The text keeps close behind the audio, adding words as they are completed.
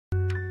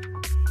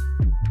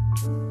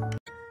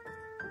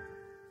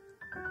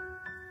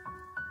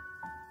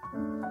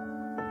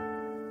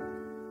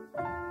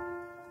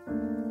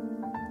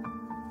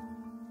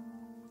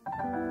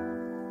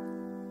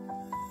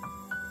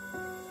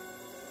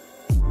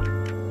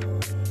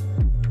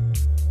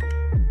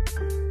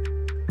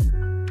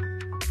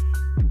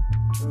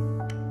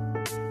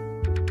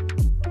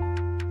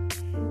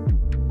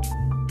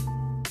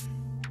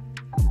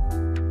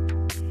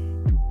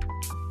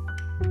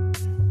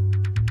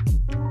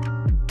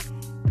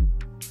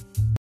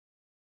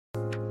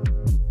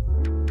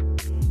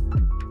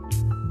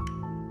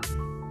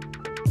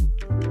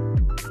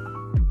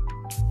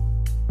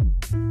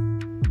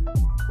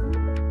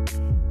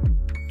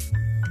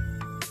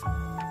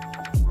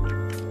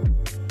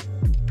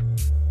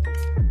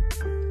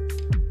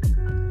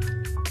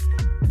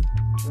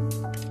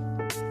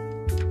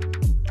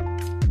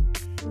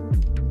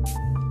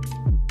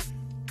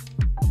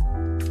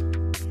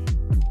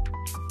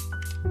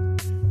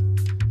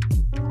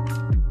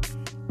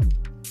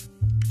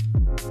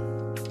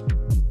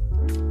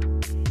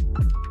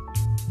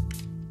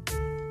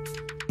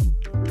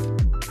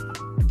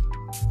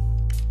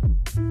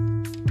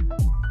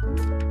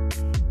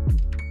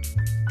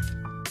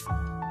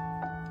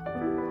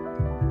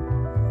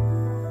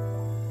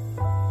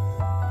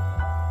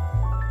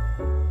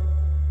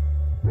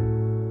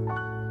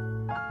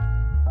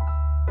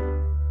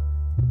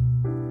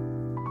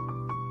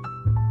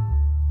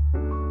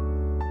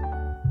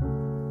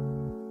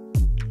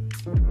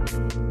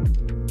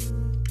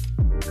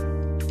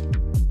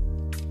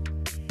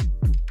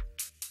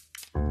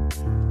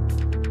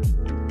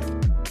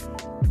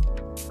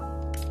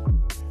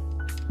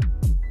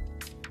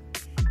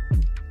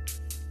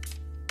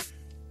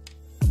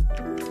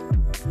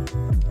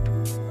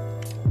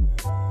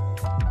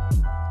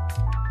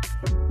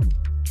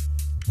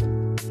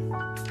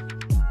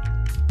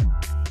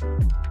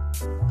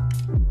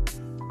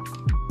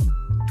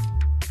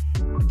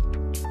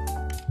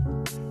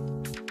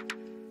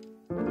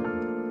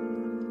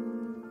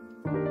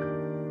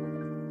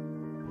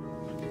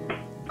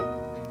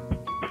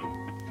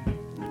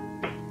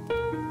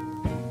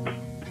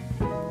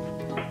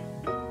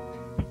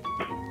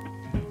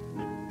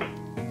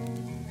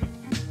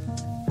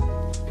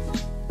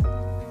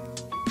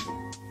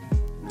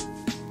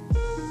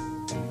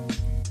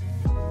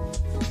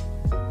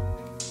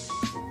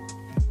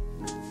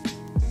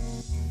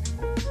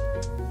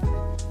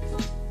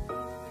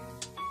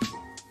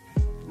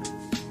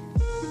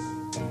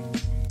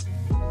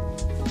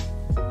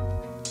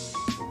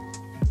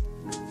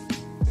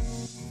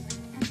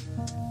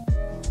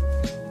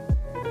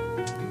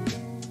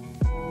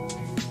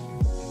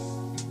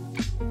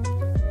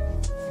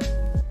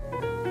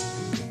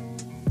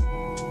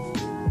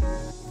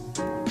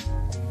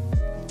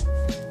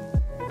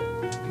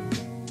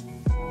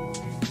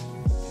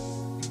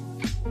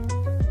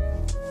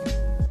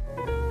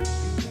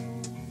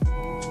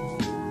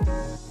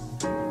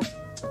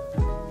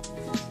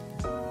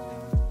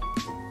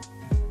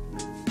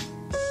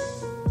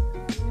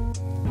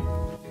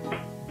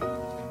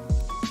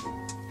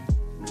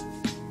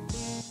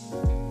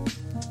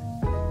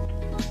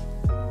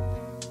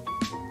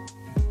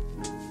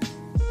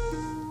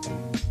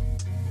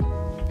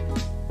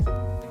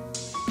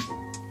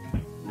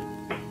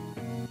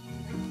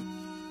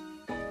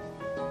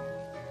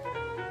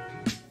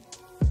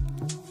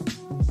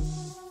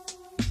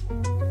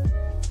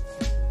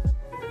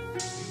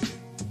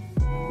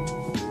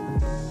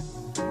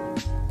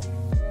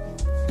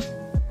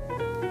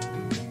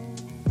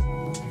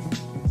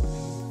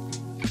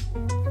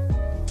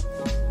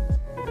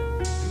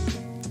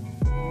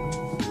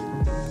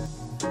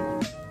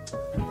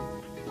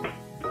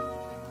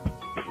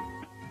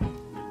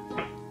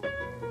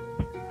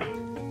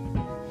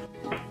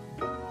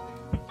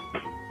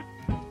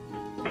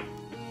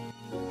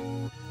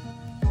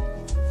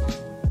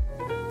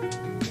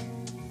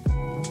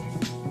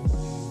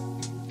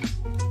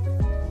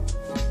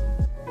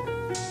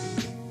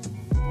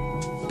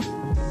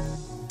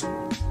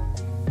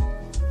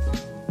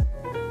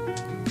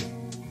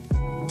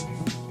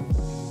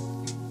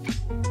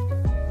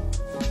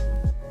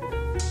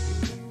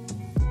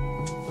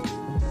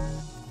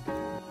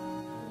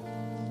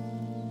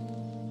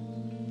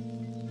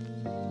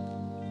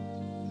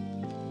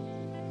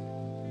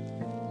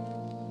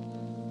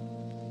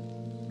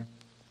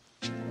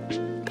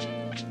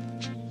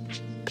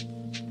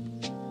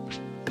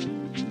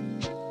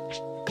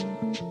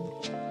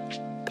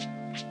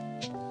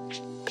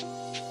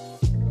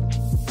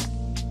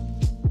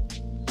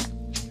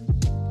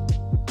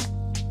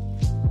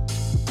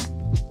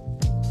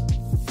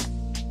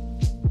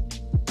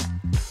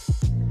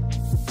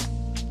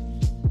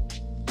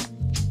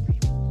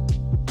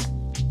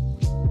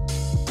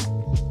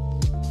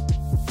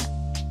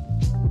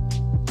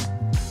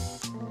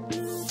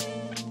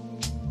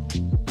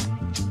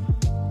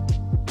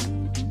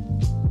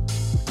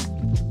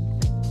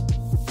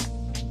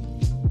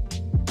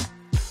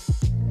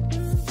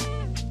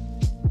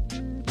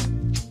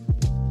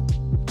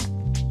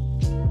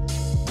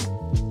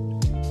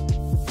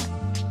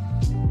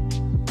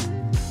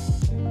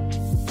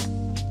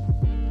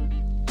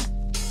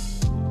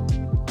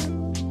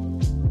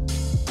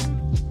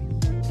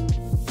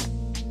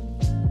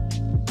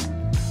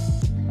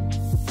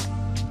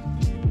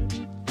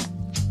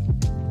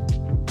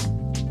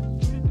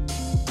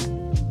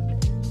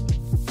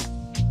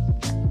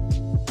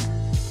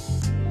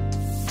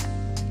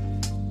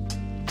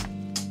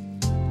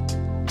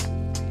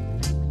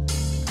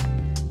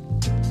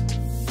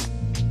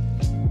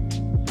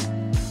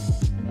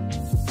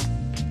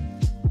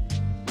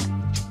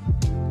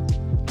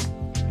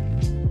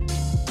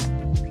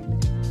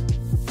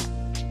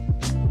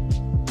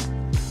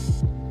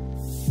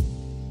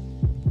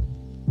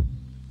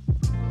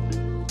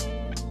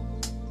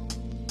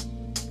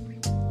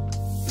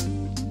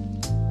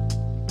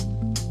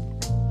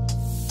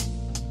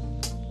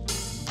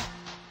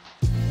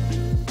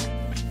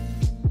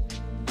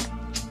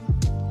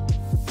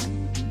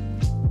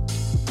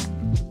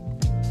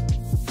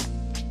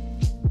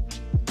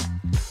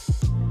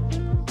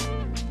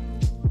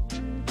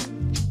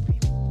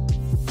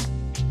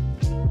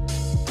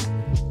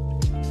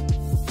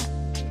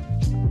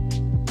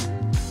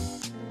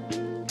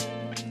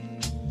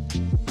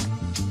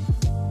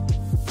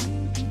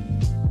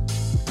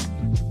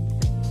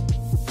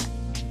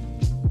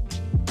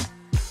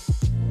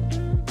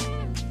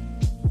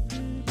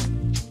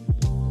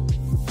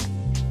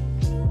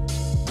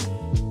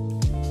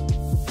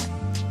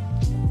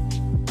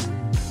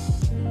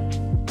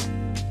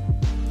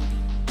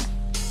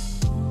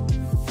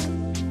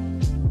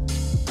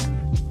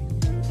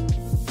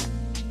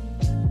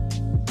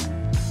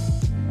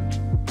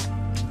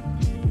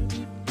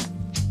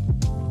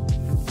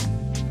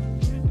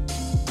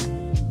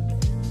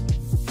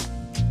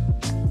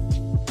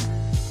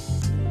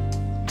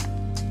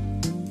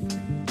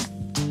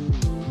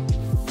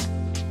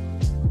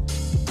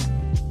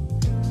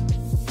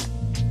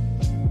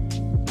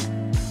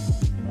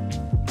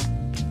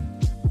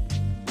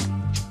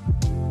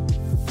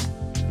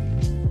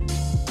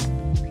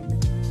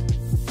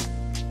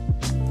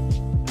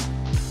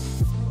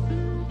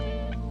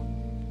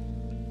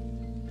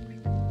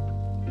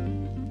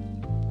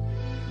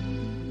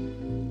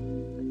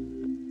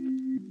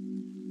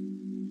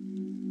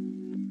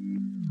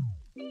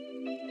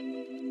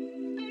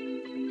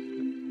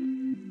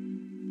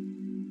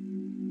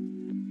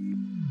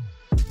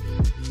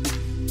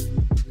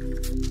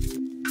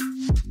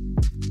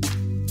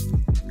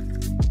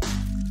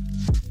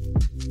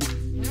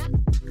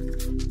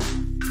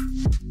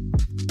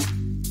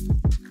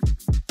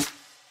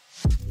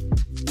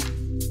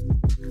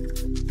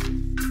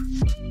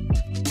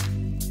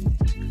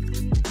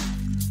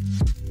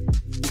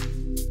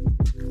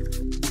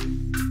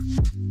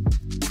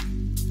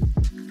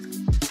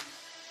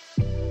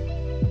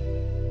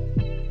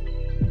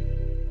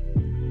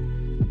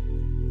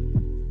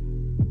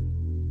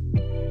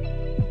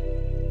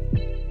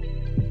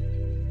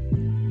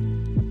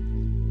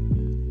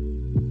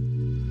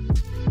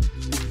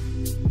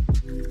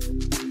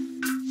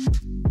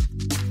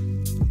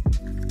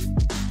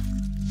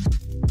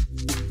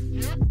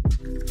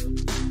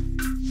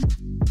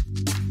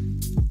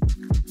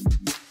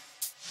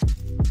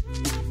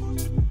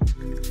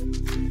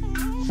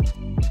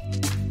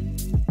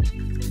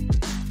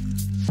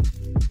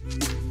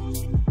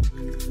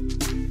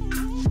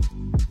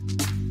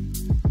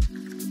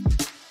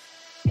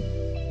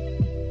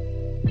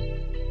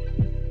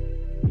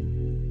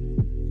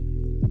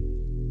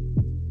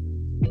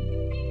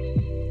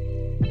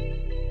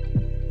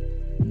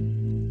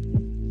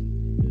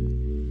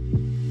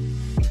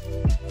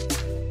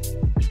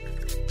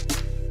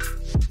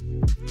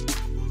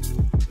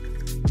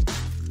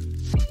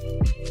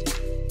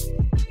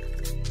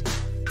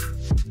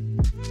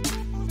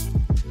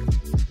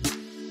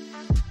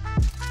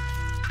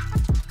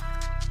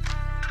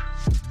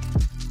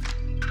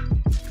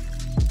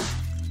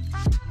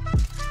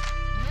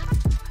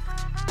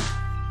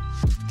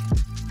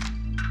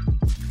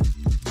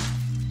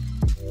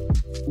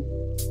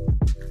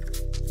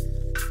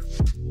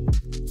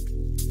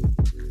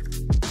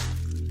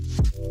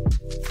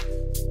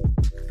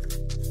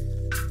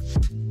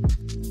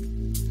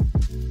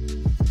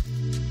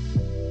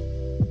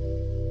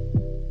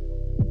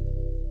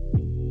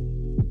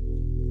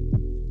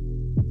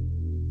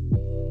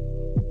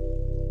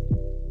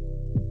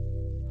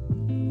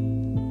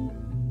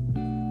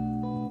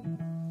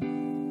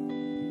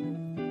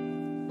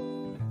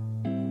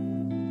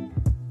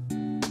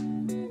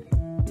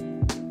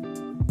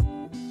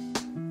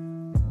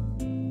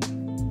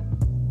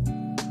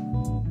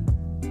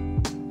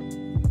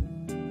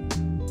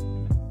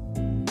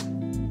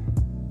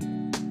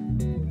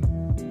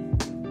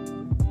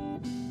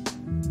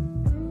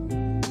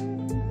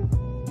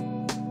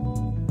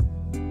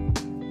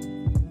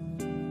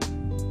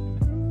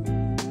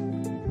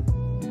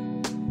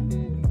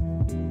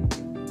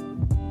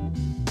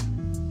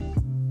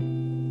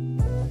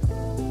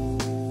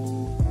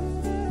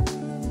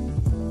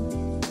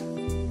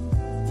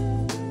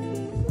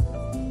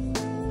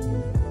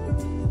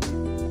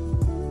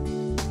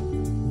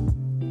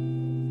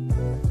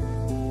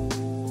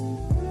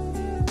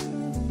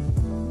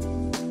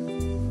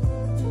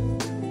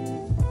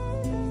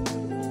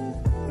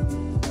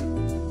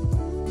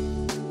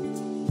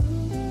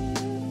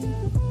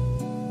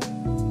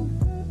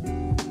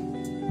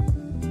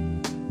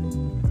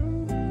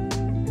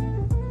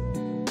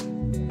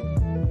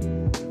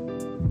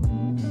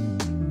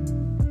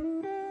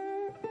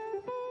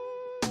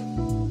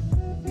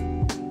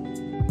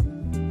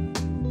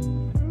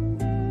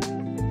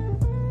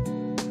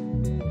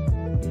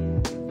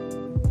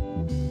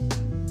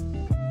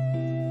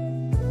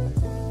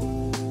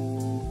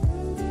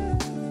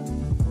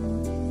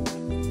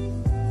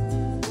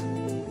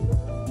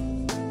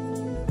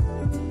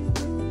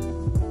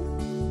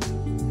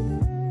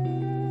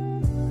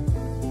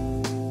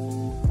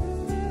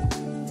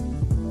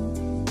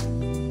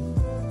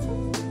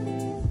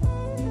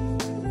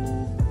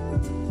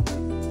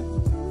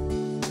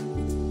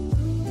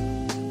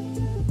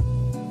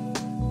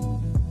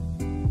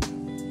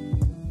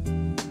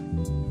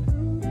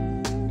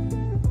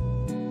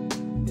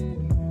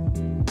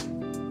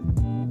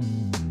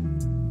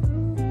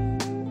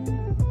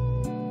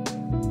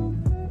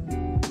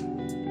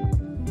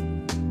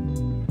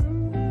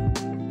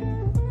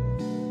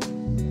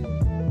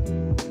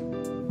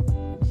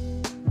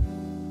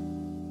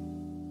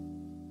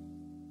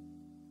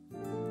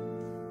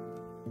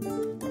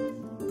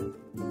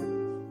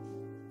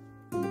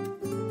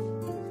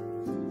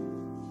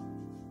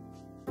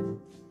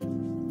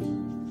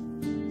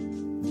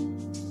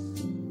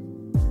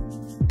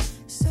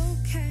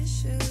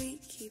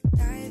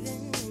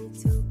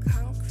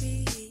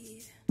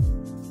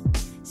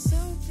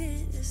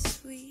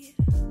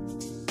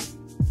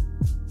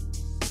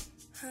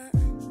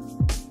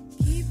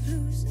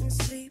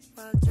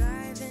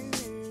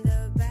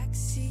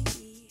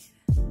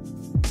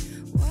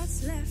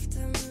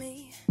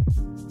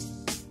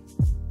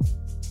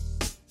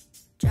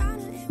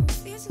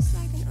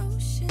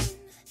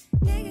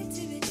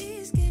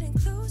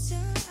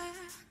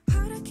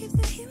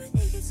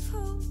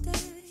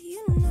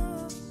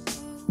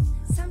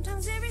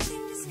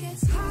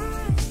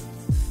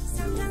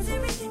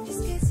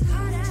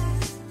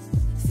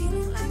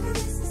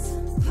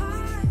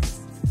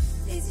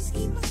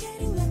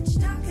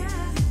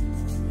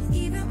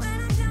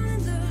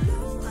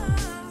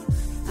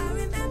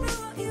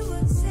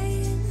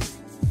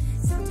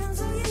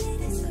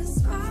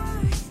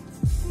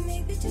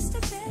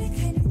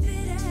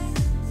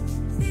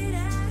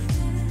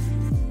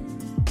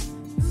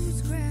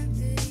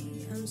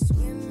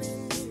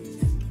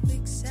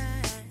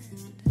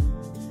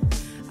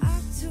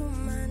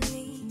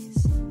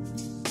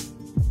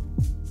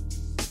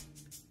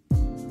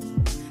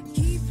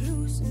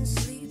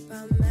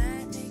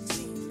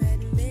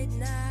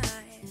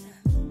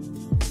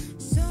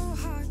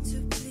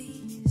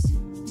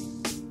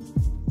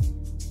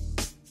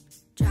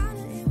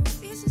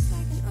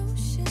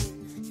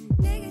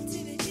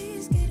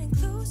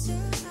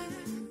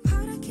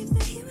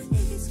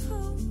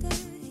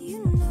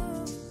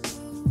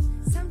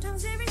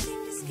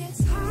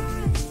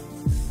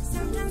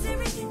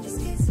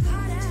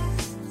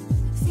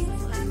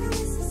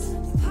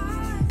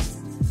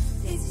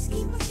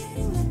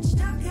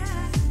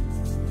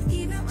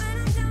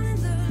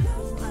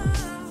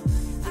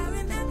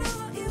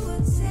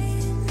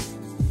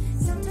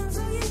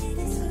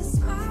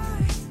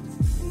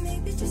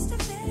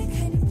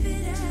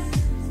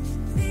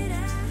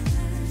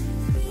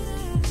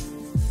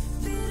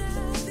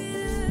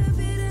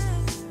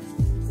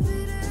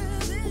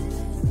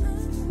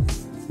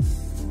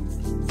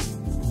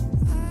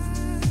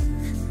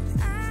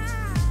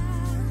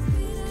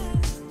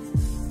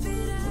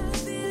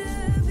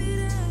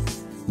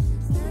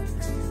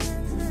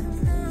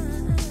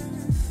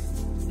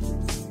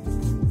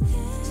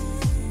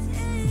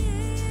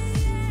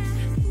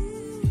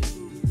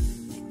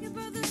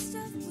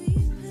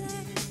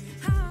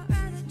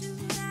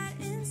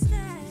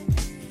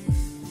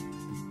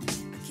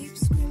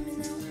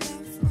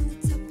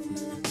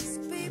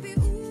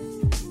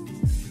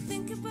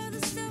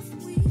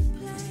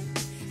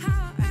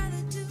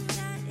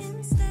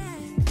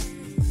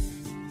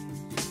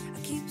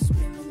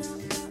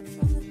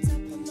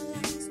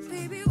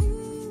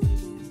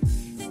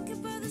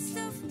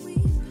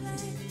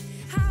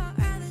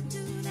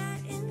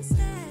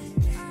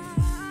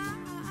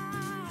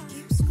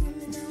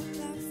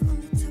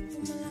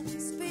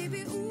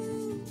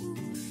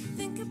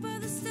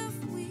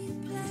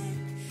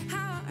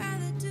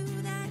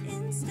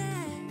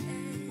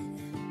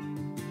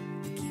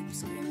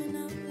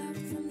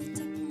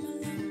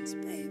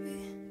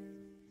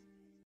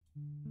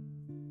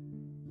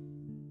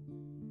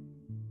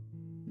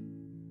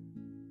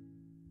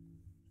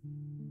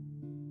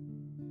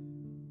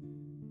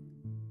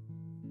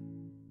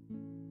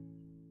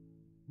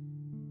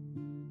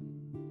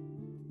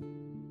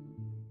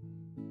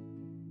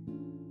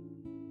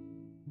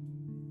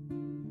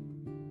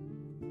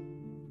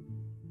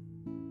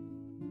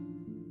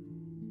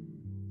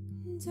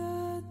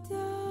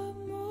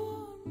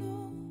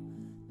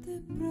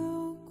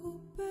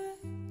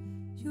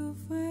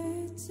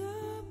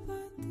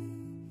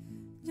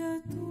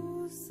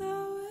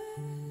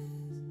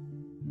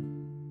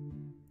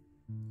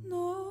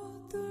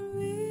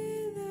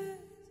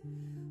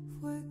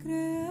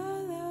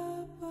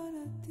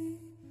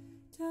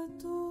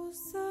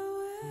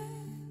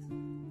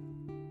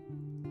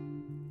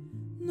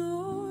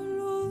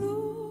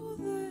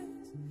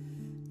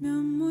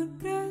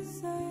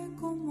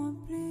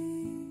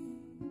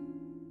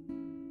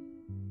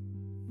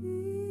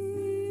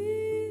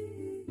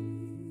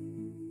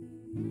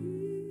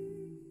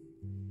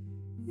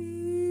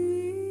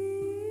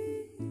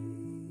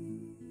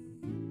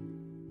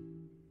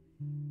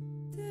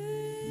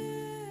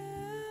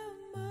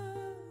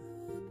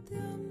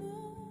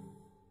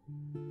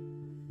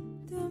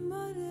te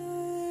amaré.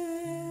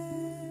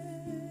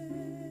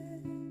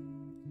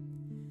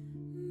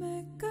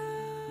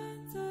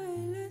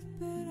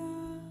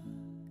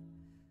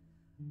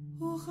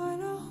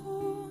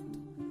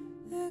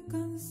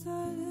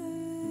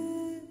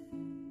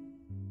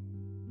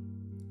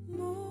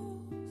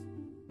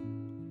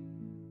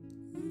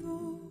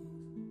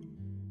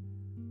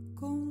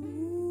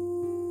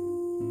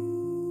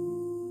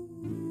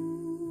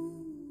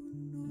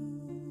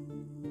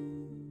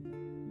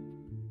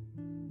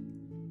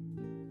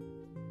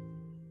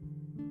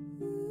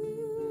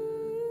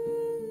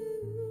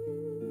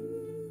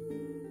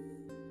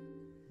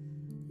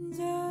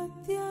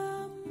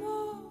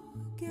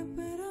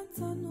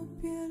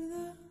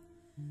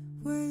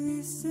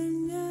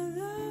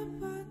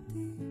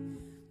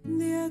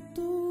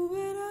 tú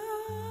verás.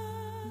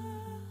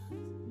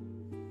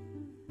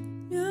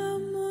 Mi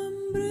amor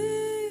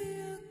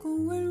brilla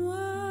como el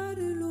mar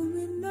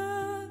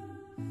iluminar.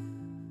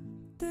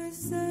 Te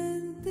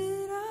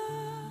sentirás.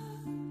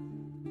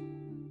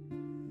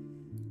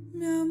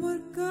 Mi amor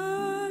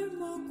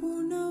calma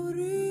con una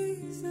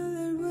brisa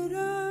del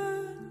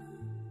verano.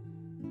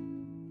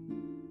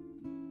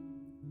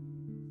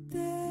 Te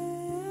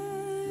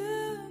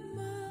he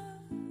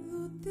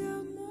amado, te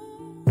amo.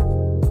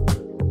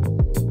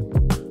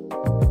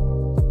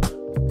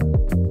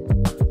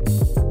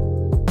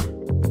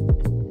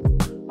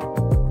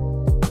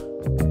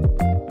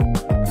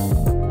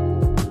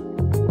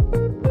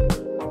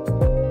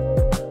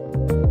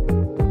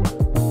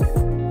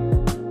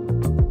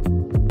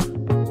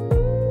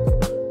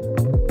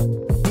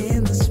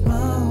 In this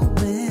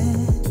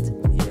moment,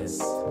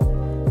 Yes.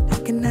 I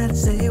cannot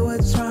say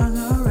what's wrong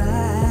or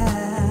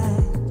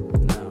right.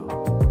 No.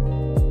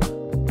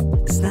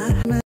 It's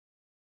not meant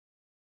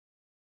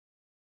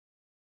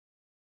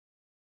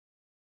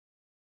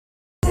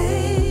No.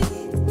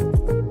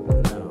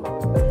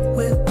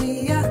 where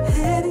we are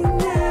heading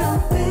now,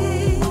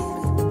 babe.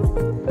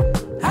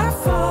 I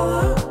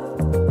follow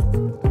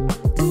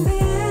to the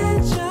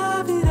edge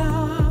of it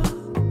all,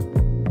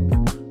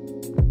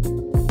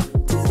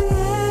 to the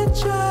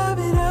edge of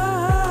it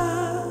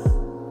all.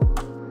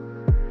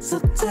 So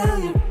tell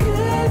your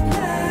good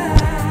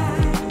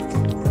night,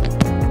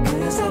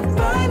 'cause I'll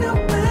find no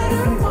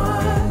better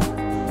one.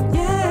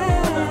 Yeah.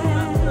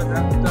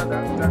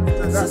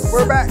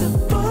 We're back.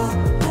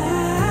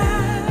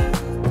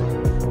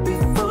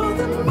 Before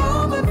the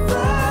moment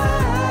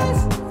flies.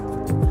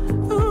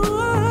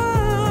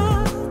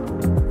 Ooh,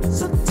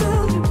 so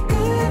tell you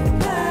good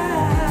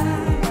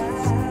night.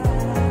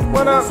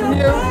 What up, I'll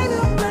Muse? find a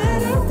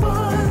better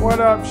one. What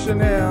up,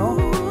 Chanel?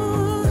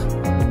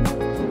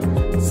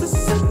 So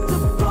set the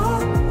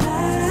bar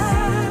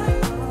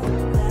light.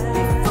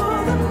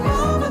 Before the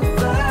moment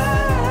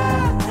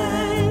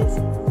flies.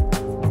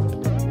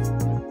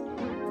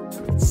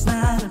 It's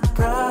not a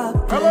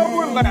problem. Hello,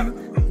 Atlanta.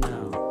 No.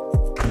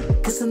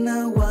 'Cause I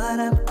know what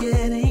I'm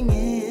getting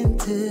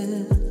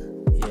into.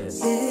 Yes.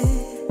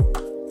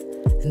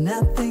 Yeah. And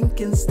nothing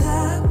can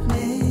stop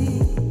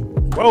me.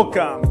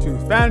 Welcome to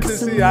 'Cause I'm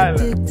Fantasy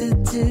Island.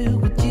 addicted to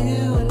what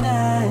you and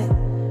I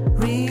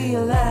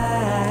realize.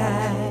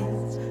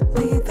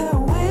 Lead the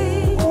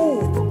way.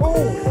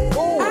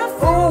 I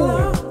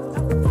follow.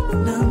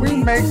 No We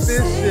need make to this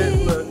say shit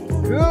look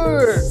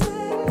good.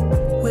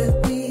 where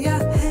we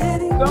are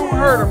heading Don't now,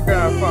 hurt 'em,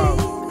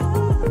 Godfather.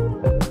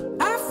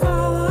 I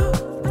follow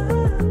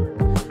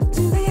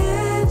to the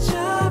edge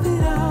of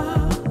it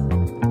all.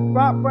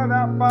 Bop,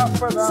 ba-da, bop,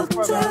 ba-da, So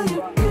ba-da, tell you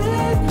bop.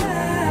 good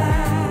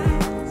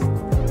night,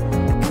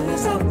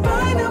 'cause I'll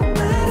find a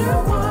better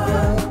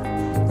one.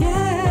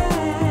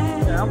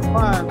 Yeah. Yeah, I'm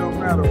fine no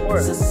matter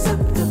what.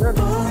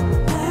 Susceptible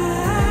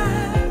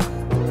night,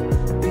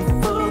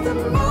 before the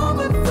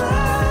moment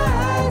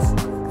flies,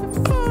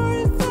 before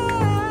it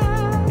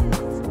flies.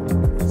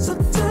 So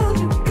tell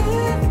you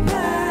good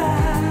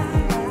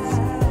night,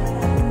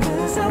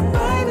 'cause I'll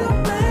find a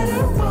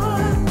better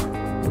one.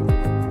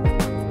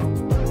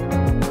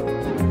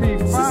 Be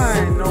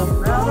fine no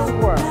matter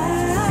what.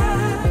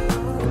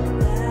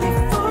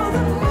 Before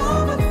the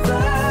moment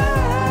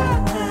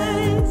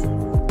flies.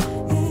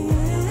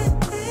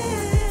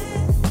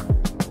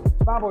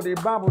 Bobbity,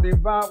 bobbity,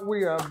 bop.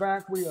 We are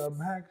back. We are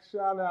back.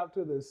 Shout out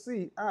to the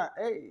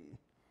CIA.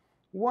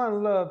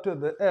 One love to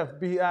the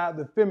FBI,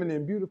 the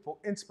feminine, beautiful,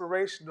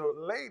 inspirational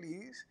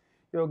ladies.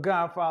 Your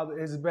Godfather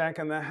is back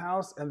in the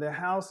house, and the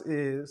house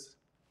is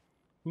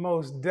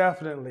most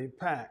definitely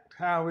packed.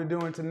 How are we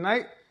doing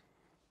tonight?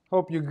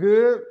 Hope you're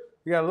good.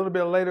 We got a little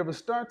bit later of a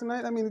start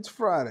tonight. I mean, it's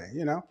Friday,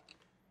 you know.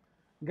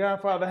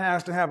 Godfather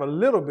has to have a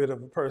little bit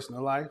of a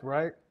personal life,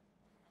 right?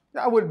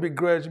 I wouldn't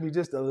begrudge me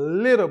just a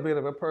little bit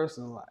of a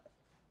personal life.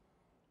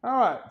 All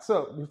right,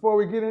 so before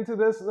we get into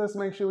this, let's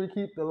make sure we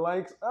keep the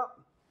likes up.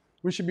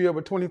 We should be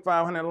over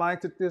 2,500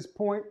 likes at this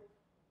point.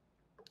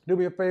 Do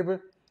me a favor,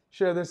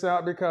 share this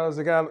out because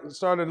it got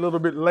started a little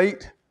bit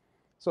late,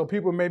 so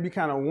people may be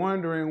kind of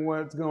wondering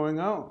what's going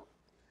on.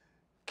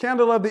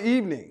 Candle of the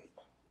evening.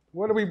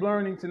 What are we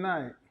learning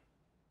tonight?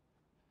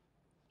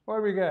 What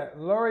do we got?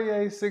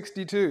 Laurier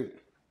 62.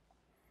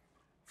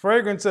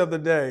 Fragrance of the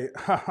day.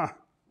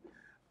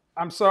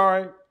 I'm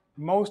sorry,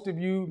 most of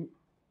you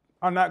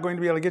are not going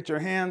to be able to get your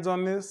hands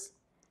on this.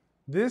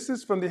 This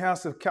is from the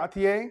house of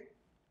Cartier,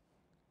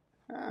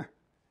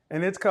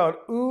 and it's called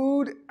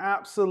Oud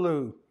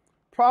Absolu.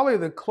 Probably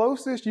the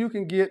closest you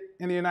can get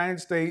in the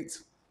United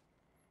States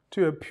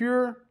to a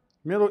pure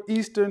Middle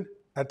Eastern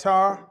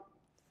attar.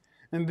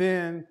 And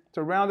then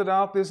to round it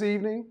off this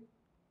evening,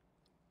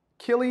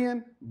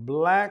 Kilian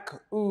Black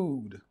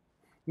Oud.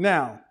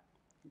 Now,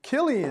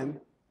 Kilian,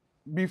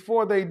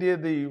 before they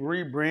did the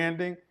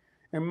rebranding,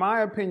 in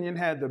my opinion,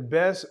 had the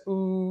best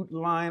oud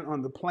line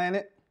on the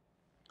planet.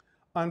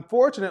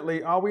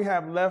 Unfortunately, all we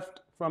have left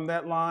from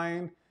that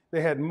line,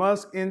 they had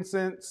musk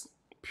incense,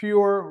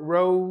 pure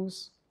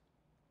rose,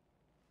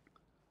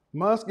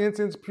 Musk,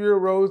 incense, pure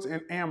rose,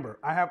 and amber.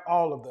 I have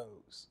all of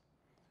those.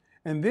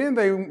 And then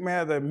they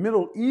had the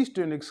Middle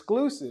Eastern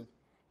exclusive.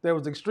 There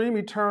was Extreme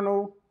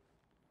Eternal,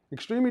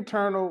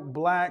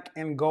 Black,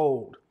 and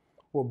Gold.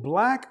 Well,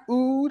 Black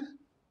Oud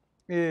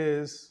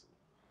is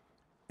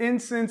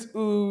incense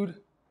oud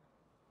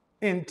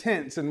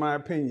intense, in my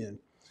opinion.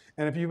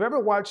 And if you've ever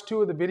watched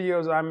two of the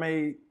videos I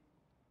made,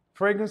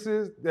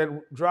 fragrances that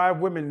drive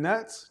women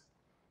nuts,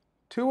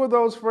 two of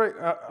those,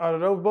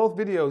 both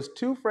videos,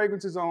 two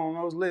fragrances on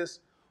those lists.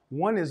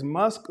 One is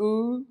Musk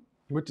Oud,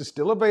 which is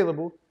still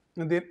available,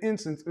 and then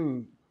Incense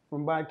Oud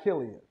from by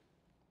Killian.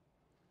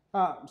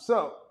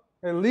 So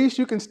at least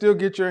you can still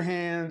get your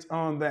hands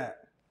on that.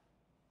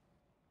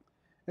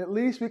 At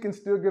least we can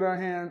still get our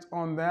hands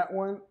on that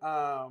one.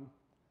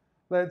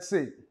 Let's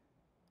see.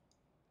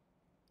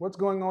 What's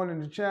going on in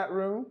the chat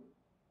room?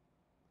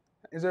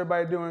 Is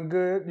everybody doing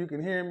good? You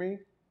can hear me.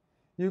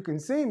 You can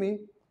see me.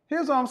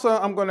 Here's also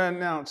I'm going to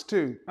announce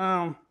too.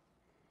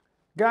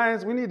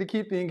 Guys, we need to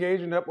keep the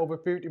engagement up over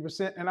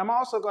 50%. And I'm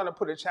also going to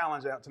put a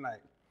challenge out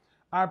tonight.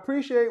 I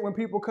appreciate when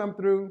people come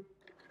through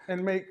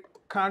and make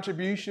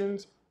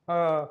contributions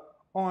to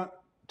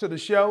the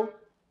show.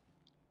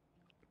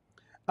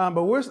 But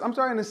I'm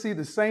starting to see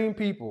the same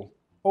people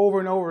over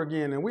and over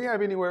again. And we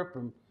have anywhere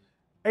from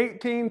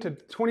 18 to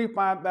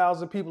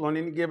 25,000 people on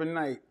any given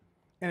night.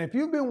 And if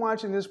you've been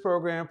watching this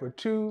program for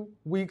 2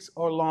 weeks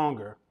or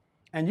longer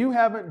and you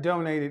haven't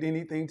donated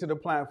anything to the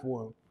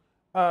platform,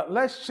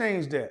 let's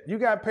change that. You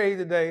got paid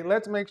today.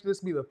 Let's make this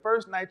be the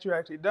first night you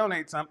actually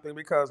donate something,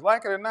 because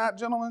like it or not,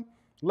 gentlemen,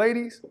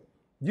 ladies,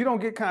 you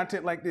don't get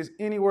content like this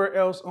anywhere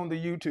else on the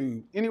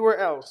YouTube. Anywhere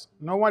else.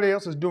 Nobody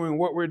else is doing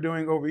what we're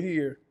doing over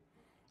here.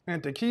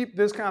 And to keep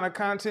this kind of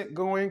content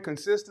going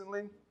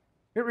consistently,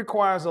 it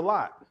requires a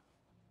lot.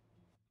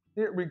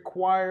 It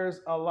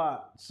requires a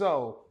lot.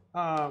 So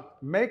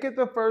make it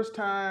the first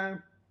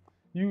time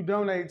you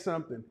donate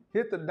something.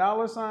 Hit the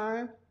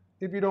 $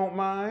 if you don't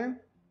mind,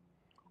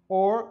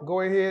 or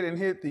go ahead and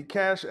hit the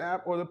Cash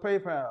App or the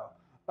PayPal.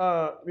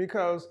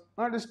 Because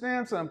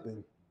understand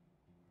something.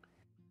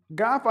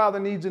 Godfather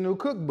needs a new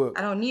cookbook.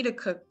 I don't need a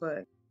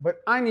cookbook.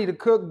 But I need a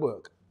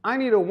cookbook. I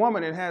need a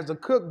woman that has a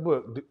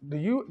cookbook. Do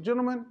you,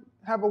 gentlemen,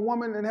 have a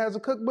woman that has a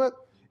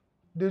cookbook?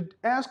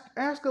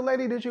 Ask a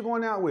lady that you're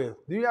going out with.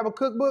 Do you have a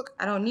cookbook?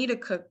 I don't need a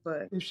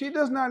cookbook. If she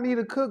does not need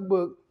a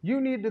cookbook,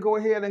 you need to go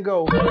ahead and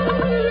go.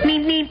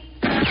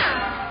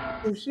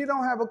 If she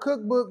don't have a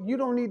cookbook, you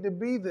don't need to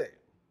be there.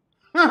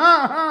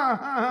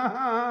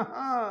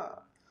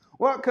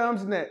 What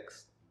comes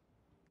next?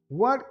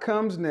 What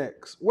comes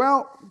next?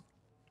 Well,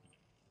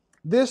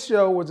 this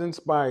show was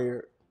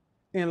inspired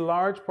in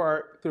large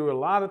part through a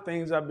lot of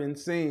things I've been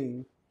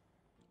seeing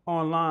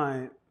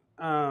online.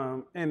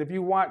 And if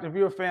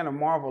you're a fan of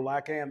Marvel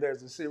like I am,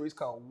 there's a series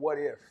called What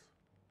If?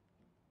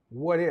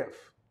 What If?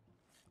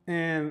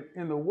 And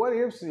in the What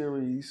If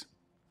series,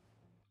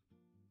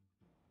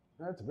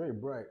 that's very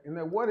bright. In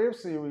the What If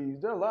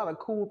series, there are a lot of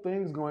cool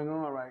things going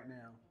on right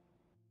now.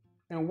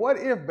 And What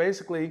If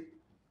basically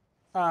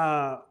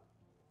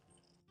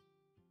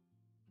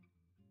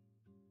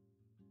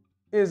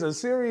is a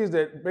series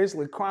that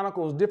basically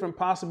chronicles different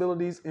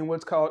possibilities in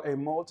what's called a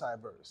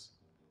multiverse.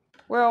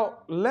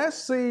 Well, let's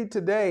see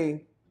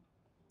today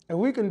if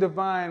we can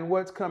define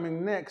what's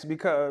coming next,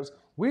 because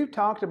we've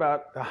talked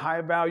about the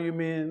high value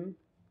men,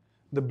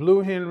 the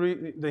blue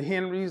Henry, the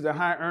Henrys, the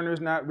high earners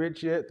not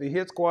rich yet, the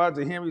hit squads,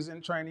 the Henrys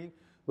in training,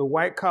 the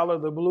white collar,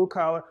 the blue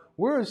collar.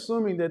 We're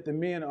assuming that the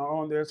men are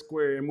on their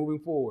square and moving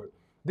forward.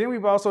 Then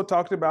we've also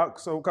talked about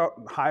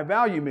so-called high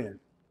value men.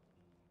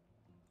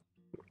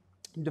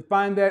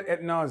 Define that ad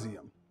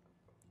nauseum.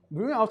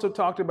 We also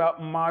talked about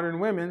modern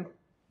women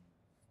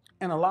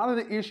and a lot of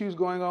the issues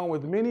going on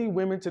with many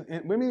women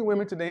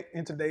today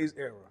in today's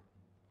era.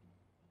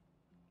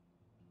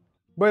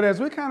 But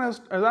as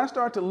I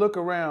start to look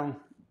around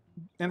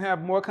and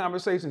have more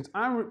conversations,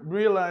 I'm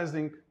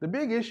realizing the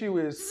big issue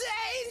is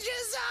Danger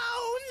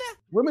zone!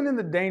 women in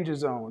the danger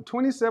zone,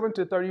 27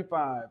 to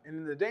 35. And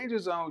in the danger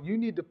zone, you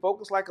need to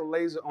focus like a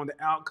laser on the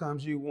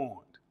outcomes you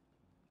want.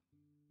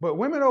 But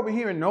women over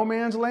here in no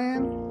man's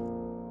land,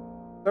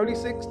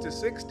 36 to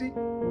 60,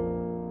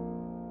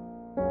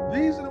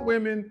 these are the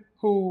women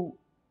who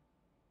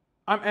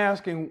I'm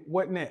asking,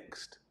 what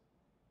next?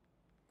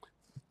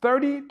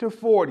 30 to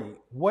 40,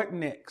 what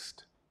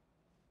next?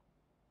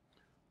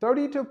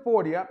 30 to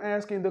 40, I'm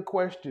asking the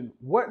question,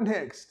 what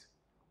next?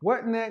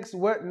 What next,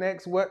 what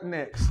next, what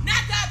next?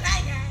 Not the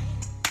banging!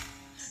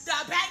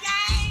 The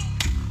banging!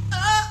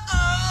 Oh,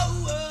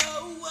 oh,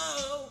 oh,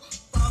 oh.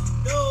 Fuck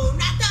no,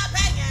 not the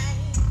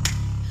banging!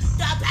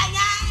 The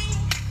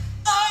banging!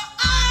 Oh,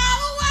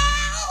 oh,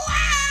 oh,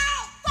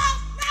 oh. Fuck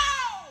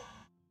no!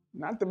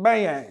 Not the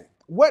bang.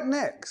 What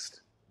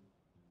next?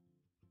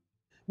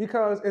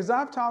 Because as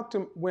I've talked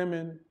to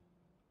women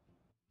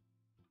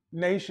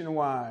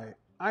nationwide,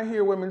 I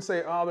hear women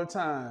say all the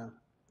time,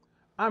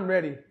 I'm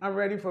ready. I'm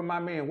ready for my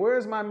man.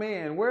 Where's my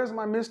man? Where's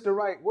my Mr.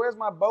 Right? Where's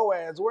my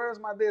Boaz? Where's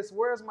my this?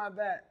 Where's my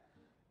that?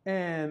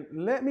 And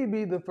let me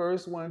be the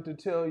first one to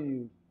tell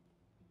you,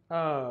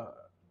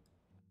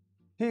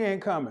 He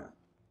ain't coming.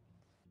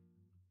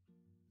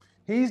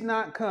 He's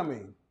not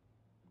coming.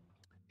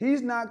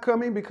 He's not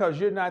coming because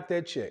you're not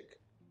that chick.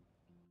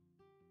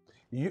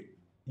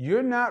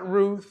 You're not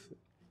Ruth.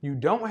 You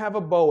don't have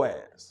a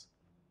Boaz.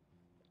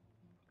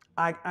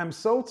 I'm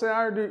so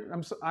tired.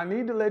 I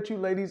need to let you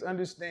ladies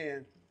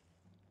understand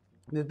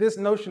that this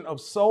notion of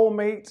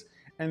soulmates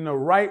and the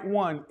right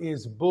one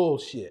is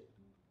bullshit.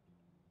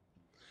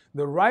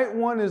 The right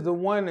one is the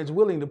one that's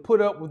willing to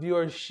put up with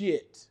your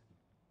shit.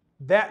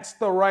 That's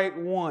the right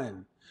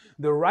one.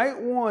 The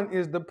right one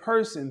is the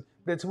person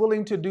that's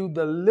willing to do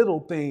the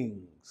little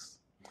things.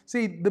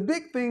 See, the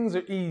big things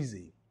are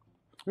easy.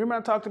 Remember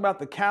I talked about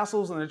the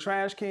castles and the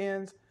trash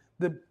cans?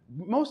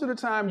 Most of the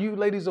time you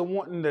ladies are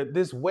wanting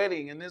this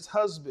wedding and this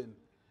husband.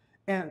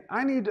 And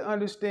I need to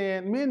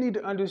understand, men need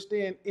to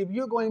understand, if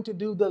you're going to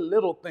do the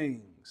little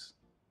things,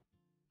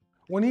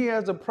 when he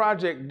has a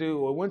project due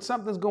or when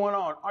something's going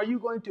on, are you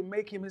going to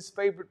make him his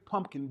favorite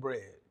pumpkin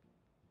bread?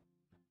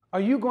 Are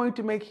you going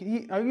to make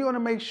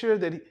sure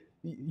that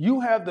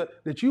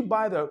that you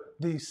buy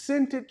the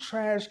scented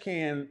trash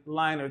can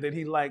liner that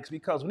he likes?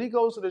 Because when he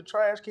goes to the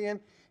trash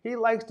can, he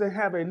likes to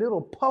have a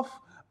little puff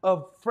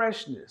of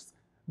freshness.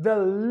 The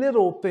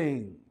little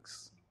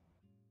things.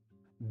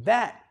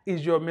 That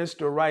is your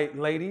Mr. Right,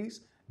 ladies,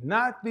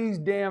 not these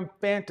damn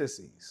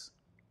fantasies.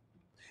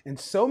 And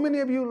so many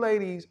of you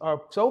ladies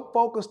are so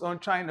focused on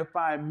trying to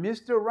find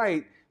Mr.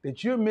 Right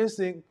that you're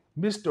missing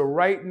Mr.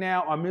 Right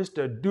Now or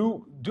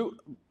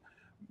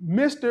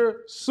Mr.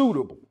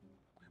 Suitable.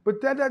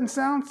 But that doesn't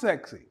sound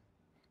sexy.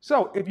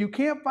 So if you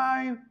can't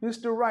find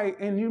Mr. Right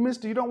and you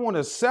don't want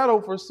to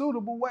settle for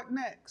suitable, what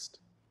next?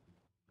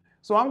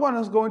 So I'm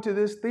going to go into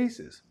this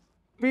thesis.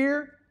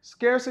 Fear,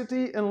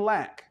 scarcity, and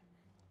lack.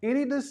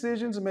 Any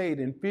decisions made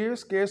in fear,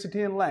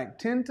 scarcity, and lack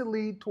tend to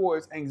lead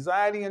towards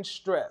anxiety and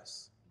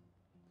stress.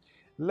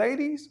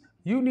 Ladies,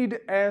 you need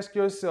to ask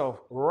yourself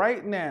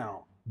right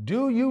now,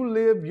 do you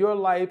live your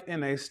life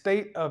in a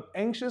state of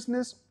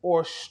anxiousness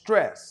or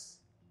stress?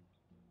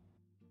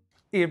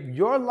 If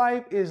your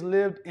life is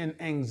lived in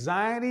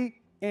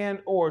anxiety and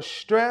or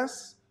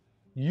stress,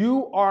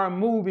 you are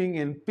moving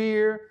in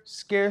fear,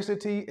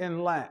 scarcity,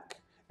 and lack.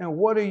 And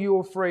what are you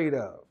afraid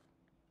of?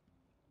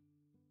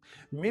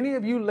 Many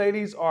of you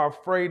ladies are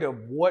afraid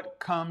of what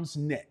comes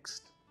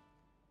next.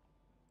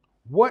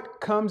 What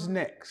comes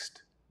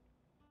next?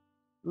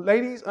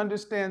 Ladies,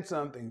 understand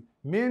something.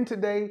 Men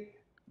today,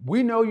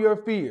 we know your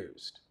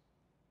fears.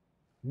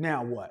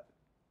 Now what?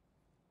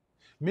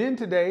 Men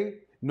today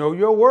know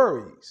your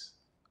worries.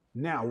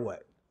 Now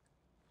what?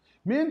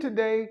 Men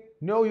today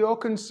know your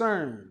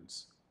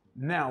concerns.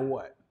 Now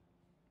what?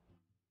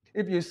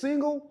 If you're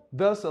single,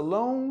 thus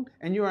alone,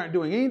 and you aren't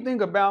doing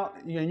anything about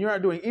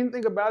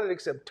it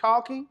except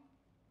talking,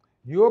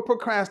 you're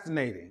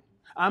procrastinating.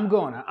 I'm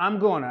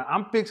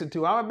fixing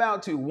to, I'm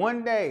about to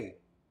one day.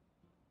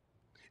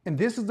 And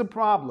this is the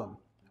problem.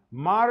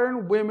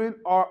 Modern women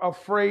are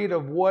afraid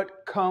of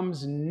what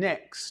comes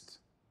next.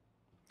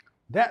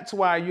 That's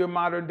why you're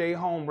modern day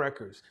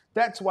homewreckers.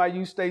 That's why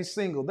you stay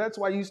single. That's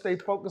why you stay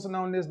focusing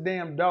on this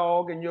damn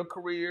dog and your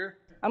career.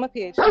 I'm a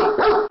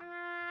PhD.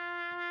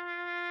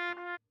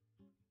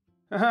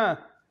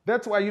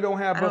 That's why you don't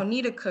have I don't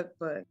need a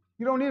cookbook.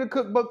 You don't need a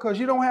cookbook because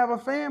you don't have a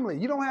family.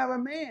 You don't have a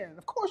man.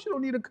 Of course you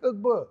don't need a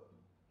cookbook.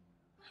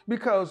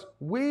 Because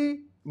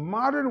we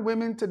modern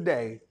women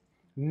today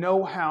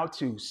know how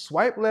to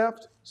swipe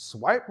left,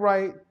 swipe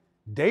right,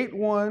 date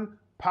one,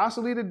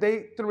 possibly to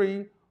date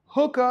three,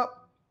 hook up,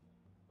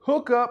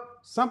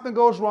 something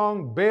goes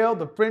wrong, bail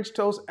the French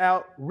toast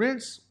out,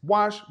 rinse,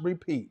 wash,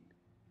 repeat.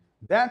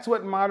 That's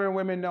what modern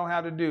women know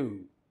how to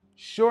do.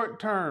 Short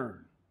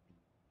term.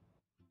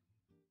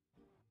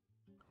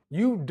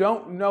 You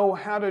don't know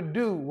how to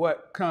do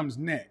what comes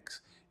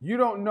next. You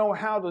don't know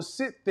how to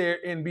sit there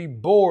and be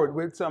bored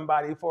with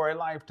somebody for a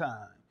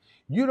lifetime.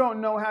 You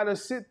don't know how to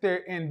sit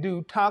there and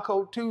do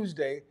Taco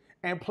Tuesday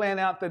and plan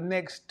out the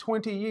next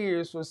 20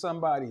 years for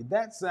somebody.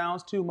 That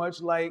sounds too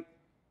much like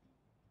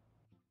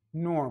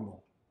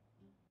normal.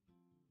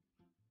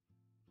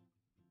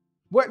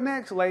 What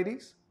next,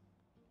 ladies?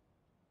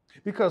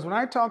 Because when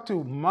I talk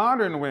to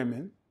modern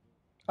women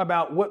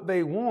about what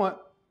they want,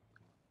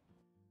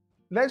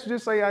 let's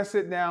just say I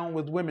sit down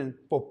with women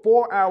for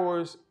 4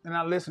 hours and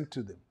I listen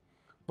to them.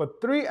 For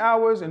 3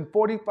 hours and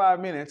 45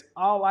 minutes,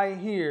 all I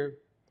hear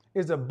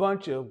is a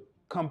bunch of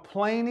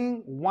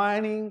complaining,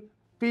 whining,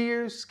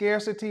 fear,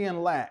 scarcity,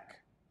 and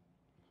lack.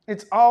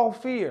 It's all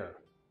fear.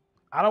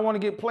 I don't want to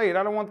get played.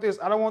 I don't want this.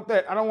 I don't want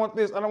that. I don't want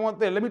this. I don't want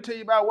that. Let me tell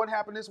you about what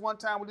happened this one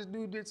time when this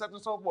dude did such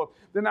and so forth.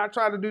 Then I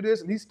tried to do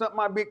this and he stumped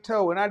my big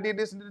toe and I did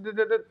this.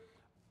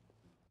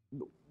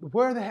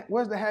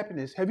 Where's the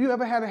happiness? Have you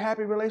ever had a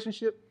happy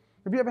relationship?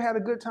 Have you ever had a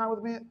good time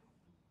with me?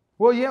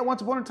 Well, yeah,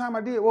 once upon a time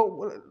I did.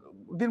 Well,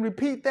 then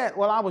repeat that.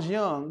 Well, I was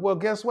young. Well,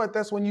 guess what?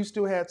 That's when you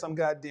still had some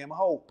goddamn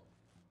hope.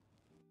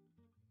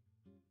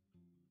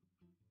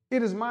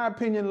 It is my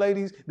opinion,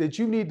 ladies, that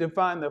you need to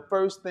find the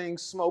first thing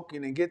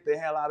smoking and get the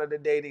hell out of the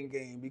dating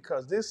game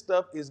because this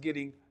stuff is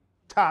getting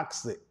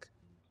toxic.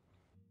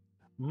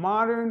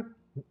 Modern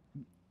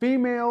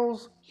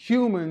Females,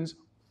 humans,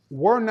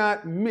 were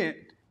not meant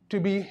to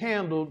be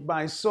handled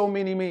by so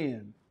many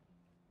men.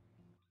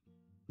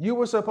 You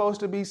were supposed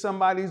to be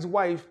somebody's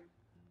wife.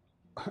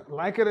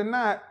 Like it or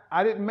not,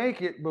 I didn't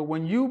make it, but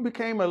when you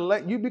became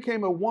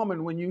a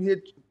woman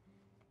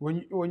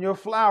when your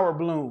flower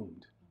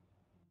bloomed.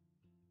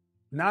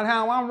 Not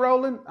how I'm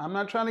rolling. I'm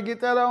not trying to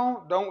get that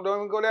on. Don't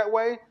even go that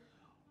way.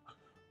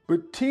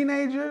 But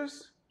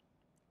teenagers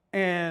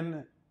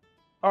and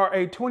are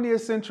a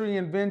 20th century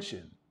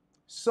invention.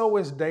 So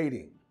is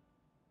dating.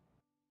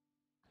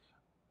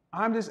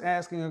 I'm just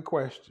asking a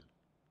question.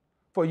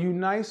 For you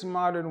nice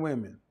modern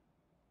women,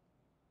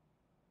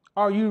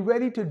 are you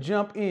ready to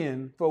jump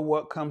in for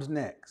what comes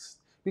next?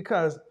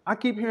 Because I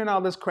keep hearing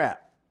all this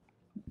crap.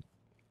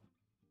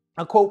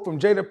 A quote from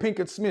Jada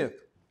Pinkett Smith.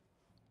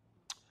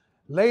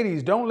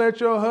 Ladies, don't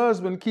let your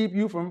husband keep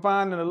you from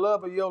finding the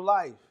love of your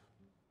life.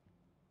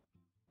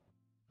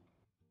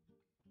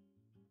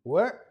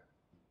 What?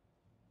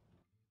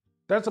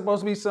 That's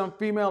supposed to be some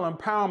female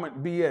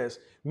empowerment BS,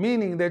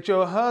 meaning that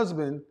your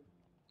husband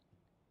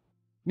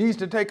needs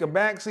to take a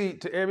backseat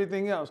to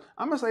everything else.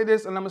 I'm going to say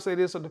this, and I'm going to say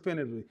this so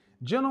definitively.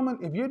 Gentlemen,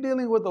 if you're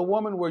dealing with a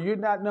woman where you're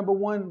not number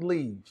one,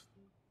 leave.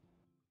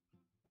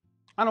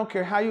 I don't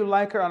care how you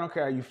like her. I don't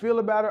care how you feel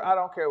about her. I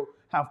don't care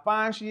how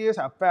fine she is,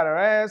 how fat her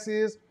ass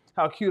is,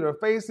 how cute her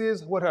face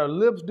is, what her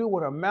lips do,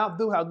 what her mouth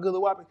do, how good the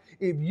whopping.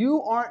 If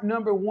you aren't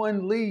number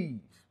one,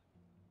 leave.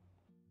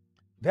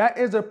 That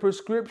is a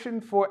prescription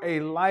for a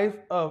life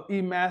of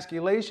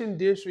emasculation,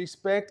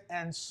 disrespect,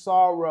 and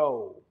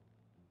sorrow.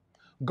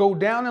 Go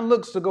down in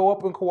looks to go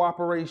up in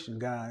cooperation,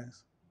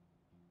 guys.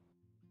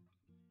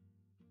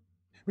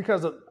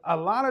 Because a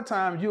lot of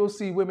times you'll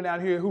see women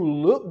out here who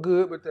look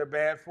good, but they're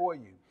bad for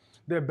you.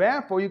 They're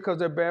bad for you because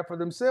they're bad for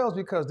themselves,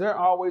 because they're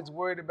always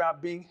worried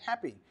about being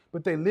happy.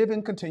 But they live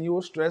in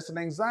continual stress and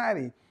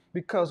anxiety.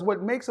 Because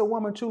what makes a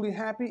woman truly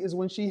happy is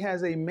when she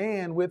has a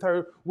man with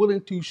her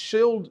willing to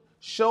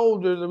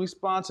shoulder the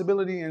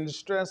responsibility and the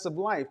stress of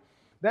life.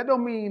 That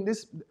don't mean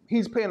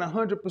he's paying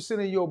 100%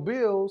 of your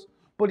bills,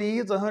 but he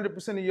is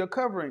 100% of your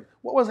covering.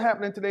 What was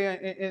happening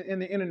today in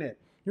the internet?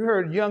 You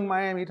heard Young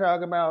Miami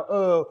talk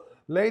about,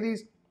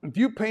 ladies, if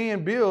you're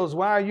paying bills,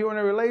 why are you in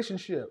a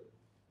relationship?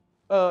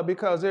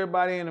 Because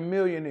everybody ain't a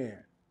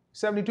millionaire.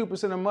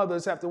 72% of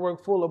mothers have to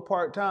work full or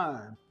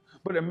part-time.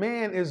 But a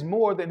man is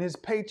more than his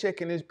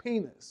paycheck and his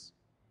penis.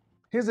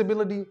 His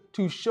ability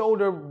to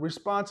shoulder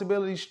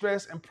responsibility,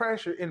 stress, and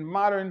pressure in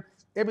modern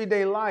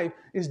everyday life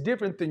is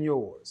different than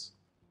yours.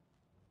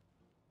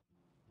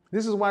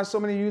 This is why so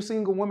many of you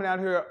single women out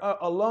here are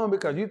alone,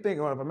 because you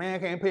think, well, if a man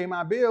can't pay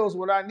my bills,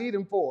 what do I need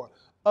him for?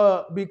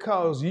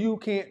 Because you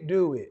can't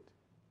do it.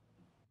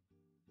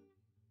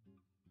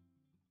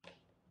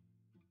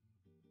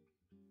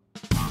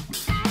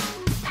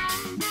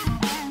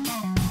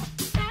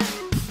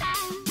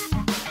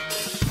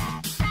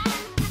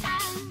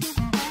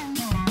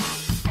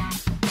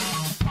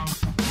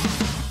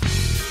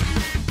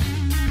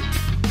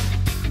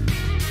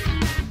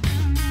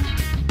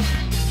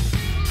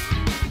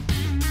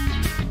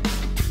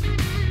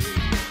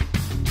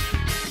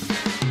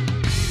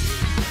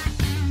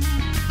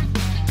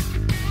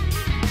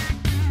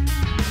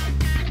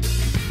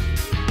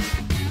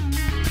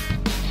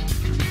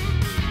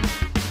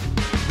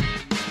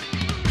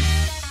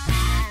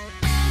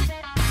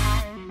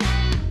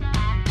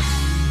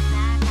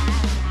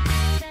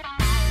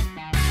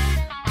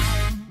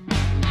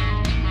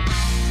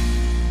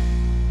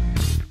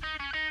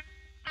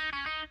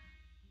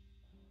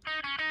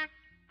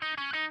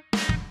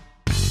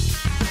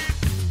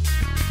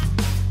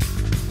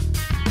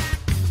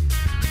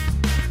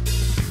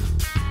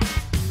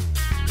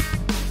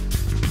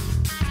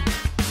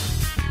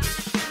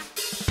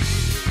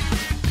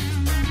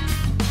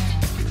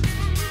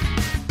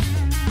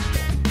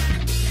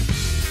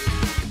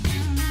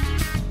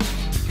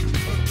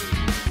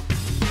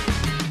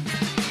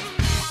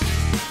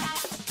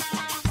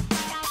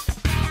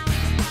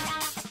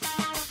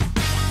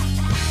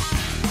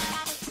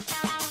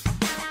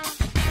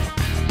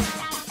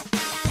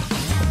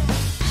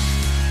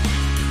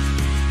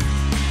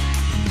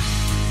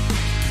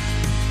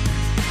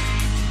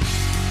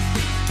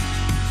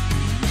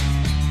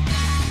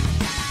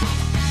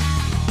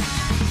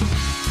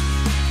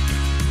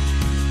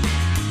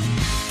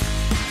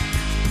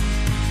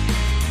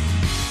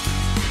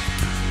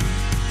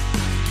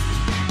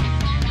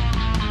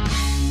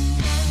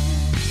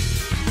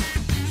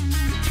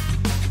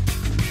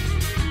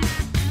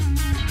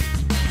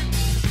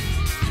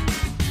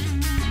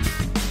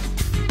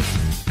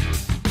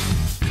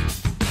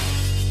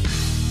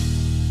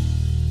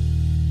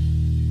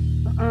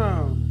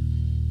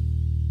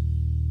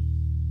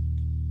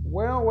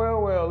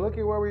 Well, look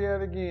at where we're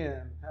at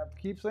again. I have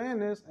to keep saying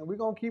this, and we're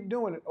going to keep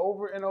doing it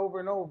over and over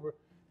and over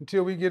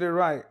until we get it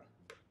right.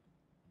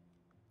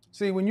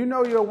 See, when you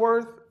know your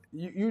worth,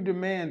 you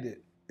demand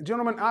it.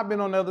 Gentlemen, I've been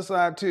on the other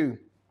side too.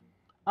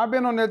 I've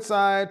been on that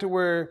side to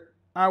where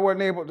I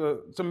wasn't able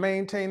to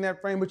maintain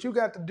that frame, but you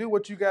got to do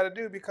what you got to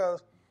do,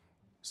 because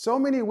so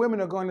many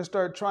women are going to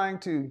start trying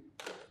to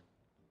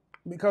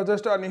because they're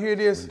starting to hear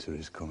this. Winter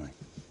is coming.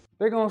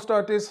 They're going to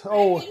start this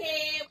whole,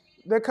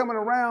 they're coming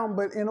around,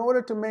 but in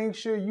order to make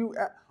sure you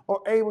are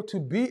able to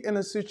be in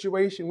a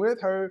situation with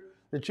her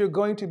that you're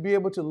going to be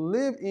able to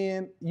live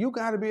in, you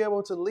got to be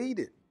able to lead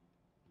it.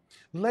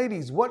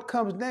 Ladies, what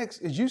comes next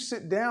is you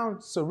sit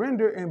down,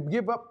 surrender, and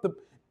give up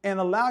and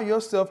allow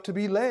yourself to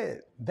be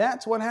led.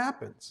 That's what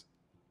happens.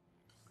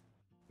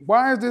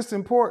 Why is this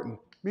important?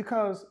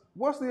 Because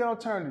what's the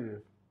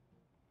alternative?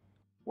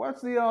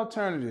 What's the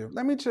alternative?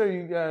 Let me show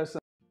you guys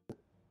something.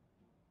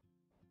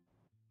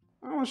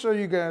 I want to show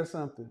you guys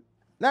something.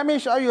 Let me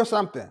show you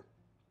something.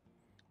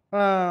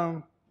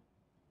 I'm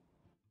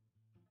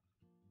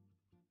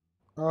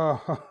going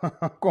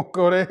to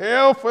go to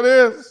hell for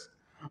this.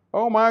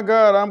 Oh my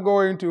God, I'm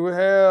going to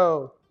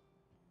hell.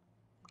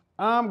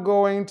 I'm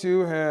going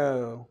to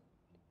hell.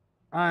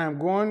 I am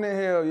going to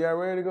hell. Y'all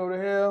ready to go to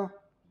hell?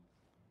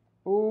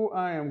 Oh,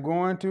 I am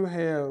going to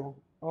hell.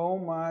 Oh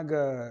my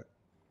God.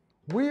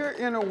 We're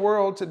in a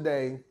world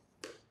today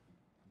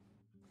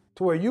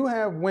to where you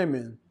have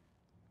women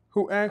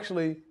who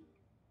actually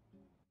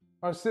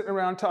are sitting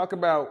around talking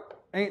about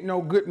ain't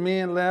no good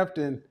men left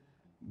and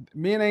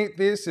men ain't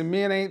this and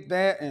men ain't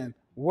that and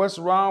what's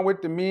wrong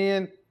with the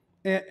men.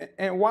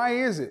 And why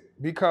is it?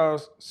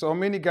 Because so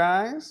many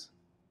guys,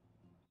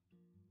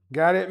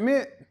 gotta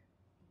admit,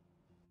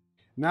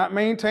 not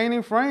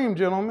maintaining frame,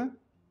 gentlemen.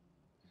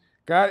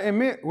 Gotta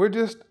admit, we're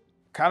just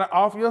kind of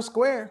off your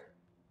square.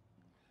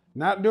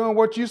 Not doing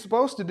what you're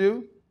supposed to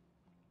do.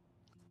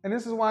 And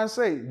this is why I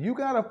say, you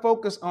gotta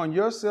focus on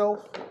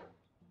yourself.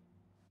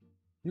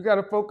 You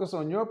gotta focus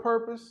on your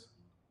purpose.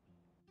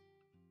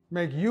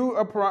 Make you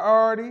a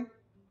priority.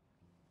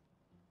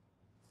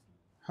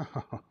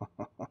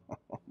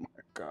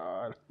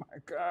 God, my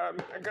God,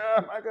 my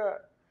God, my God.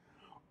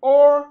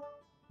 Or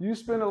you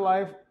spend a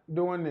life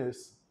doing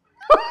this.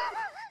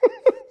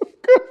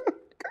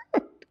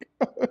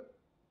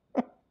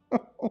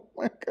 Oh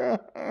my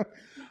God.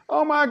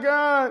 Oh my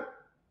God.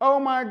 Oh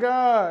my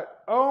God.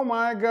 Oh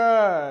my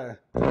God.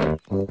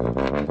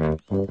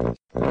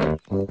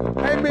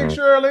 Hey, Big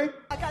Shirley.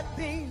 I got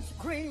beans,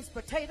 greens,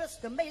 potatoes,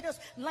 tomatoes,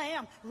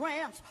 lamb,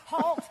 rams,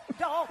 hogs,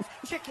 dogs,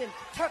 chicken,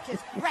 turkeys,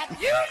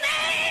 rabbits, you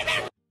name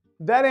it!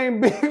 That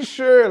ain't Big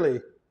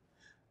Shirley.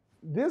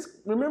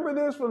 Remember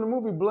this from the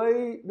movie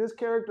Blade? This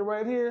character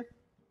right here?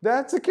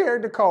 That's a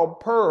character called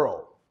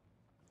Pearl.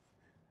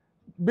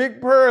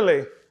 Big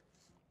Pearly.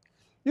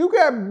 You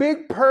got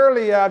Big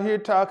Pearly out here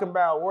talking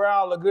about where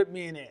all the good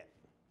men at.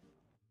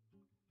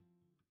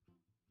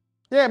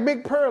 Yeah,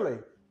 Big Pearly.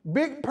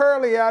 Big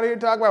Pearly out here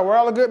talking about where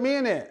all the good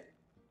men at.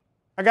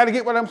 I got to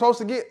get what I'm supposed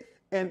to get.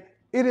 And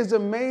it is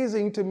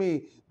amazing to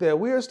me that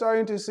we are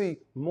starting to see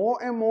more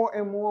and more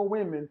and more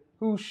women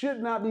who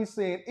should not be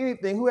saying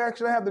anything, who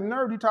actually have the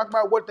nerve to talk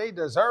about what they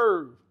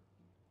deserve.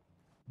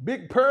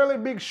 Big Pearly,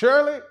 Big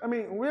Shirley. I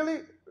mean, really?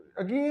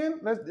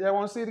 Again? I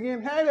want to see it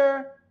again. Hey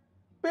there.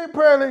 Big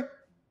Pearly,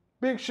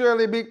 Big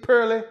Shirley, Big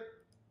Pearly.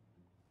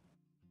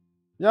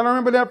 Y'all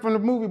remember that from the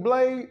movie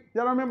Blade?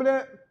 Y'all remember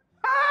that?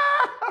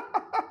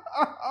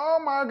 Oh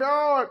my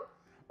God.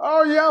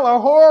 Oh, y'all are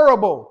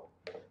horrible.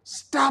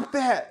 Stop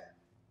that.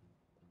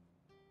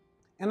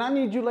 And I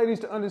need you ladies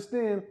to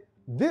understand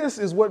this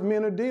is what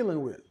men are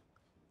dealing with.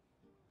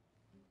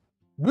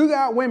 We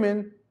got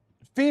women,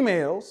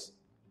 females,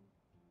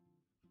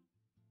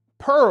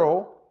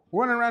 Pearl,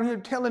 running around here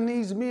telling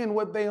these men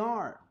what they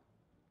aren't.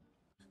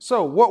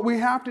 So what we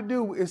have to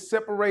do is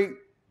separate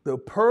the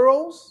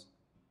pearls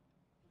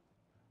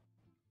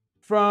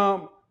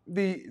from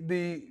the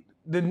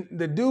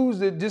dudes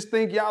that just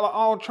think y'all are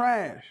all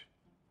trash.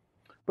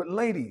 But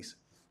ladies,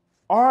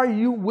 are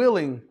you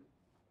willing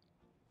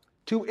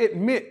to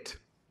admit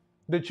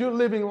that you're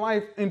living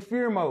life in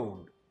fear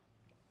mode?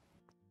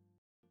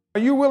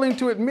 Are you willing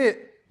to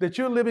admit that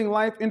you're living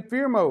life in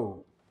fear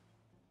mode?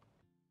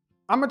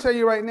 I'm going to tell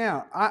you right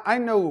now, I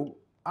know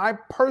I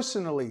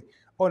personally,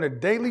 on a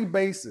daily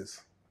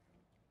basis,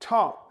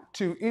 talk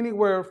to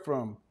anywhere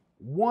from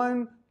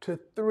 1 to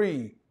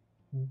 3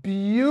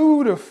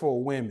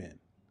 beautiful women.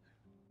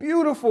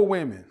 Beautiful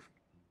women.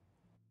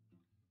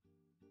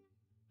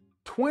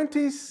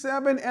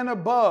 27 and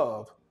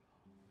above.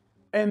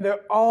 And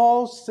they're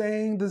all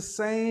saying the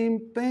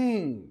same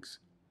things.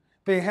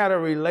 They had a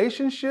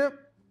relationship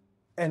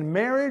and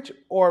marriage,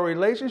 or a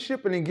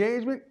relationship and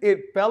engagement.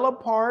 It fell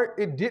apart.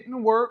 It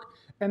didn't work.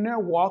 And they're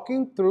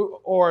walking through,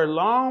 or a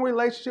long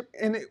relationship,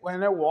 and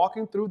they're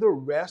walking through the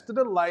rest of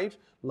the life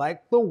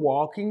like the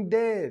Walking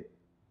Dead.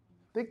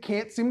 They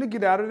can't seem to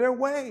get out of their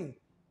way.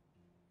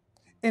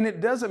 And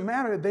it doesn't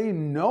matter. They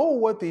know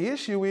what the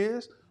issue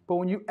is. But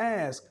when you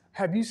ask,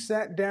 have you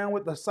sat down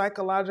with a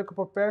psychological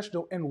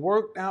professional and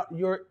worked out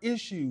your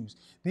issues?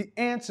 The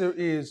answer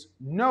is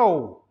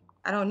no.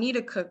 I don't need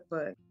a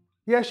cookbook.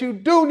 Yes, you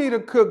do need a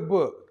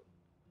cookbook.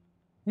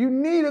 You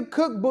need a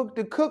cookbook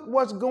to cook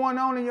what's going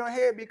on in your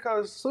head,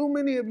 because so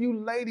many of you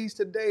ladies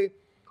today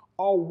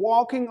are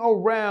walking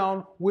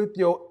around with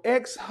your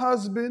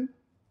ex-husband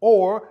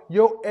or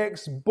your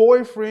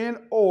ex-boyfriend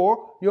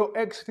or your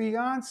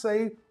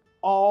ex-fiance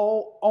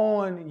all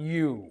on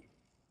you.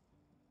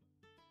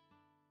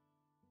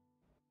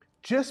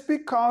 Just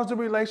because the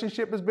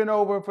relationship has been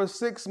over for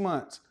 6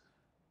 months,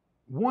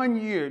 1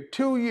 year,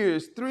 2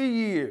 years, 3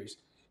 years,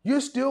 you're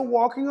still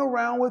walking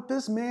around with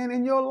this man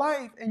in your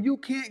life and you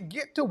can't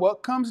get to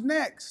what comes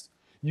next.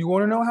 You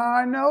want to know how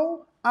I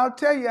know? I'll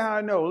tell you how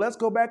I know. Let's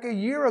go back a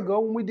year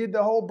ago when we did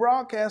the whole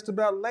broadcast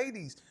about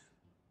ladies.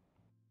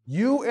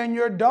 You and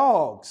your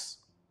dogs.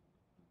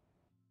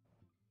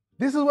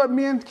 This is what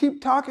men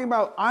keep talking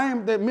about.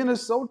 That men are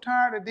so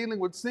tired of dealing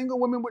with single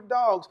women with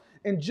dogs.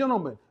 And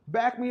gentlemen,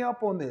 back me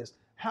up on this.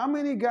 How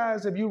many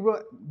guys have you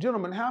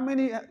gentlemen, how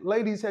many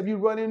ladies have you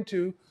run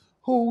into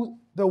who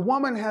the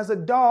woman has a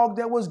dog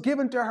that was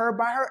given to her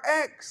by her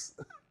ex?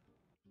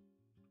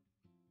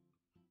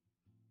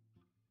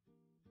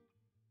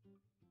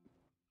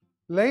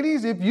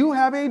 Ladies, if you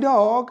have a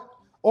dog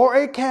or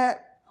a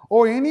cat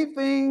or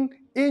anything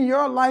in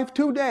your life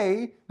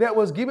today that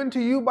was given to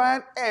you by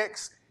an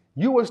ex,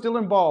 you are still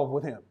involved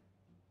with him.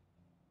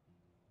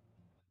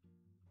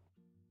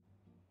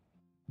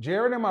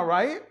 Jared, am I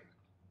right?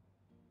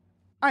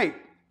 Hey,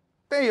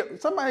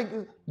 somebody,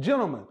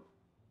 gentlemen,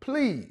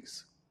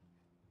 please,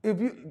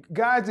 if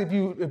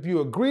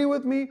you agree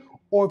with me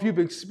or if you've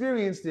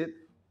experienced it,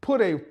 put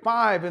a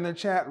 5 in the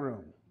chat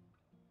room.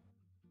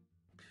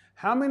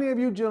 How many of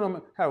you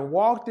gentlemen have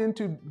walked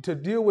into to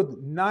deal with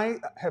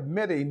have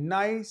met a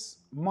nice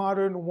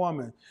modern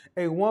woman,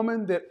 a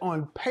woman that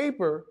on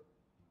paper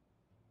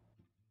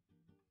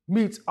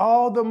meets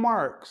all the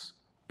marks,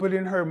 but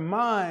in her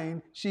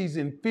mind, she's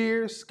in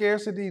fear,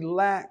 scarcity,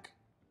 lack,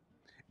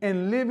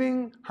 and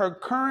living her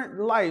current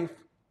life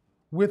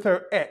with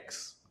her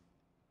ex?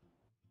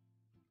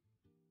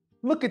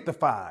 Look at the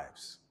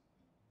 5s.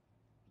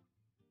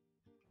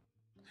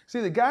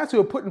 See, the guys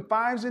who are putting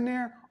 5s in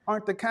there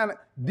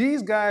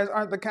these guys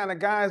aren't the kind of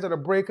guys that'll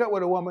break up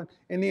with a woman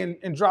and then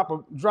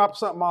drop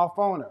something off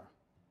on her.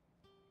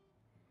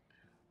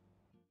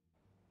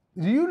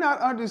 Do you not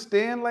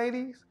understand,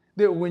 ladies,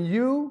 that when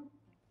you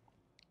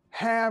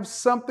have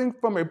something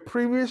from a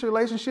previous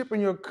relationship in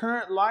your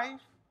current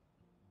life,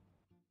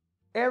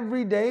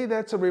 every day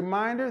that's a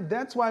reminder?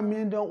 That's why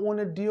men don't want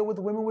to deal with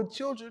women with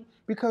children,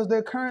 because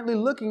they're currently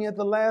looking at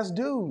the last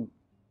dude.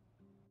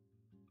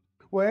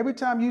 Well, every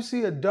time you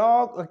see a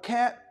dog, a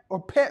cat,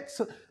 or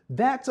pets,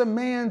 that's a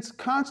man's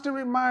constant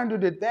reminder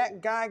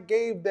that guy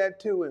gave that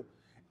to him.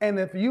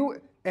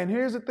 And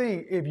here's the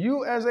thing, if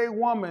you as a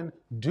woman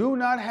do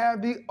not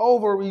have the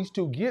ovaries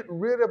to get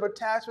rid of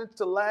attachments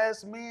to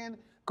last men,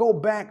 go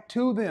back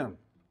to them.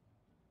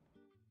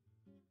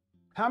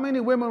 How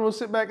many women will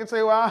sit back and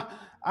say, well,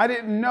 I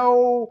didn't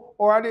know,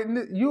 or I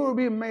didn't. You will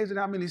be amazed at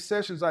how many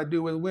sessions I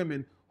do with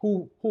women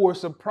who are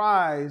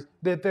surprised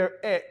that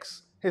their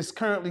ex is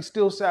currently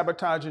still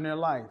sabotaging their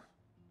life.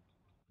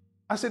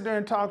 I sit there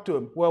and talk to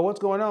them. Well, what's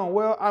going on?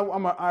 Well,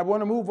 I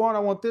want to move on. I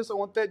want this. I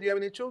want that. Do you have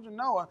any children?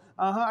 No.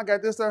 I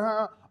got this.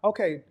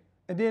 Okay.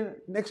 And then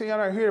next thing you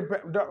know, I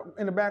hear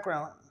in the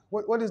background,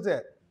 what is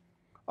that?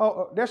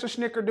 Oh, that's a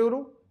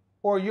snickerdoodle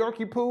or a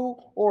Yorkie poo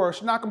or a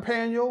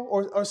schnockempaniel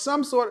or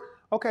some sort.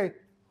 Okay.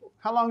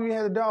 How long have you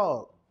had a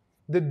dog?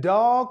 The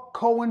dog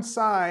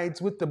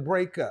coincides with the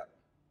breakup.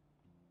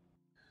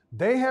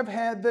 They have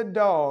had the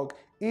dog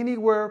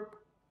anywhere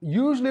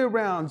usually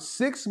around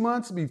 6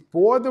 months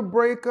before the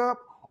breakup,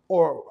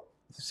 or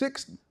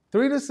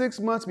 3 to 6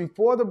 months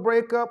before the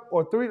breakup,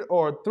 or 3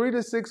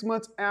 to 6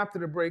 months after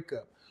the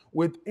breakup.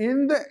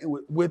 Within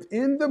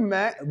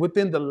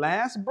the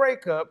last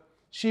breakup,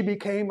 she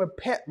became a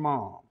pet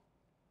mom.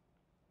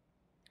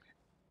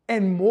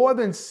 And more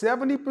than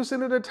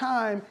 70% of the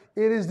time,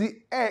 it is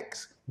the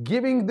ex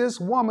giving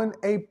this woman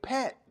a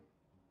pet.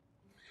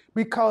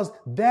 Because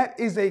that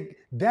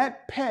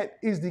pet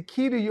is the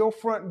key to your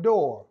front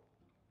door.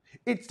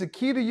 It's the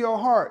key to your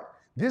heart.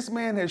 This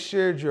man has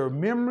shared your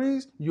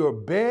memories, your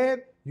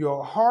bed,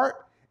 your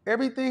heart,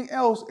 everything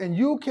else, and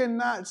you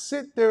cannot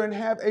sit there and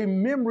have a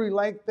memory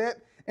like that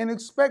and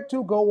expect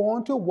to go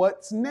on to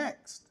what's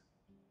next.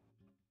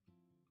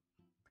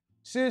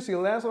 Seriously,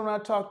 the last one I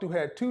talked to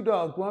had 2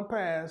 dogs, one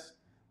pass,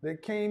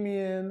 that came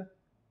in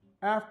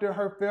after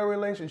her failed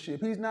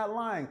relationship. He's not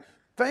lying.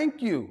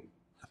 Thank you.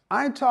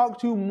 I talk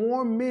to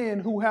more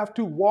men who have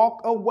to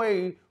walk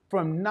away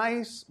from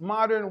nice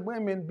modern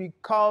women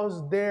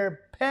because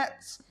they're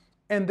pets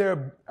and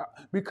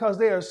because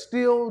they are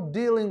still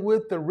dealing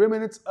with the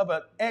remnants of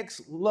an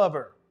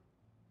ex-lover.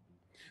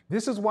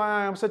 This is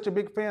why I'm such a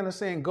big fan of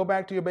saying, go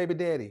back to your baby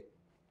daddy.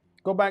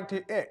 Go back to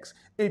your ex.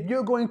 If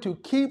you're going to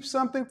keep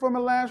something from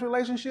a last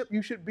relationship,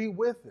 you should be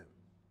with him.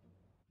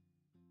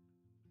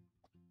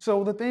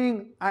 So the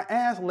thing I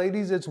ask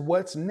ladies is,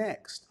 what's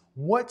next?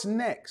 What's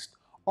next?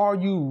 Are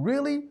you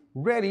really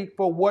ready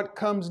for what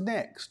comes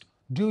next?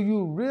 Do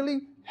you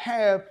really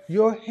have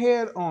your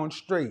head on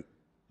straight?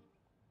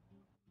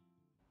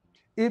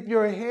 If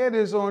your head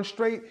is on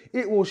straight,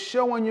 it will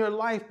show in your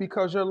life,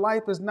 because your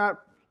life is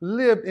not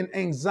lived in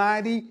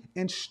anxiety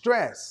and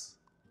stress.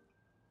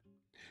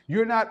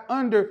 You're not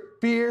under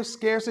fear,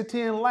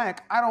 scarcity, and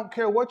lack. I don't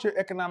care what your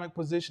economic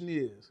position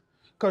is,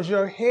 because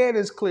your head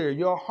is clear.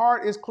 Your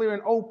heart is clear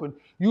and open.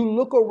 You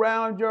look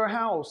around your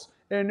house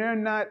and they're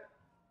not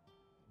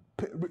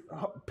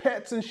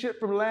pets and shit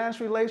from last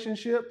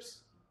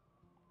relationships.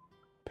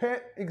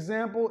 Pet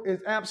example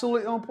is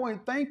absolutely on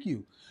point. Thank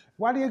you.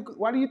 Why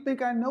do you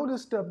think I know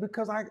this stuff?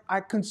 Because I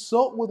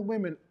consult with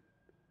women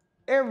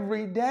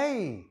every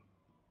day.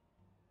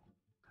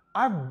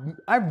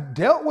 I've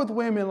dealt with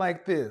women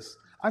like this.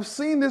 I've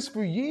seen this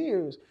for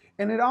years,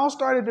 and it all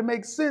started to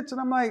make sense.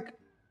 And I'm like,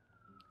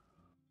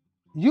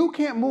 you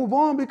can't move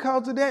on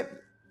because of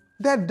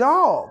that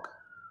dog.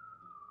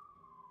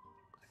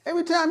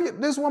 Every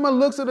time this woman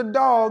looks at a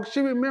dog,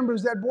 she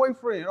remembers that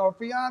boyfriend or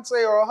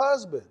fiance or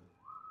husband.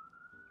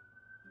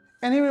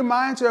 And he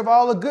reminds her of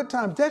all the good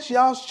times. That's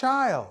y'all's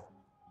child.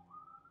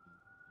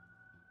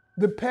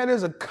 The pet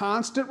is a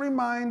constant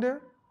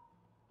reminder.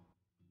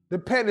 The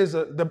pet is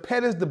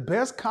the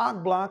best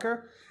cock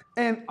blocker.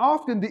 And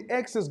often the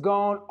ex has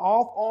gone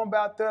off on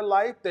about their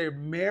life. They're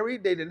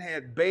married, they done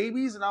had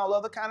babies and all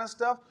other kind of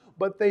stuff,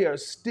 but they are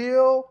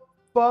still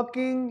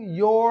fucking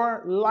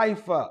your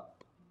life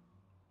up.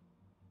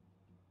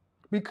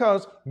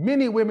 Because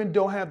many women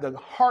don't have the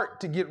heart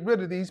to get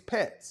rid of these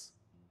pets.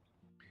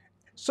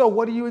 So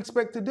what do you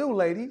expect to do,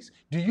 ladies?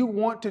 Do you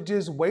want to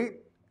just wait?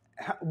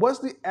 What's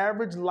the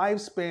average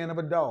lifespan of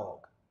a dog?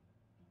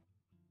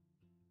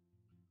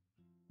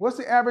 What's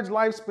the average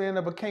lifespan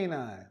of a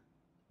canine?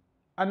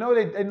 I know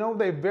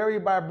they vary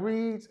by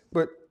breeds,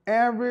 but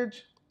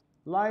average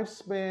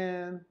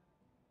lifespan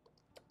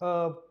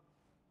of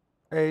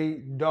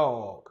a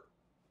dog,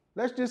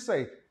 let's just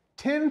say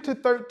 10 to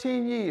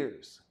 13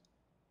 years.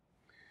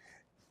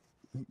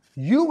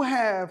 You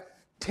have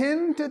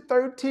 10 to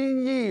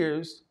 13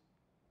 years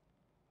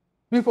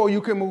before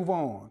you can move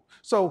on.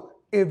 So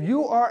if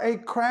you are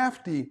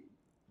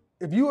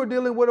if you are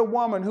dealing with a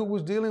woman who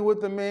was dealing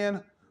with a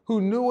man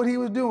who knew what he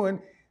was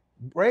doing,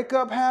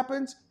 breakup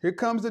happens, here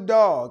comes the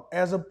dog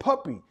as a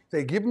puppy.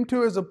 They give him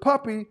to her as a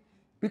puppy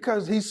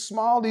because he's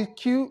small, he's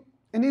cute,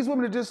 and these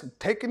women are just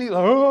taking these,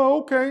 oh,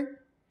 okay.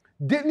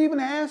 Didn't even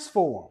ask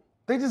for them.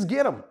 They just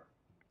get them.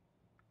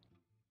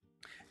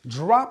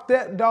 Drop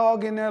that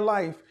dog in their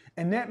life,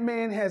 and that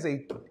man has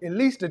at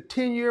least a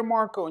 10-year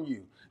mark on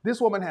you. This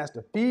woman has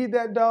to feed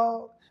that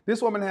dog.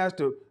 This woman has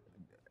to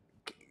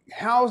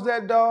house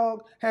that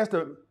dog, has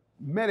to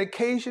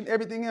medication,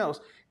 everything else.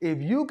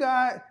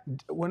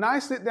 When I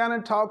sit down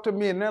and talk to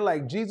men, they're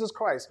like, Jesus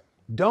Christ,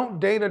 don't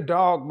date a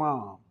dog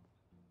mom.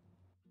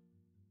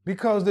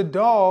 Because the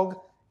dog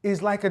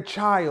is like a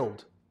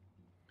child.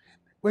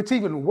 What's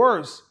even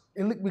worse,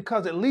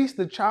 because at least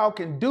the child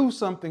can do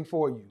something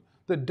for you.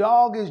 The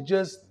dog is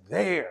just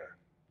there.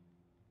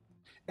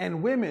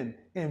 And women,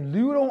 if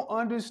you don't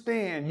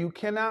understand, you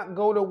cannot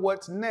go to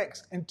what's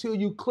next until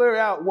you clear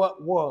out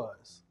what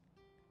was.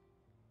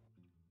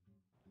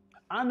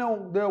 I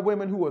know there are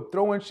women who are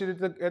throwing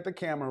shit at the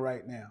camera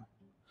right now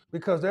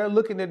because they're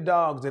looking at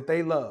dogs that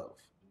they love.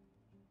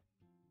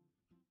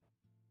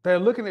 They're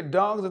looking at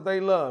dogs that they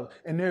love,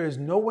 and there is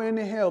no way in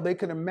the hell they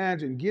can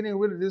imagine getting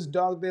rid of this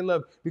dog they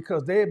love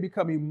because they have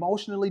become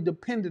emotionally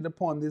dependent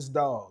upon this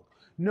dog.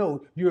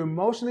 No, you're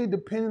emotionally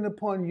dependent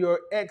upon your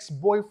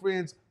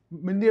ex-boyfriend's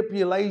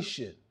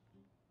manipulation.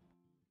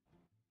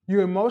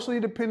 You're emotionally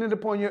dependent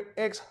upon your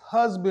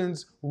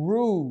ex-husband's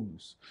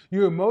rules.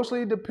 You're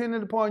emotionally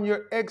dependent upon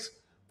your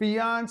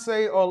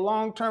ex-fiance or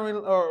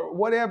long-term or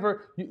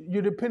whatever.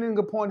 You're depending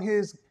upon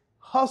his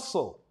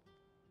hustle.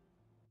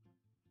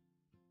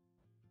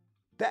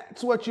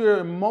 That's what you're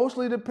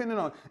emotionally dependent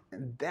on.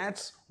 And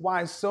that's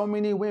why so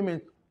many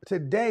women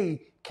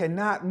today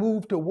cannot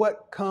move to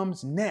what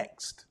comes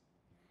next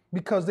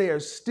because they are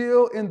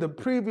still in the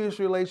previous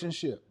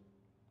relationship,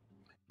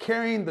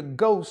 carrying the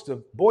ghost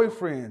of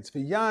boyfriends,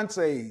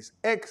 fiancés,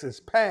 exes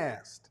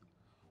past,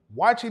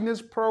 watching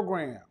this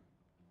program,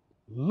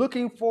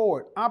 looking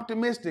forward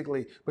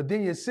optimistically, but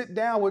then you sit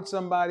down with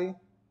somebody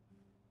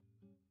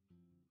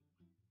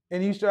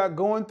and you start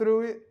going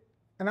through it.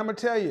 And I'm going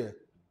to tell you,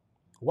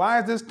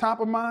 why is this top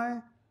of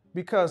mind?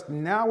 Because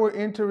now we're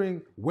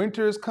entering,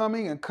 winter is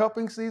coming and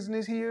cuffing season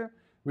is here.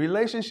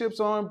 Relationships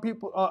are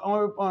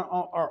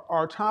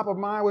top of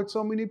mind with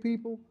so many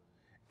people.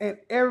 And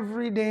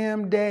every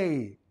damn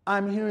day,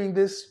 I'm hearing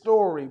this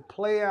story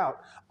play out.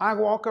 I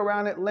walk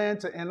around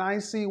Atlanta and I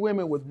see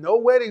women with no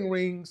wedding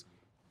rings,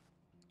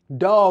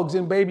 dogs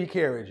in baby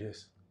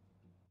carriages.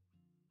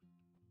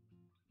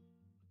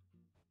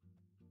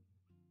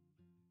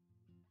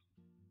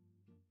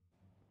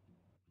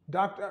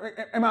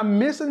 Doctor, am I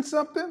missing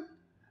something?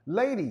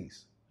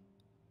 Ladies,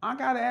 I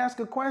got to ask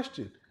a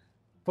question.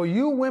 For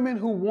you women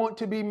who want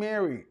to be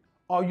married,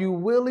 are you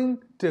willing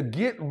to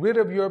get rid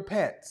of your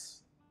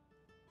pets?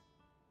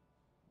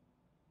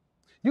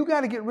 You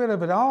got to get rid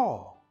of it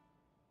all.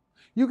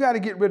 You got to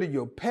get rid of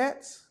your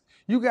pets.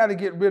 You got to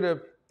get rid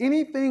of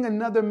anything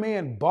another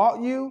man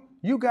bought you.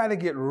 You got to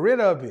get rid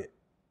of it.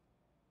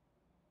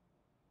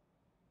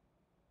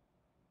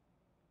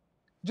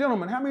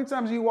 Gentlemen, how many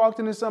times have you walked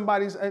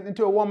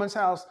into a woman's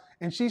house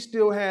and she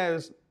still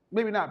has,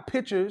 maybe not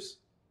pictures,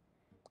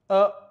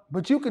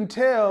 but you can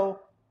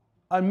tell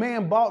a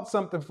man bought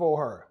something for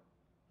her.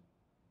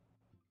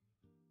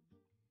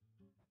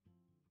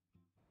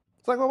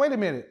 It's like, well, wait a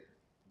minute.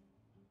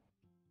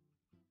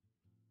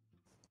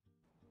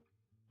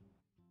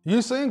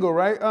 You single,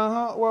 right?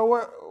 Uh-huh.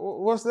 Well,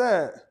 what's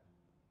that?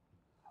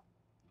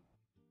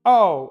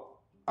 Oh,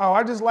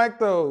 I just like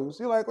those.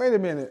 You're like, wait a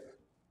minute.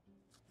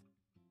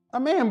 A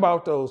man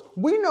bought those.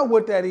 We know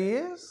what that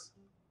is.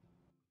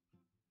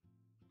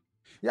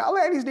 Y'all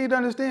ladies need to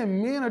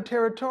understand men are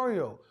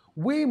territorial.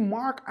 We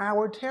mark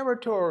our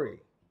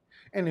territory.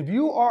 And if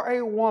you are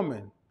a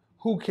woman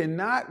who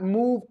cannot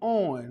move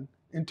on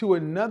into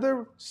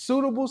another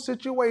suitable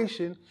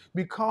situation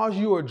because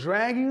you are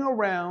dragging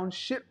around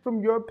shit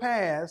from your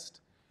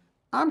past,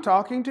 I'm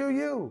talking to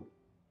you.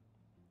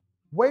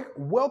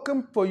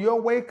 Welcome for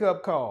your wake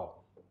up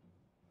call.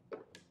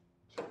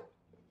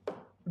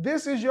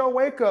 This is your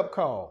wake up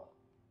call.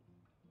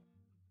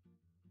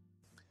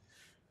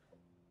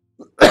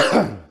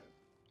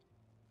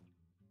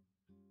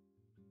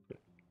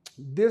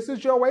 This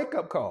is your wake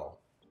up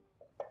call.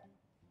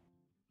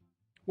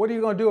 What are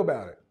you going to do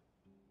about it?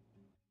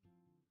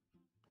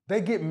 They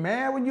get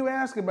mad when you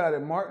ask about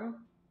it, Martin.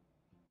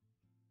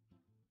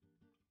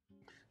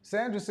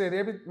 Sandra said,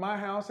 my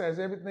house has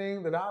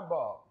everything that I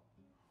bought.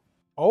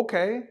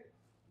 Okay.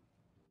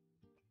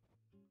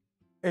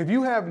 If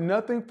you have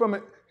nothing from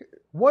it,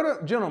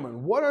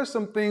 gentlemen, what are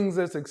some things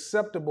that's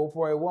acceptable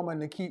for a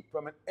woman to keep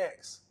from an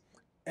ex?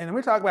 And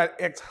we talk about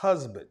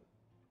ex-husband.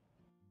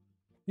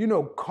 You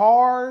know,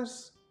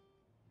 cars,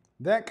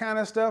 that kind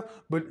of stuff.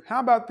 But how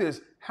about this?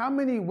 How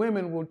many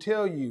women will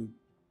tell you,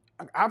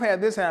 I've had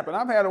this happen.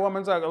 I've had a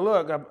woman say,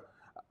 look,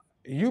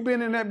 you've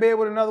been in that bed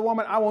with another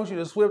woman, I want you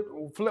to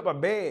flip a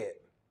bed.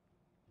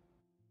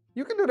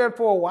 You can do that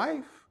for a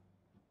wife.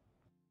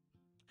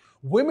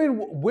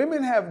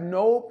 Women have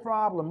no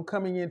problem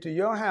coming into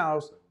your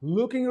house,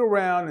 looking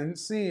around and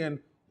seeing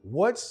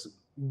what's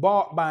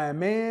bought by a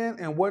man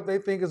and what they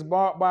think is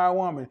bought by a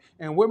woman.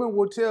 And women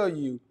will tell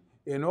you,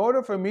 in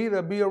order for me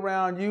to be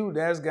around you,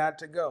 that's got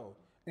to go.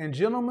 And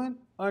gentlemen,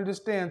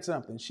 understand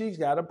something. She's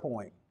got a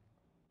point.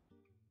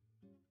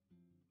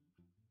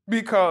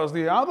 Because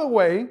the other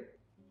way,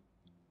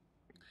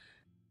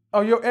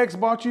 your ex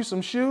bought you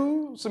some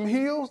shoes, some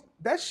heels,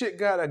 that shit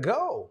gotta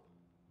go.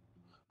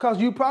 Because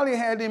you probably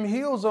had them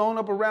heels on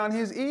up around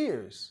his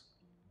ears.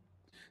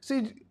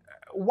 See,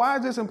 why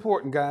is this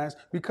important, guys?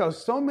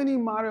 Because so many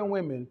modern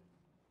women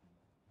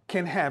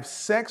can have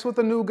sex with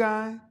a new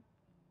guy,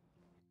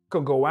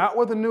 could go out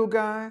with a new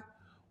guy,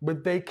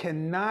 but they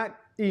cannot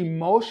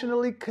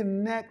emotionally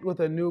connect with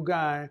a new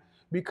guy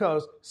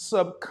because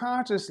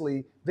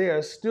subconsciously they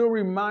are still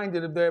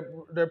reminded of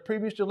their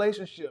previous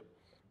relationship.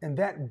 And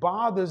that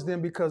bothers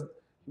them because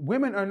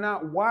women are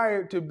not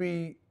wired to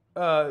be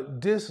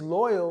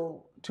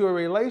disloyal to a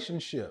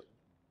relationship.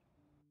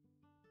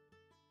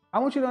 I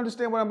want you to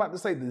understand what I'm about to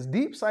say. This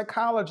deep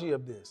psychology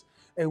of this.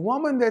 A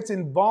woman that's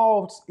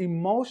involved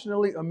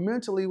emotionally or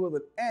mentally with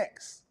an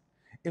ex,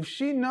 if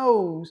she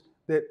knows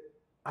that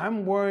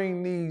I'm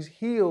wearing these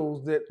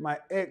heels that my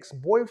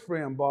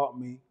ex-boyfriend bought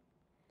me,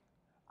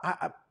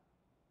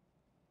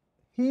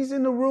 he's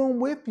in the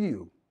room with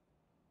you.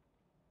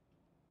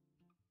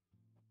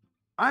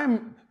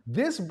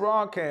 This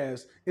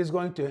broadcast is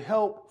going to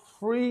help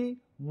free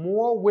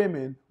more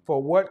women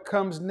for what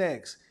comes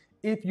next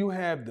if you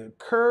have the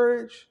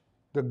courage,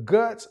 the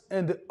guts,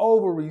 and the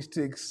ovaries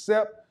to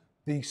accept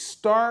the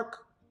stark,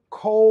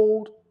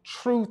 cold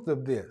truth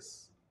of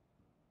this.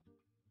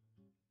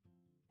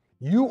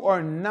 You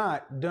are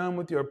not done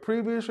with your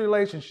previous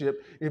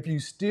relationship if you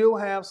still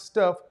have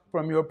stuff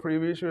from your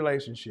previous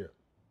relationship.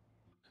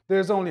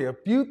 There's only a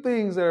few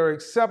things that are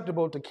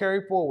acceptable to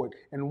carry forward,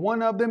 and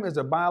one of them is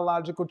a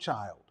biological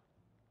child.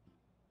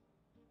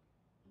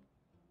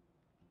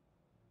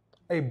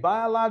 A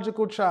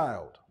biological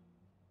child.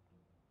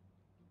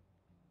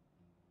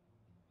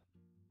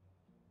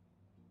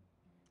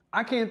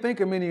 I can't think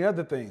of many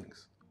other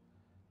things.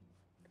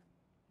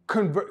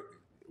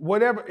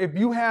 Whatever, if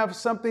you have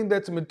something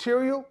that's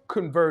material,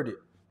 convert it.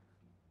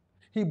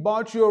 He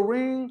bought you a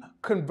ring,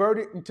 convert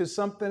it into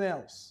something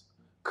else.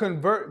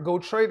 Go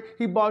trade.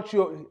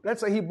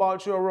 Let's say he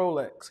bought you a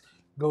Rolex.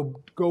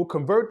 Go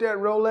convert that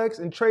Rolex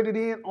and trade it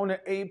in on an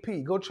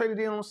AP. Go trade it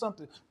in on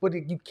something. But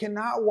you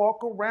cannot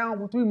walk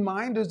around with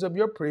reminders of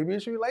your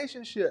previous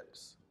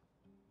relationships.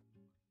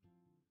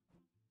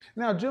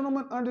 Now,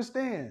 gentlemen,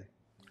 understand.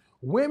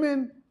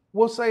 Women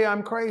will say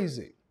I'm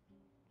crazy.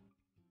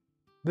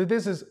 That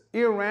this is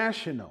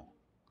irrational.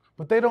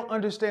 But they don't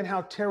understand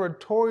how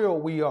territorial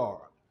we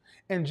are.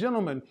 And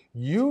gentlemen,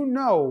 you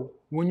know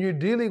when you're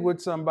dealing with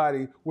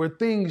somebody where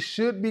things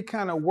should be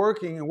kind of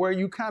working and where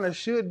you kind of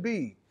should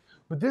be.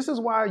 But this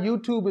is why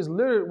YouTube is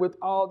littered with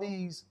all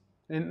these,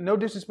 and no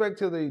disrespect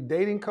to the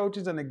dating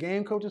coaches and the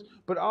game coaches,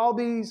 but all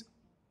these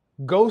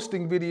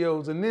ghosting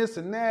videos and this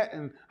and that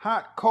and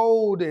hot,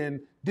 cold and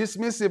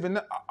dismissive and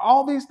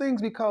all these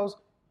things because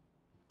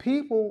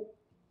people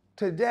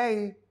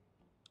today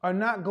are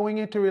not going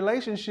into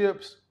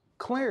relationships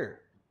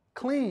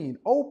clean,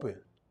 open.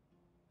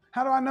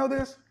 How do I know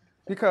this?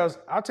 Because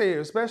I'll tell you,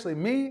 especially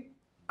me,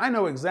 I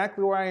know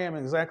exactly where I am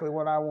and exactly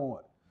what I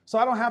want. So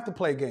I don't have to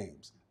play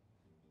games.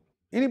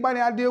 Anybody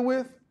I deal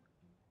with,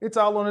 it's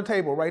all on the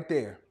table right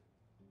there.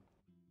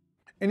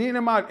 And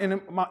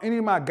any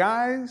of my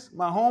guys,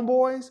 my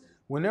homeboys,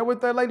 when they're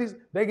with their ladies,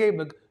 they gave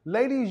the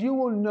ladies, you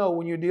will know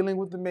when you're dealing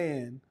with a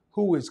man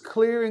who is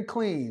clear and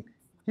clean.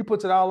 He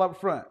puts it all up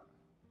front.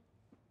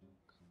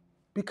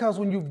 Because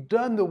when you've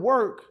done the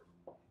work,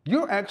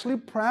 you're actually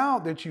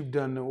proud that you've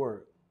done the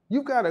work.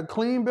 You've got a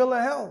clean bill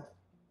of health.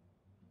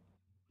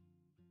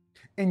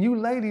 And you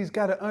ladies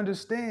got to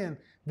understand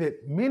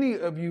that many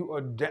of you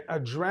are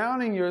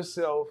drowning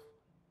yourself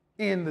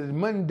in the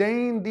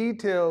mundane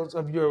details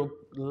of your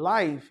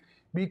life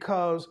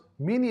because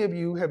many of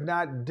you have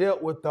not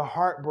dealt with the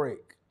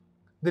heartbreak,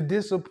 the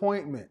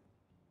disappointment,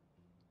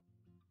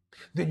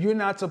 that you're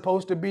not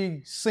supposed to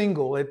be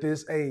single at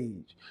this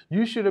age.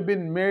 You should have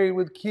been married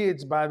with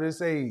kids by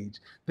this age.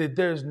 That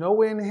there's no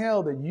way in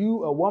hell that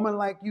you, a woman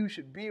like you,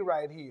 should be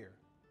right here.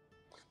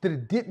 That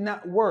it did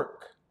not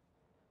work.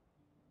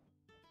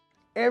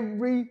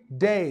 Every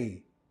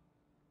day,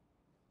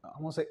 I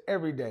won't say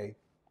every day,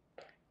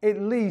 at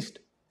least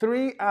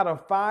 3 out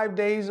of 5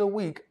 days a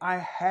week, I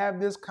have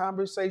this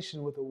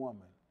conversation with a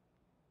woman.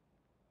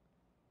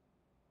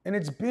 And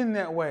it's been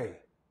that way.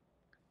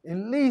 At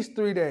least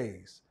 3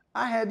 days.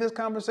 I had this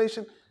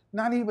conversation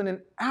not even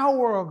an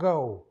hour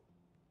ago.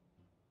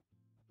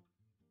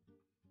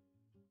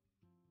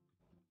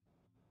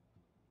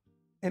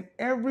 And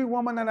every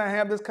woman that I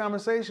have this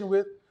conversation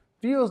with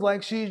feels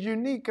like she's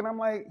unique. And I'm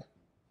like,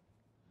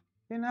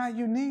 you're not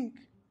unique.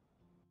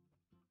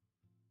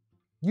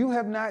 You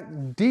have not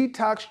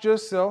detoxed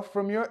yourself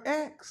from your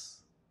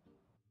ex.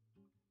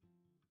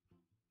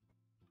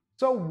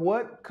 So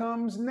what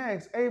comes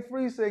next? A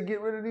Free said,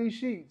 get rid of these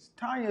sheets.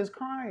 Tanya's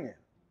crying.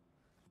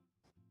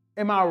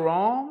 Am I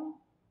wrong?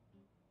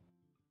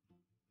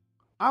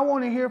 I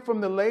want to hear from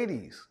the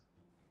ladies.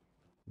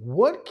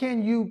 What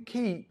can you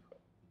keep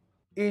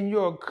in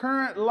your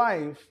current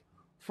life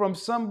from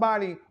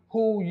somebody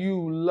who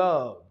you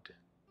loved?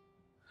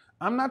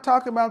 I'm not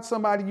talking about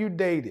somebody you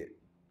dated.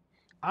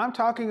 I'm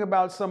talking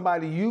about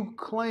somebody you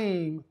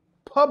claim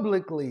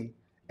publicly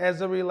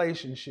as a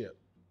relationship.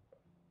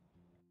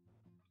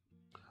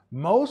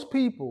 Most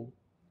people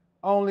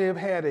only have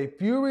had a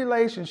few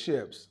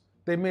relationships.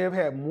 They may have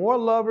had more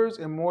lovers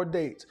and more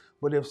dates.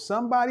 But if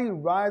somebody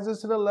rises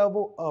to the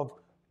level of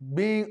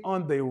being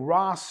on the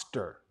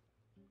roster,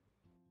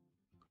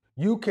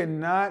 you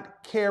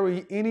cannot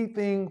carry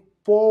anything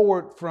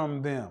forward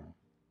from them.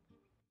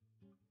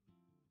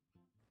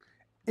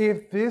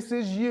 If this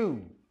is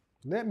you,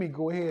 let me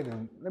go ahead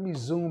and let me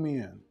zoom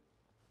in.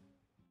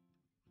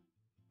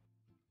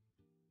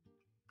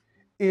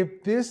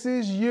 If this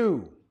is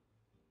you,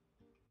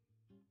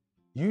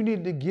 you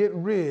need to get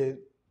rid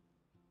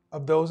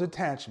of those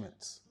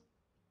attachments.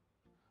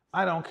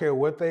 I don't care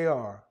what they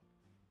are.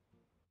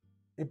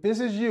 If this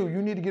is you,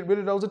 you need to get rid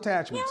of those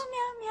attachments.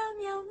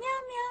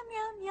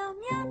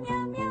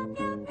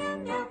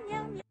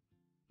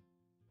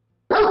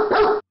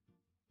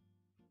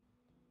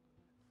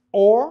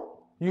 Or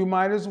you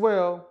might as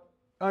well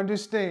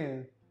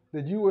understand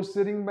that you are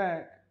sitting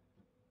back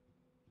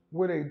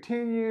with a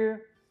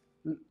 10-year,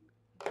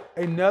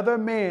 another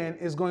man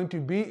is going to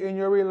be in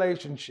your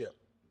relationship.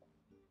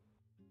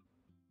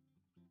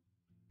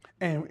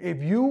 And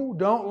if you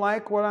don't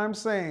like what I'm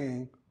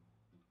saying,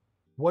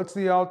 what's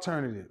the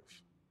alternative?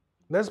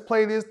 Let's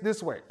play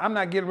this way. I'm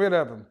not getting rid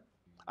of him.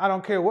 I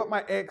don't care what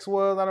my ex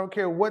was. I don't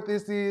care what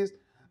this is.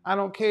 I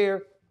don't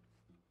care.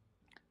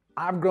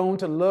 I've grown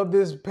to love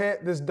this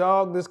pet, this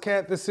dog, this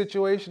cat, this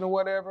situation or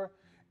whatever.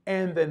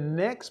 And the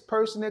next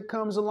person that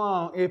comes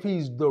along, if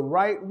he's the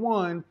right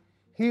one,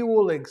 he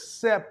will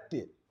accept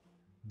it.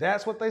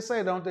 That's what they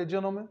say, don't they,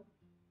 gentlemen?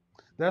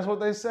 That's what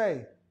they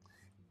say.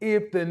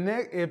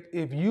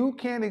 If you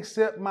can't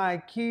accept my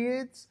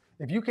kids,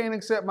 if you can't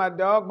accept my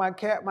dog, my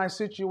cat, my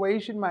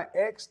situation, my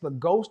ex, the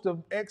ghost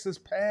of ex's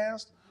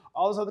past,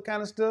 all this other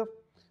kind of stuff,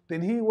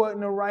 then he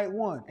wasn't the right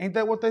one. Ain't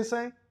that what they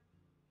say?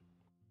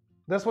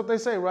 That's what they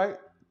say, right?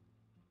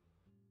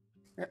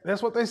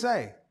 That's what they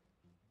say.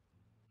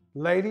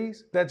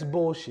 Ladies, that's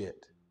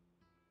bullshit.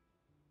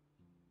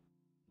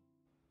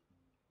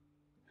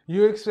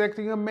 You're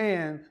expecting a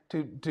man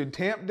to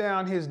tamp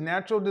down his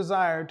natural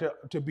desire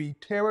to be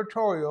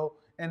territorial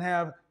and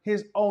have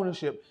his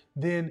ownership.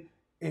 Then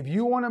if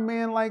you want a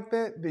man like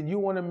that, then you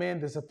want a man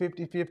that's a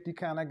 50-50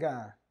 kind of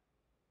guy.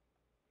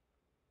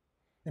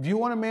 If you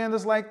want a man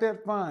that's like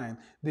that, fine.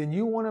 Then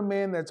you want a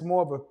man that's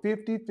more of a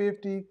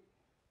 50-50.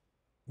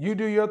 You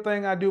do your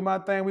thing, I do my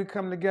thing, we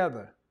come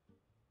together.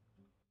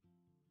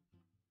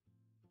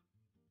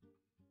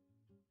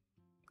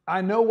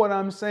 I know what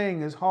I'm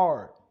saying is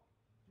hard.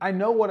 I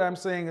know what I'm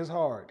saying is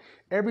hard.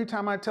 Every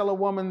time I tell a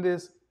woman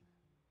this,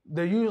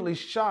 they're usually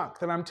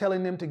shocked that I'm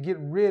telling them to get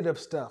rid of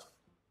stuff.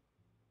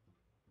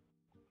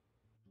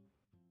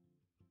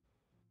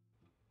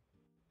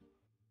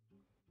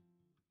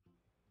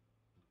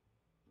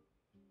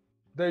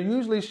 They're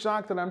usually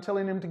shocked that I'm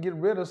telling them to get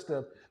rid of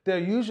stuff. They're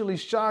usually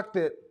shocked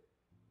that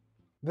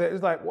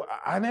it's like, well,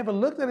 I never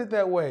looked at it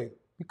that way.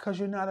 Because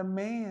you're not a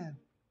man.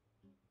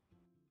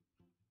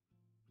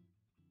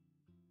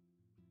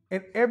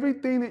 And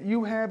everything that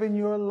you have in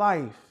your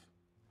life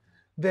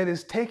that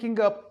is taking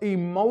up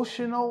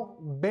emotional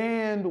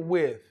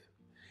bandwidth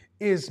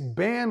is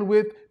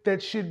bandwidth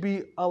that should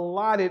be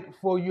allotted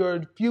for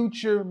your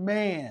future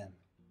man.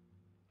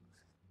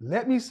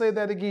 Let me say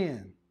that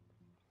again.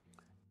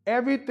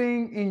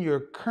 Everything in your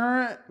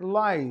current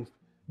life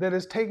that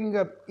is taking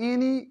up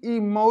any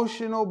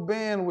emotional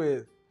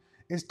bandwidth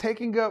is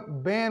taking up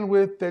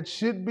bandwidth that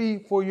should be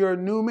for your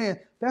new man.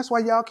 That's why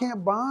y'all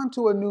can't bond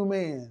to a new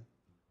man.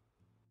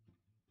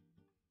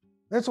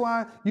 That's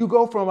why you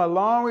go from a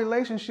long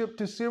relationship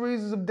to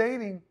series of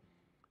dating,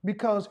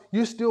 because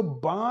you're still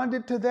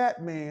bonded to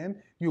that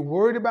man. You're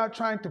worried about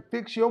trying to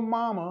fix your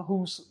mama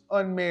who's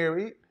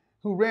unmarried,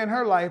 who ran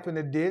her life in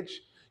the ditch.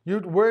 You're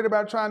worried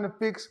about trying to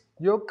fix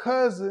your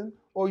cousin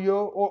or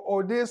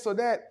or this or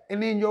that,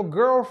 and then your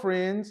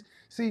girlfriends.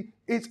 See,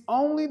 it's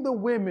only the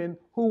women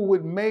who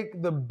would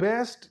make the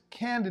best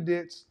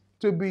candidates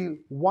to be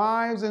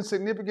wives and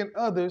significant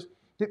others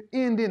that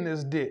end in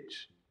this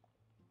ditch,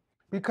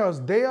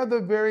 because they are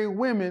the very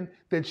women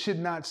that should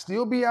not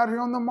still be out here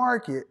on the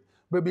market,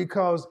 but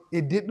because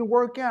it didn't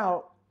work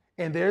out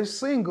and they're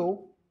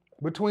single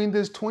between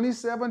this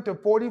 27 to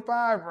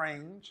 45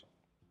 range,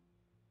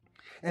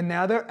 and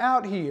now they're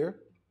out here,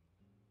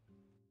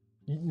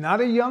 not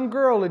a young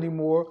girl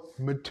anymore,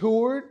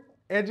 matured,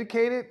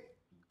 educated,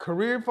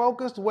 career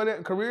focused,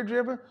 whatever, career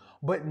driven,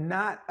 but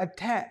not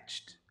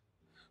attached.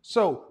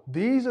 So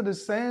these are the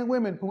same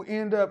women who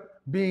end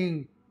up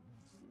being,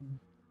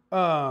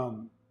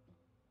 end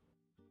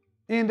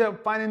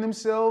up finding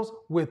themselves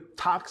with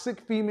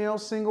toxic female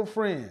single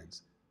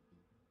friends.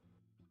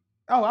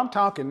 Oh, I'm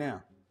talking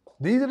now.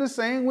 These are the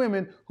same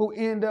women who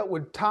end up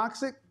with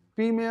toxic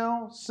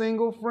female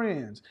single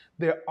friends.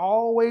 They're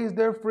always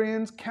their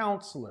friend's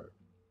counselor.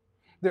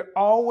 They're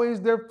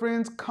always their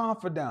friend's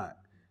confidant.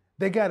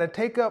 They got to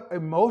take up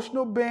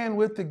emotional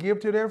bandwidth to give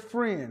to their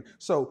friend.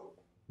 So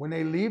when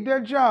they leave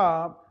their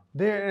job,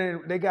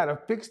 they got to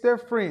fix their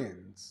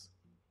friends.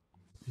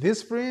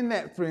 This friend,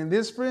 that friend,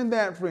 this friend,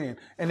 that friend.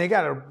 And they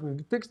got to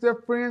fix their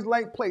friends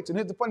like plates. And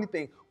here's the funny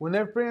thing. When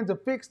their friends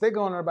are fixed, they're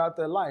going about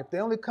their life. They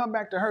only come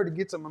back to her to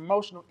get some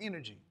emotional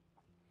energy.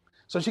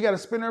 So she got to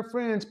spin her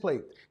friend's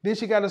plate. Then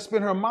she got to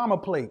spin her mama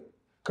plate,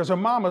 because her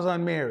mama's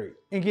unmarried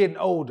and getting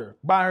older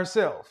by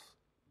herself.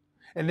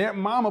 And that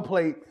mama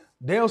plate,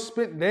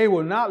 they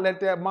will not let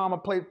that mama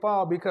plate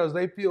fall, because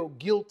they feel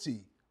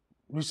guilty,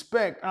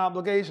 respect,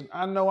 obligation.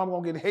 I know I'm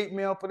going to get hate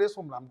mail for this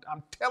one, but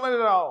I'm telling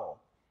it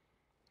all.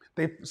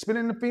 They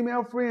spinning the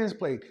female friend's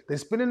plate. They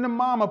spinning the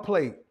mama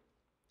plate.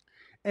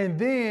 And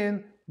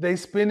then they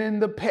spinning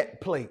the pet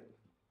plate.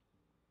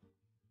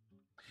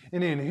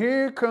 And then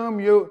here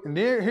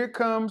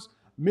comes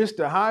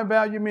Mr. High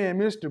Value Man,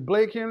 Mr.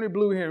 Blake Henry,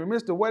 Blue Henry,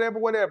 Mr.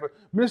 whatever,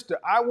 Mr.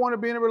 I want to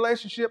be in a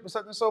relationship, and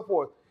such and so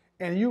forth.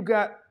 And you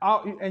got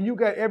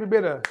every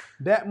bit of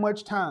that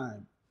much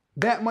time,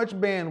 that much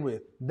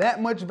bandwidth,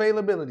 that much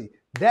availability,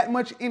 that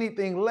much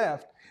anything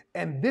left.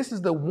 And this is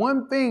the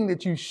one thing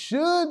that you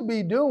should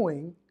be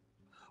doing,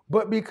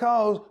 but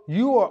because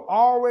you are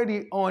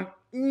already on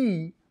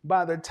E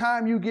by the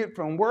time you get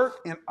from work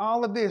and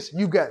all of this,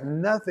 you got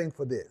nothing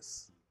for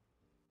this.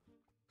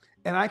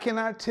 And I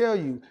cannot tell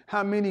you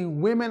how many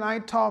women I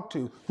talk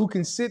to who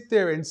can sit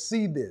there and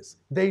see this.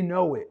 They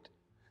know it.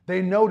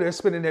 They know they're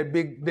spinning that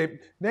big, they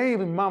ain't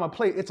even mama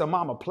plate, it's a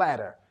mama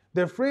platter.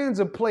 Their friends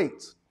are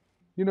plates.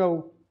 You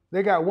know,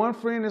 they got one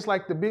friend that's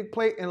like the big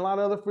plate, and a lot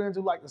of other friends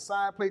who like the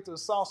side plate to the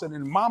salsa, and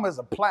then mama's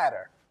a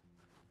platter.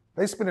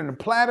 They spinning the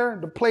platter,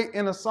 the plate,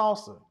 and a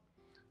salsa.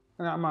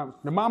 And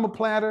the mama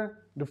platter,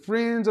 the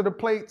friends are the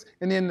plates,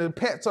 and then the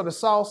pets are the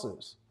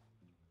salsas.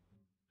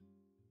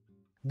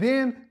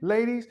 Then,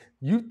 ladies,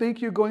 you think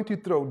you're going to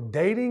throw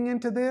dating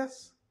into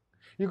this?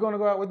 You're going to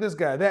go out with this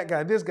guy, that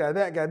guy, this guy,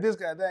 that guy, this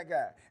guy, that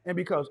guy. And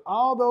because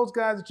all those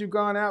guys that you've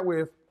gone out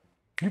with,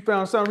 you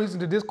found some reason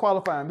to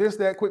disqualify them, this,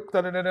 that, quick,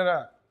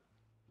 da-da-da-da-da.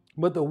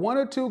 But the one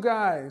or two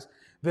guys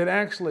that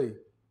actually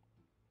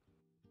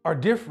are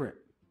different,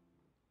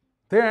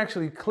 they're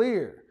actually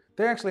clear.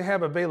 They actually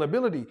have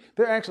availability.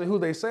 They're actually who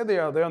they say they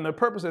are. They're on the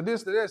purpose of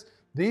this, to this.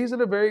 These are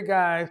the very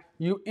guys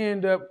you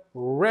end up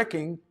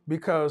wrecking,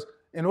 because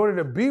in order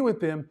to be with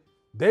them,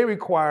 they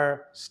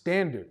require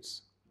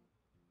standards.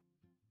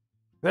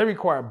 They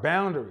require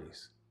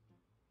boundaries.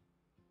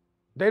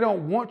 They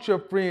don't want your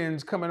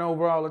friends coming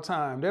over all the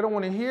time. They don't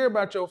want to hear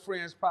about your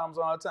friends' problems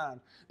all the time.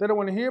 They don't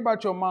want to hear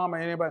about your mama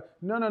and anybody.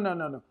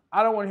 No.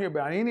 I don't want to hear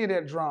about any of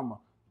that drama.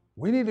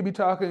 We need to be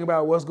talking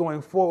about what's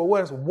going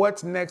forward,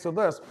 what's next with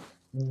us.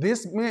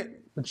 This meant,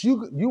 but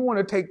you want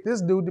to take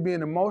this dude to be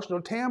an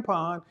emotional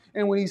tampon,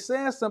 and when he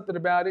says something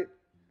about it,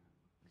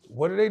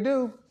 what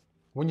do?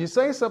 When you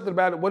say something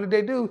about it, what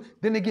do?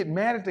 Then they get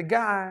mad at the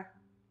guy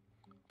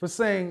for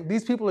saying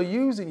these people are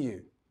using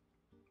you.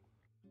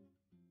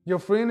 Your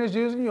friend is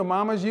using you, your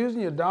mama's using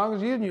you, your dog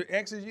is using you, your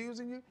ex is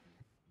using you.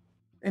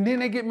 And then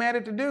they get mad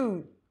at the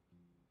dude.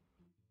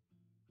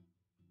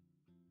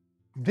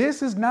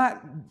 This is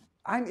not,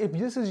 if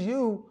this is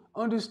you,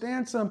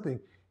 understand something.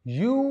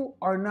 You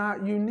are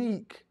not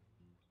unique.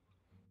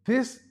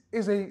 This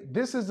is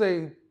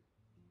a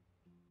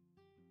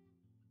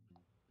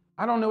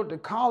I don't know what to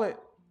call it,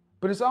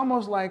 but it's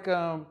almost like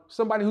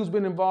somebody who's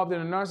been involved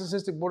in a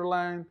narcissistic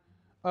borderline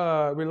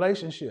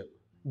relationship.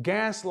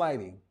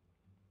 Gaslighting.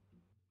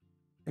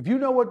 If you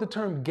know what the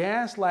term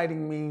gaslighting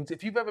means,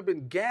 if you've ever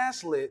been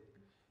gaslit,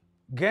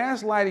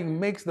 gaslighting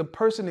makes the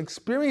person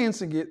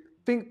experiencing it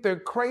think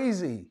they're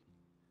crazy.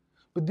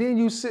 But then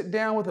you sit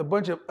down with a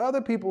bunch of other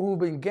people who've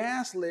been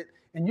gaslit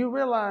and you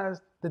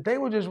realize that they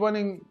were just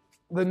running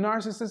the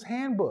narcissist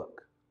handbook.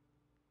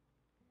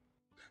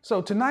 So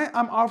tonight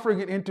I'm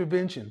offering an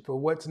intervention for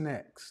what's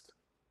next.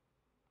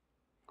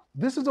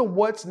 This is a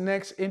what's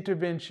next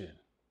intervention.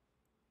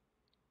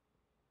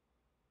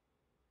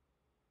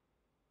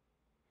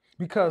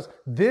 Because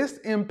this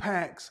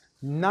impacts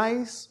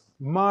nice,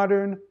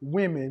 modern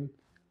women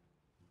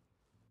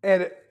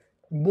at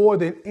more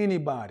than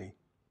anybody.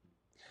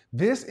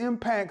 This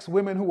impacts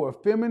women who are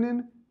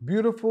feminine,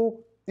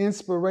 beautiful,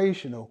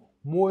 inspirational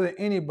more than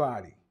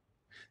anybody.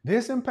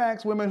 This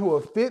impacts women who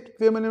are fit,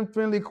 feminine,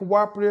 friendly,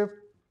 cooperative,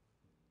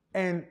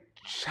 and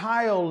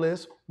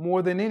childless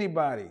more than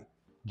anybody.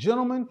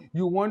 Gentlemen,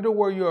 you wonder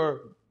where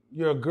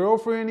your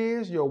girlfriend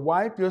is, your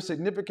wife, your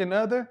significant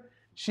other?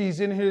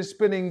 She's in here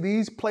spinning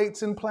these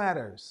plates and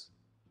platters.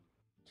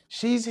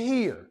 She's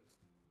here.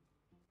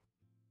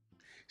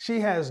 She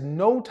has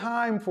no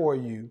time for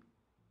you,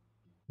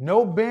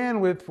 no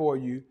bandwidth for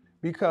you,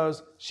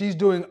 because she's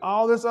doing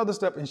all this other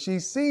stuff and she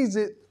sees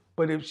it,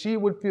 but if she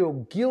would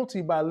feel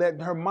guilty by letting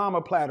her mama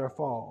platter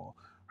fall,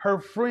 her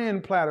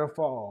friend platter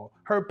fall,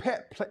 her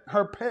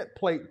pet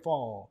plate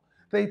fall,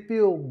 they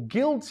feel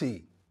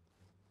guilty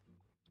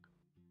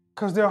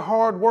because they're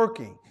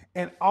hardworking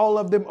and all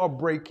of them are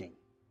breaking.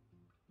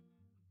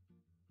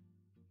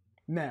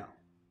 Now,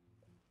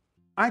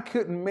 I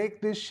couldn't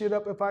make this shit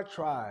up if I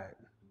tried.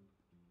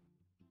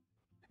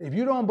 If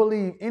you don't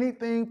believe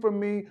anything from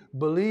me,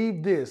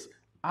 believe this.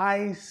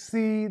 I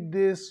see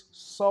this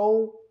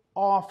so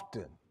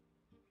often.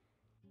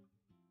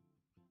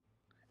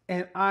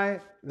 And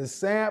the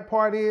sad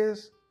part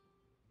is,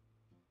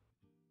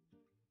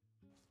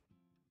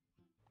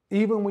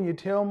 even when you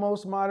tell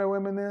most modern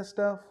women this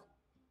stuff,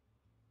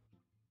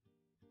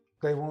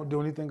 they won't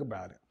do anything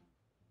about it.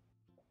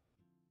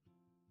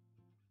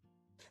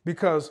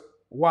 Because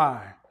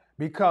why?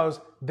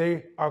 Because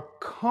they are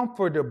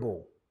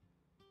comfortable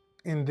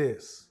in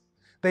this.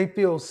 They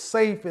feel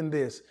safe in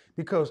this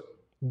because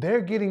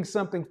they're getting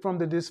something from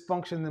the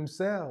dysfunction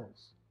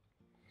themselves.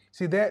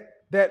 See, that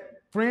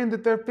friend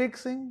that they're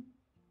fixing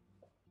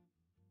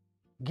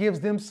gives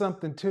them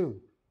something too.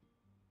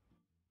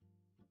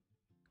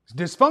 It's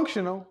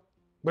dysfunctional,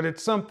 but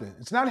it's something.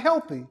 It's not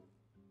healthy.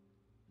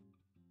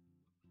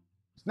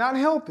 It's not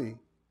healthy,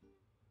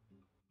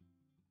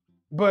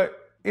 but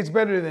it's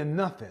better than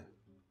nothing.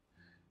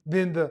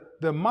 Then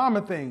the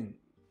mama thing,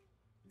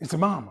 it's a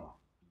mama.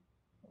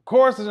 Of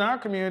course, in our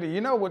community, you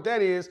know what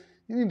that is.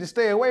 You need to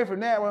stay away from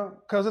that one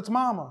because it's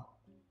mama.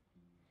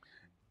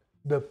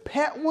 The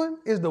pet one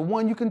is the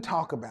one you can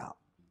talk about.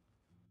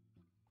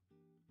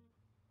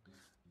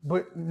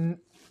 But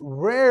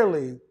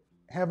rarely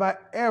have I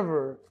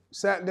ever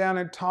sat down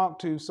and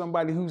talked to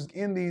somebody who's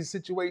in these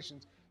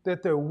situations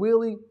that they're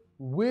really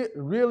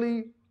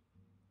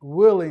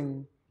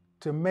willing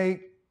to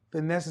make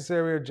the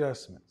necessary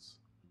adjustments.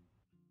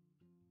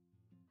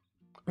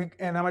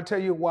 And I'm going to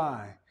tell you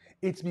why.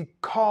 It's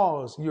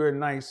because you're a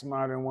nice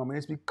modern woman.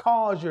 It's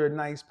because you're a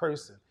nice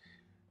person.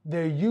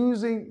 They're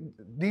using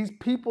these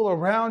people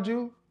around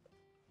you.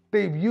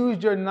 They've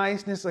used your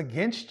niceness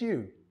against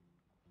you.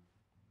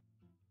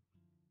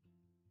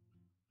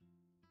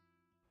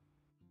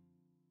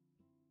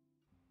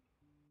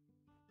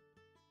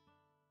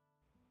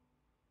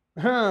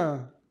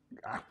 I'm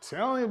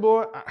telling you,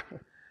 boy.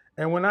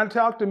 And when I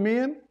talk to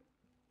men,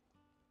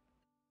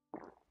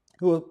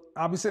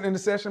 I'll be sitting in the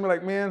session and be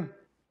like, man,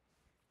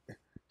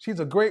 she's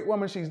a great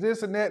woman. She's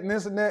this and that and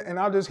this and that. And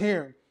I'll just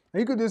hear him. And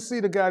you could just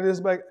see the guy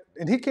just like,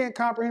 and he can't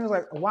comprehend. He's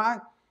like,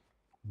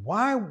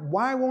 why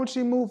won't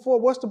she move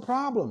forward? What's the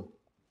problem?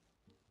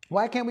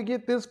 Why can't we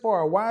get this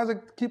far? Why does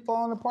it keep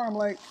falling apart? I'm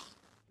like,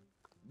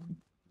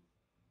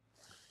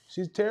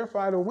 she's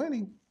terrified of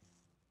winning.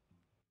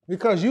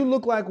 Because you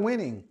look like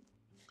winning.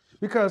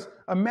 Because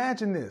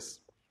imagine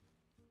this.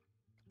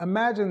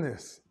 Imagine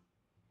this.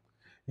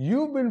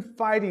 You've been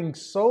fighting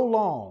so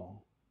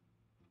long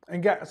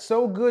and got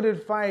so good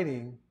at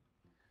fighting,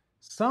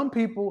 some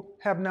people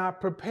have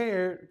not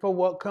prepared for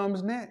what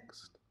comes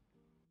next.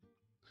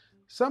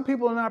 Some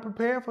people are not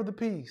prepared for the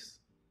peace.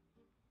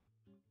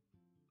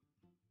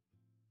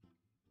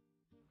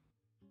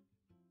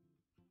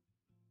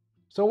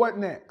 So what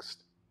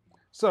next?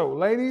 So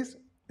ladies,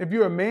 if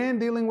you're a man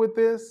dealing with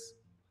this,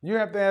 you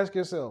have to ask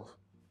yourself,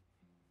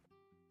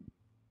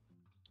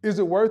 is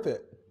it worth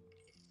it?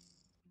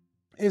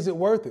 Is it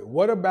worth it?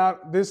 What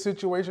about this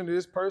situation or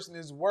this person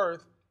is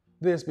worth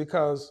this?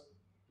 Because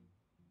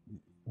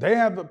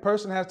the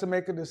person has to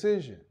make a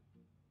decision.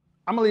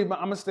 I'm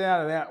gonna stay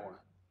out of that one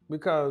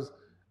because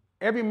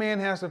every man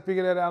has to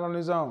figure that out on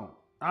his own.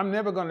 I'm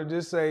never gonna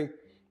just say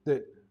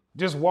that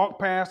just walk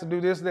past and do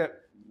this, that.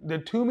 There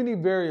are too many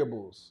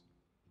variables.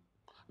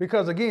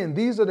 Because again,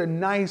 these are the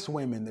nice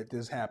women that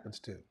this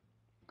happens to.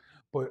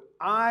 But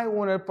I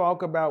want to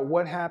talk about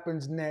what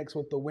happens next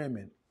with the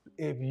women.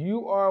 If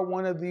you are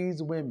one of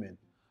these women,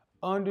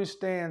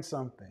 understand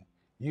something.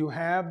 You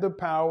have the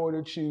power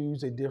to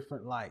choose a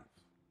different life.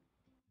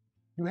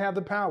 You have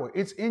the power.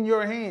 It's in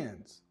your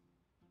hands.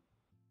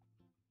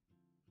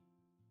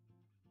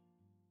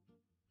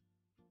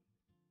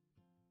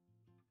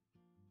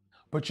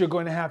 But you're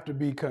going to have to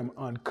become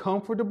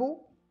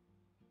uncomfortable.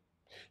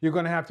 You're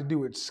going to have to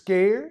do it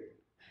scared.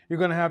 You're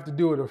going to have to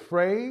do it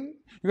afraid.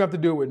 You're going to have to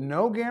do it with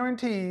no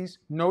guarantees,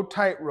 no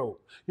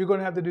tightrope. You're going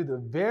to have to do the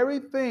very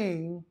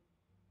thing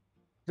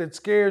that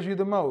scares you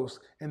the most,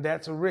 and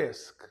that's a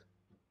risk.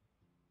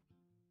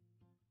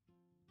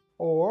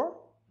 Or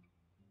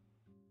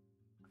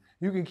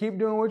you can keep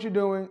doing what you're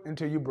doing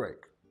until you break.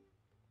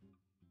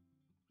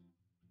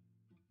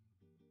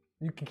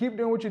 You can keep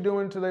doing what you're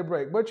doing until they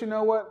break. But you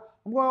know what?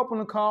 I'm going to open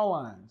the call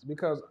lines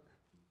because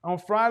on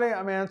Friday,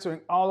 I'm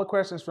answering all the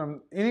questions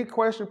from any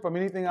question from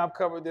anything I've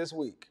covered this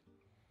week.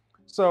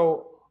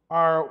 So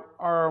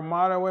are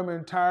modern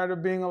women tired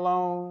of being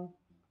alone?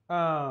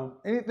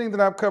 Anything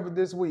that I've covered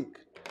this week,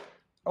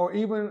 or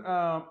even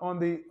on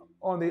the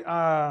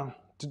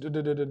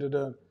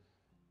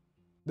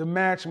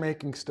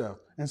matchmaking stuff.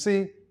 And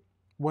see,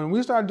 when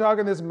we start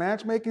talking this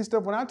matchmaking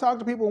stuff, when I talk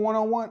to people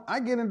one-on-one, I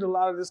get into a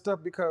lot of this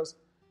stuff because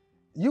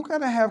you got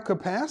to have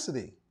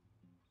capacity.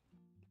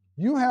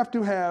 You have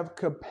to have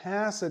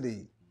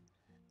capacity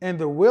and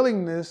the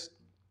willingness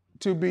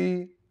to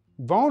be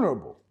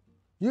vulnerable.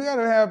 You got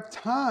to have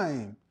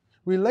time.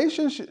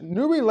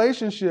 New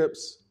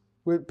relationships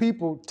with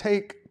people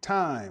take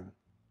time.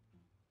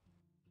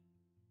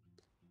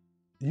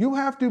 You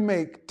have to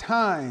make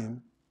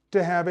time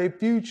to have a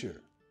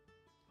future.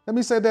 Let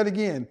me say that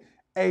again.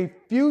 A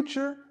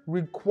future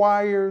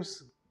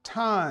requires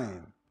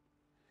time.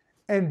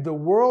 And the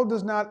world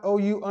does not owe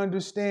you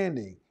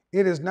understanding.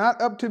 It is not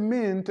up to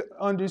men to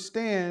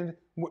understand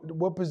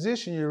what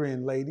position you're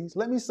in, ladies.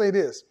 Let me say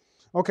this.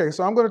 Okay,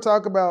 so I'm going to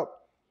talk about,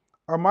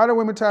 are modern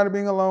women tired of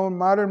being alone?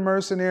 Modern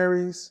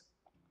mercenaries.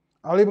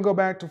 I'll even go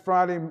back to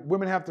Friday.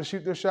 Women have to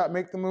shoot their shot,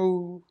 make the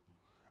move.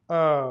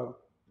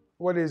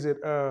 What is it?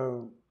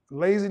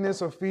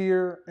 Laziness or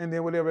fear, and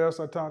then whatever else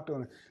I talked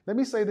on. Let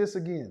me say this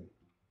again.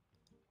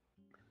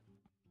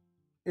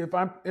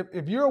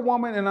 If you're a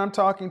woman and I'm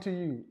talking to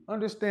you,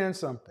 understand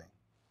something.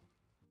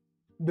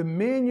 The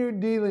men you're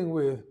dealing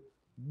with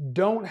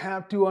don't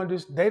have to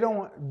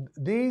understand.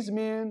 These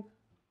men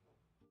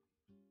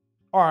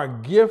are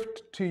a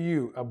gift to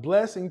you, a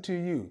blessing to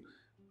you.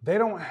 They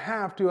don't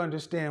have to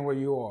understand where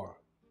you are.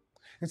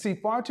 And see,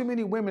 far too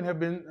many women have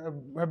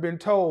been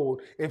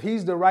told if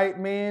he's the right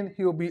man,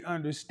 he'll be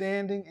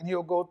understanding and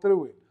he'll go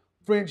through it.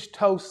 French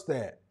toast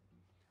that.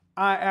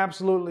 I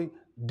absolutely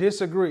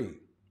disagree.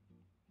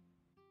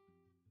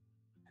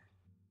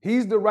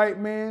 He's the right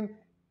man.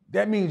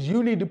 That means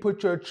you need to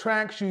put your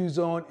track shoes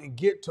on and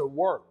get to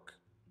work.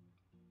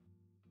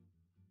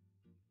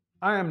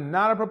 I am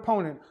not a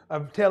proponent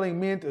of telling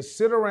men to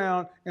sit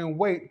around and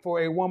wait for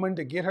a woman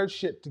to get her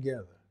shit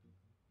together.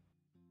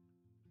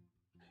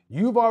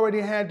 You've already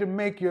had to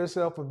make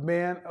yourself a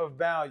man of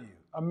value,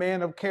 a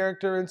man of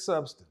character and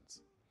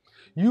substance.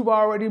 You've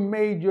already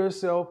made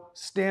yourself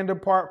stand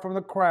apart from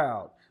the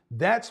crowd.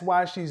 That's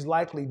why she's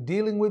likely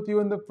dealing with you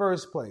in the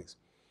first place.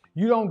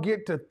 You don't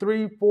get to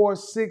 3, 4,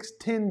 6,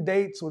 10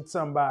 dates with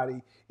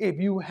somebody if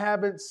you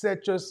haven't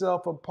set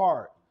yourself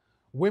apart.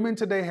 Women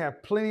today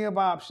have plenty of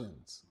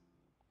options.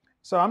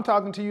 So I'm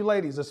talking to you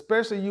ladies,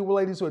 especially you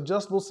ladies who are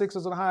adjustable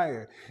sixes and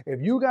higher.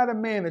 If you got a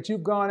man that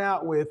you've gone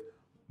out with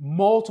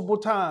multiple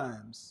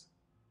times,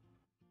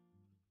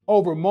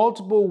 over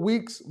multiple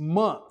weeks,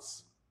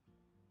 months,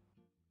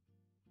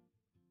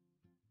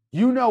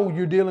 you know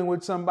you're dealing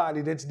with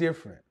somebody that's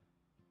different.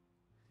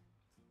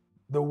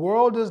 The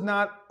world does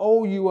not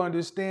owe you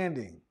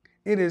understanding.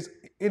 It is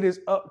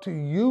up to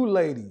you,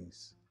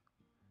 ladies,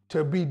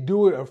 to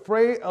do it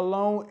afraid,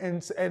 alone,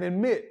 and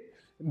admit.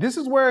 This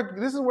is where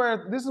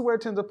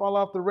it tends to fall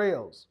off the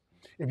rails.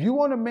 If you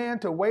want a man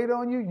to wait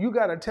on you, you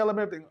got to tell him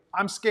everything.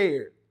 I'm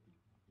scared.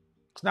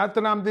 It's not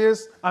that I'm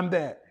this, I'm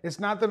that. It's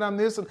not that I'm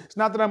this. It's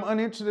not that I'm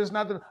uninterested. It's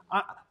not that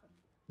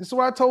this is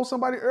what I told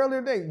somebody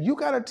earlier today. You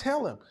got to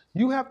tell him.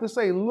 You have to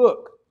say,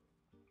 look,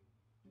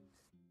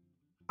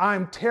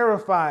 I'm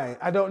terrified.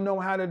 I don't know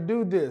how to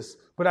do this,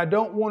 but I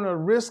don't want to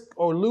risk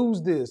or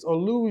lose this or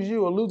lose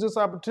you or lose this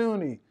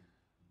opportunity.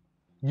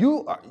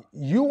 You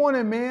want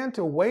a man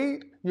to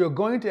wait, you're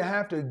going to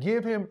have to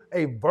give him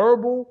a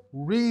verbal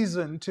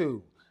reason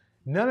to.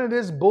 None of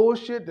this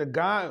bullshit that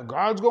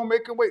God's going to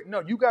make him wait.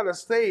 No, you got to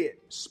say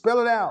it. Spell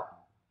it out.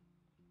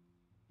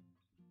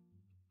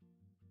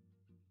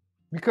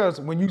 Because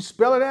when you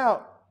spell it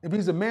out, if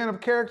he's a man of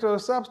character or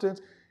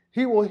substance,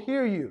 he will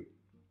hear you.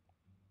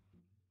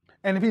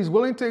 And if he's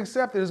willing to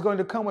accept it, it's going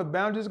to come with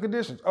boundaries and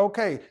conditions.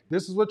 Okay,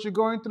 this is what you're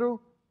going through.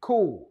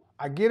 Cool.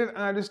 I get it.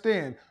 I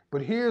understand.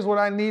 But here's what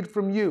I need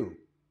from you.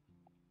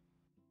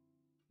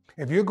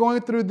 If you're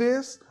going through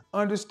this,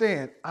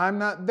 understand, I'm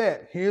not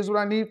that. Here's what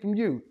I need from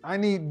you. I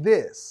need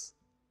this.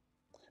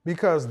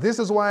 because this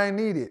is why I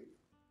need it.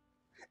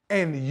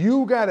 And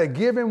you got to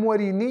give him what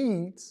he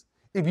needs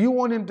if you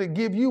want him to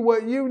give you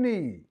what you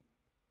need.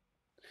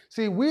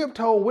 See, we have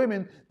told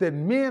women that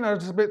men are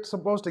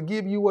supposed to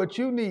give you what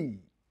you need.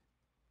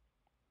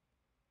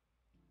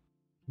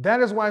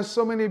 That is why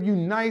so many of you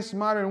nice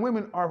modern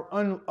women are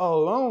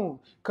alone,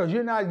 because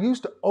you're not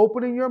used to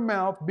opening your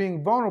mouth,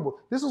 being vulnerable.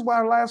 This is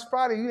why last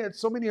Friday you had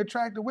so many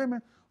attractive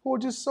women who are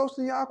just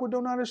socially awkward,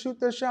 don't know how to shoot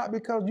their shot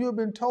because you have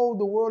been told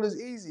the world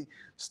is easy.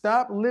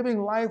 Stop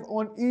living life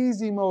on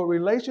easy mode.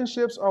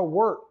 Relationships are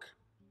work,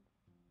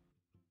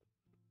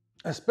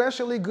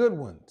 especially good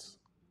ones.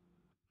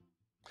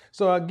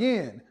 So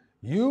again,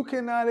 you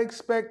cannot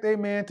expect a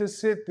man to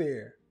sit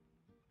there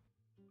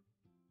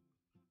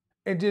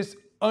and just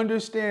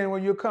understand where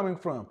you're coming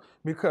from,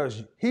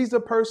 because he's a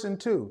person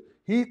too.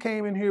 He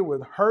came in here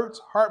with hurts,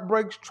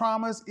 heartbreaks,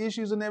 traumas,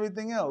 issues, and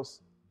everything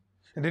else.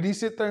 And did he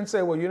sit there and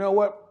say, well, you know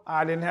what?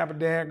 I didn't have a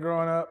dad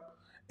growing up,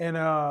 and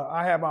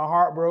I had my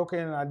heart broken,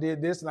 and I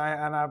did this, and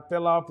I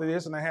fell off to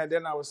this, and I had that,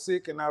 and I was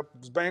sick, and I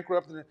was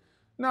bankrupt.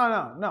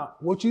 No.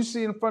 What you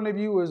see in front of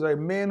you is a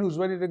man who's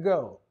ready to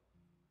go.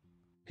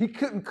 He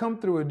couldn't come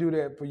through and do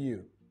that for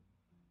you.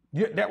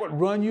 That would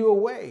run you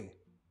away.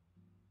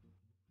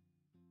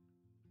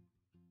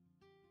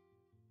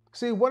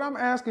 See, what I'm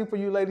asking for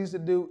you ladies to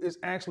do is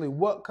actually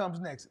what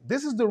comes next.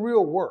 This is the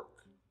real work.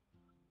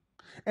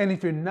 And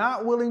if you're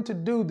not willing to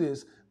do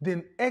this,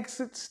 then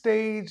exit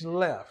stage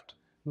left.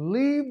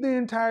 Leave the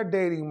entire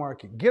dating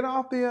market. Get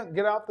off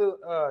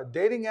the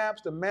dating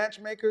apps, the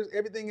matchmakers,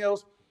 everything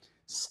else.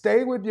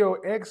 Stay with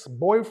your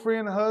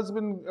ex-boyfriend,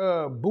 husband,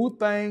 boo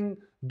thing,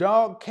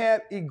 dog,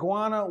 cat,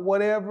 iguana,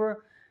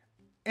 whatever,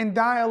 and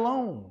die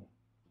alone.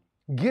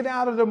 Get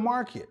out of the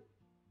market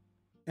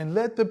and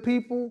let the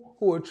people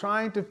who are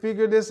trying to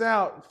figure this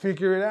out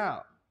figure it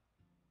out.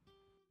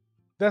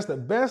 That's the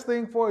best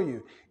thing for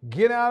you.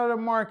 Get out of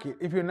the market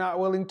if you're not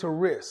willing to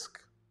risk.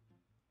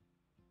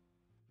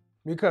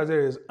 Because it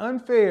is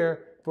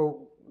unfair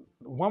for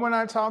the woman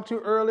I talked to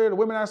earlier, the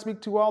women I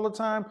speak to all the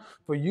time,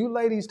 for you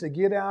ladies to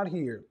get out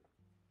here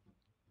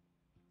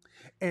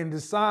and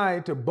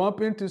decide to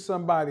bump into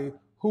somebody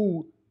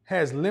who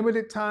has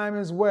limited time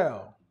as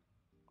well,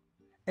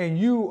 and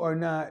you are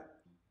not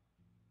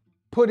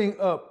putting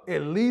up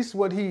at least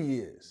what he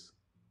is.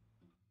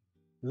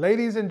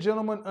 Ladies and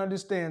gentlemen,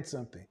 understand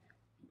something.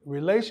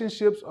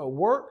 Relationships are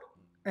work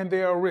and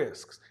they are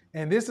risks.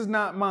 And this is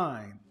not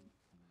mine.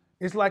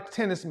 It's like a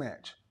tennis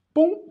match.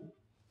 Boom,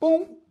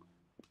 boom,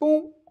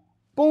 boom,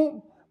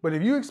 boom. But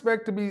if you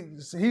expect to be,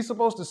 he's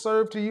supposed to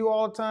serve to you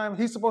all the time.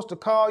 He's supposed to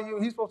call you.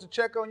 He's supposed to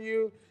check on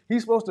you.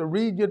 He's supposed to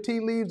read your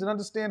tea leaves and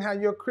understand how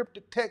your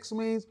cryptic text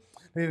means.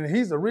 And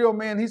he's a real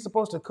man. He's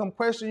supposed to come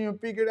question you and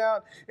figure it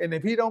out. And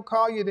if he don't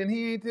call you, then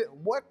he ain't.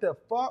 What the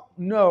fuck?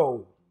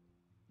 No.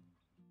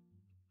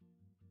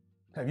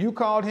 Have you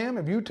called him?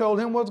 Have you told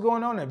him what's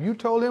going on? Have you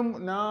told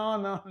him?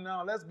 No.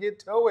 Let's get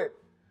to it.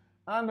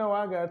 I know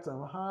I got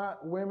some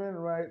hot women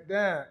right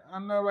there. I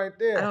know right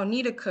there. I don't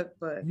need a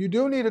cookbook. You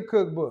do need a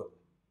cookbook.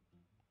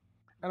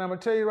 And I'm going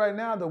to tell you right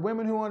now, the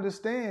women who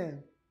understand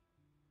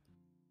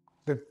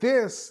that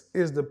this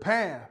is the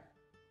path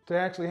to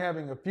actually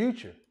having a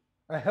future,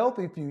 a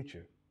healthy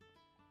future.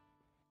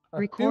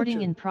 Recording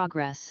future. in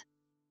progress.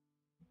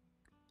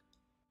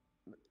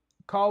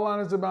 Call line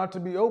is about to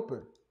be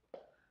open.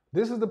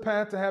 This is the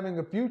path to having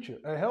a future,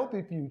 a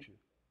healthy future.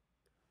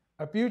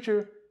 A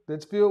future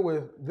that's filled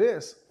with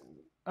this.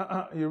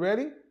 You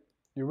ready?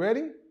 You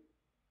ready?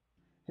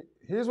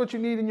 Here's what you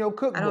need in your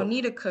cookbook. I don't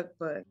need a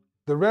cookbook.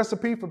 The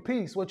recipe for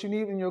peace, what you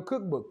need in your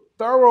cookbook.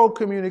 Thorough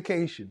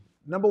communication,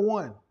 number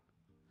one.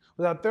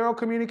 Without thorough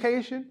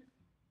communication,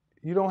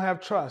 you don't have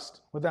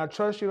trust. Without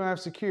trust, you don't have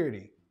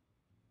security.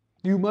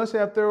 You must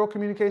have thorough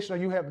communication or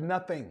you have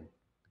nothing.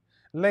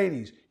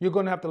 Ladies, you're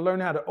going to have to learn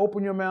how to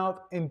open your mouth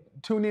and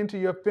tune into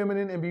your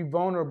feminine and be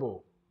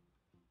vulnerable.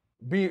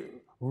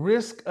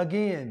 Risk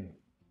again.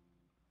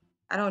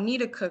 I don't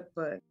need a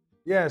cookbook.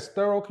 Yes,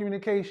 thorough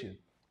communication,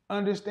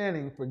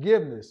 understanding,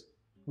 forgiveness,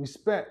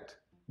 respect,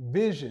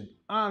 vision,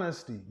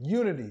 honesty,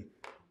 unity,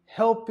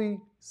 healthy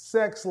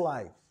sex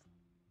life.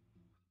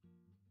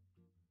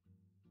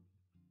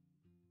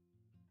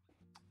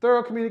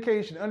 Thorough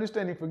communication,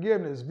 understanding,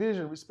 forgiveness,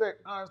 vision,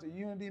 respect, honesty,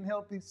 unity, and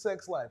healthy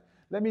sex life.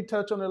 Let me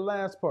touch on the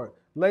last part.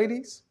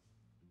 Ladies,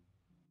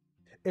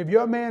 if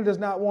your man does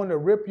not want to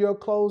rip your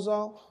clothes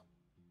off,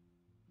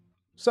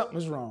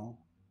 something's wrong.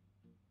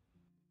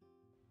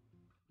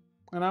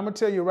 And I'm going to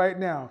tell you right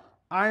now,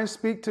 I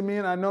speak to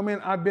men, I know men,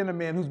 I've been a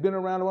man who's been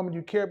around a woman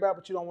you care about,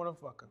 but you don't want to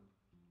fuck her.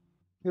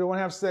 You don't want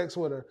to have sex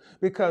with her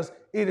because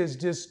it is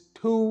just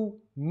too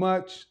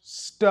much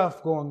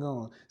stuff going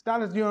on. It's not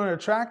that you're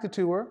unattracted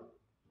to her.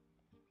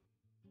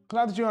 It's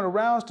not that you're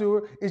unaroused to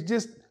her. It's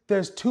just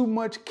there's too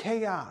much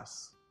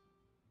chaos.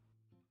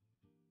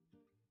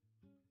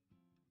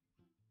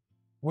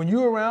 When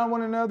you're around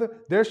one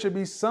another, there should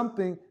be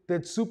something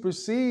that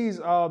supersedes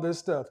all this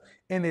stuff.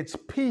 And it's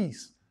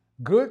peace.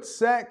 Good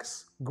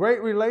sex,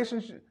 great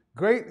relationship,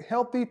 great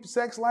healthy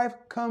sex life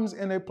comes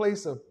in a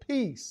place of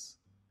peace.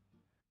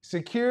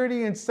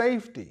 Security and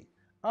safety.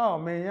 Oh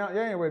man, y'all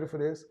ain't ready for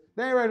this.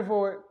 They ain't ready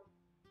for it.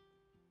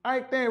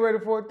 Ike, they ain't ready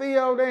for it.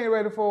 Theo, they ain't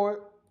ready for it.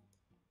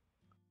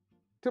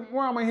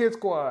 Where are my hit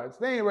squads?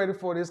 They ain't ready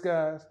for this,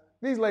 guys.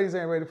 These ladies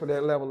ain't ready for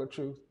that level of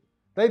truth.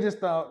 They just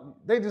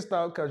thought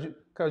because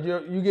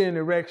you get an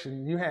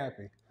erection, you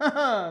happy.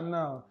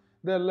 No,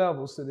 there are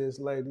levels to this,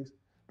 ladies.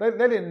 They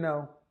didn't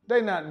know.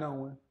 They not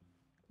knowing.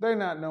 They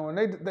not knowing.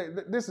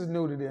 This is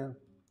new to them.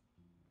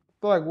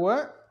 They're like,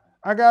 what?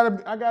 I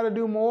gotta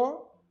do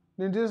more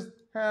than just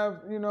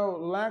have,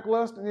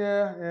 lackluster.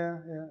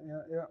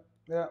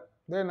 Yeah.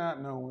 They're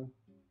not knowing.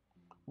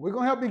 We're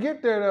gonna help you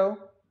get there though.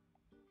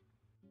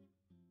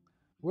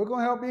 We're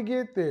gonna help you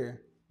get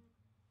there.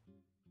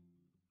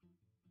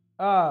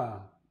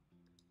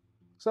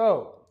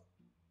 So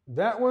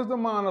that was the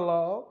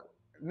monologue.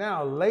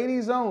 Now,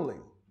 ladies only.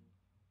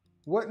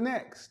 What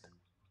next?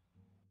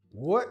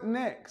 What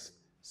next?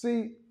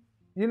 See,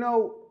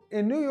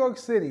 in New York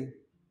City,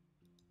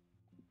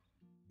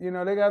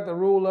 they got the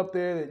rule up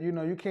there that,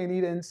 you can't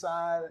eat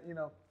inside,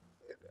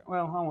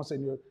 well, I won't say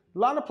New York. A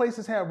lot of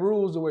places have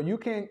rules where you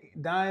can't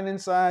dine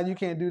inside, you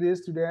can't do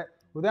this, do that,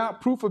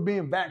 without proof of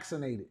being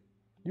vaccinated.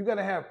 You got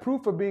to have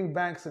proof of being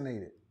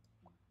vaccinated.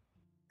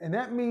 And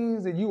that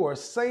means that you are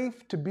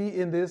safe to be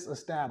in this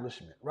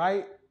establishment,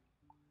 right?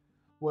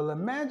 Well,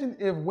 imagine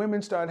if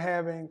women start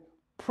having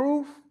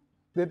proof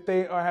that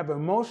they have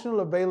emotional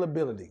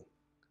availability,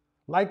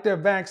 like their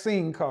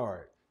vaccine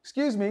card.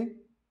 Excuse me,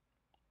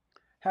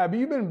 have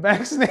you been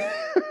vaccinated?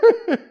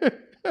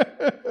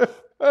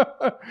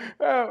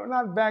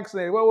 Not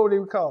vaccinated, what would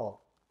it be called?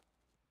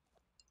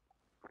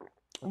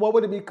 What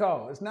would it be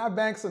called? It's not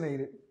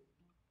vaccinated.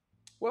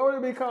 What would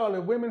it be called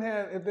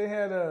if they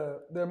had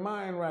their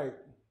mind right?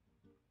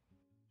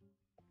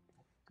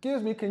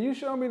 Excuse me, can you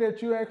show me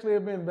that you actually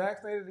have been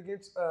vaccinated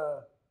against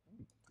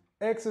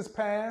X's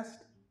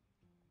past?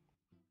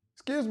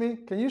 Excuse me,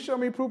 can you show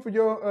me proof of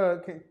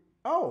your,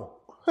 oh.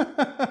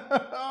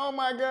 Oh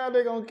my God,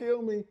 they're gonna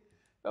kill me.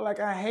 They're like,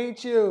 I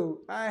hate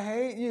you. I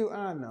hate you.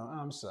 I know,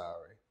 I'm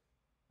sorry.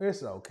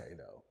 It's okay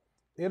though.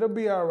 It'll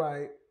be all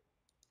right.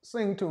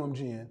 Sing to him,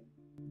 Jen.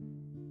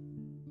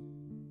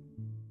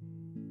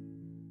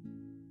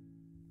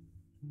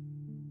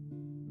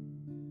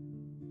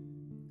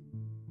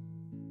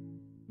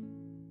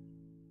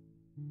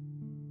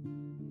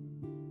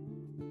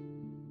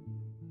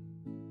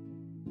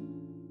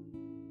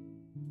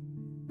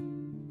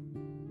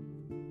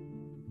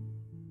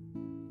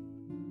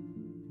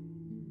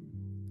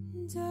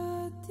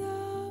 Ya te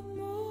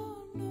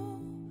amo,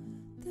 no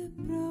te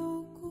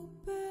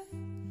preocupes,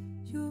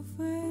 yo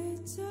fui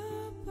hecha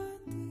para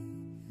ti,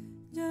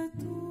 ya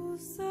tú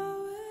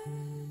sabes.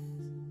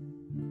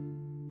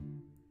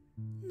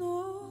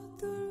 No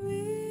te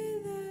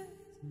olvides,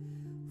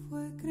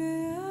 fue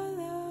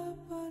creada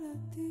para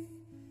ti,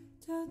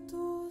 ya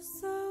tú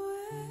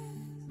sabes.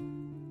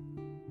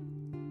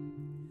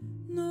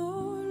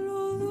 No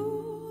lo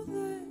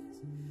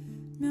dudes,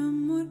 mi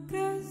amor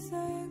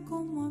crece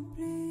como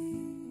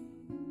abril.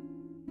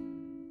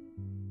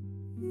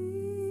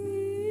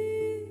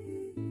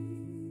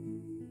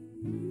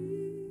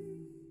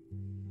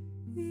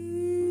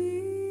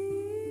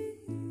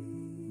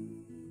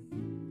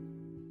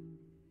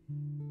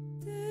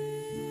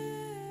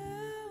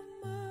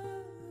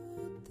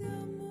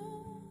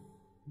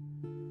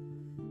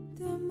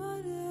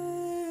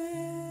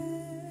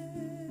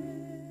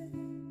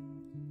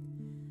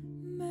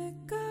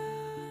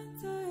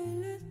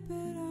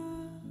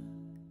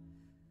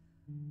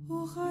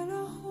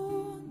 Ojalá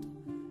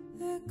juntos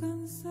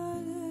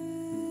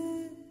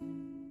descansaremos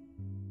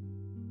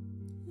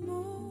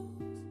dos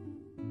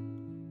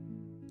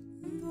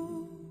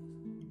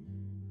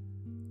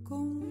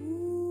con uno.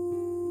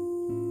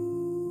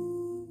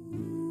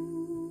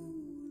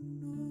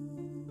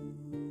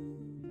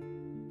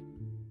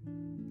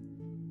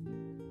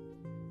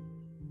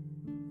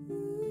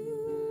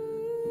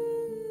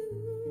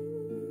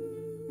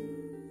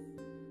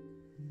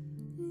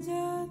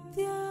 Ya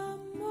te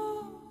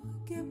amo,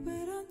 que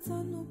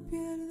esperanza no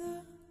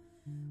pierda,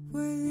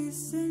 fue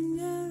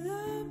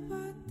diseñada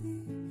para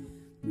ti,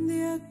 un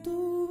día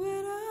tú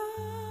verás,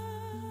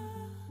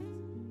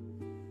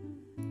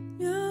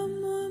 mi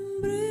amor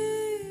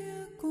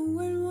brilla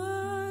como el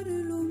mar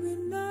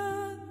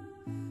iluminado,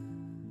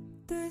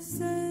 te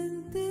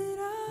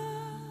sentirás,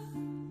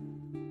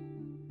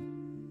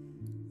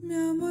 mi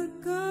amor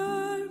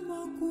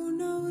calma con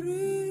una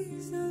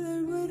brisa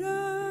del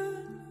verano.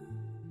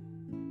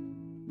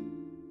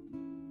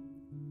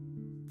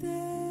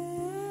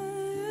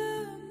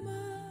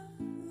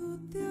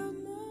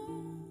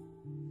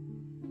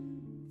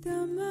 Te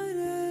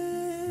amaré,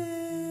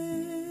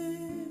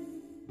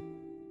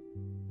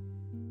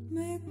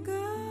 me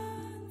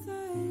cansa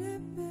el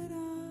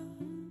esperar,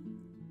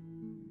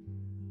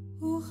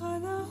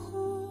 ojalá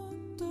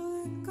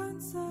juntos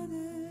descansaremos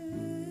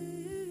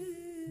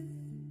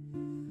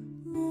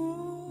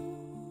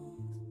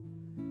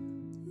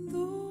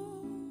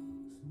dos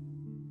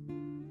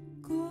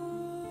como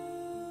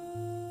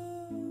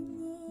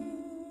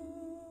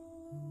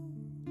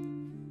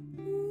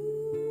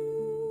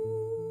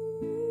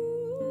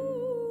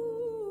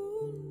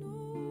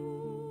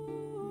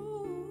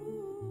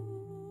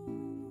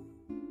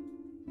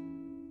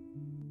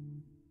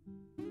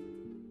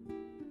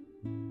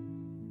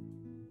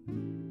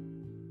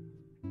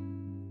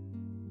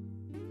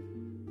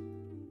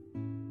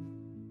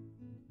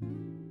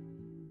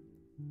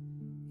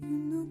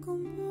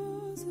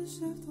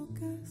chef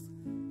d'orchestre,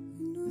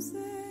 il nous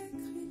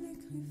écrit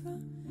l'écrivain,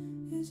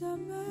 et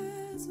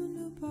jamais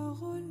une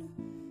parole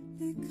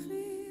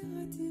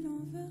l'écrira-t-il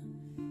en vain.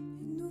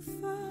 Il nous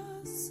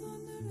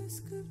façonne le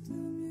sculpteur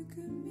mieux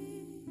que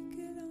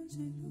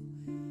Michelangelo,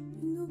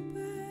 il nous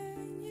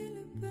peigne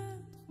le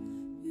peintre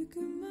mieux que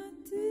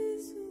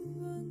Matisse ou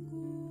Van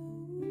Gogh.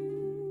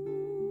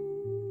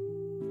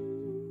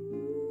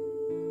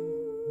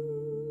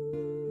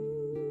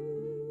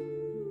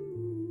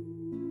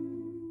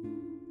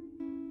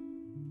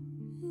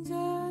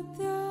 Ya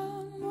te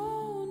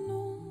amo,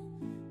 no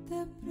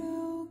te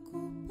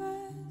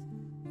preocupes,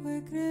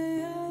 fue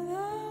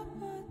creada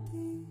para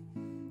ti,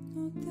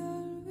 no te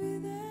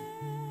olvides.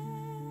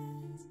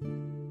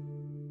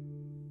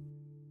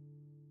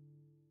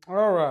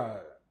 All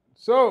right.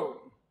 So,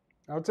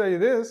 I'll tell you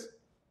this.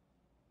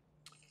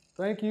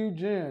 Thank you,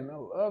 Jen. I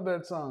love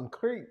that song,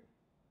 Creep.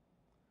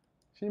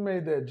 She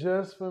made that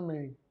just for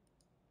me.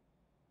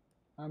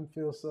 I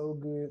feel so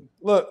good.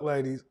 Look,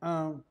 ladies,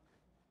 I'm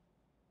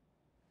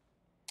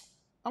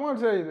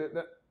gonna tell you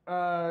that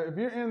if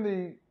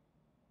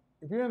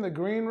you're in the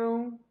green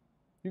room,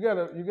 you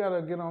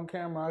gotta get on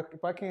camera.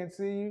 If I can't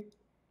see you,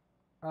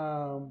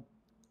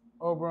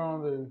 over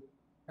on the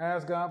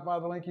Ask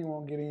Godfather link, you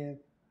won't get in.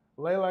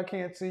 Layla, I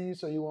can't see you,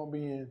 so you won't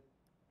be in.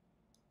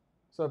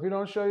 So if you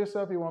don't show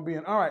yourself, you won't be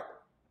in. All right.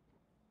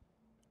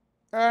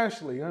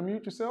 Ashley,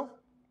 unmute yourself.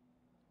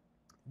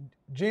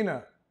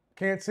 Gina,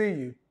 can't see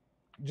you.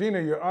 Gina,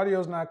 your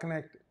audio's not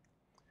connected.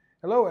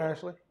 Hello,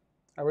 Ashley.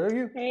 How are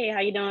you? Hey, how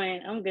you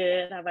doing? I'm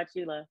good. How about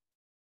you, love?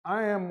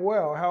 I am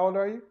well. How old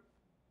are you?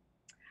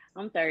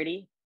 I'm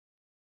 30.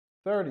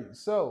 30.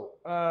 So,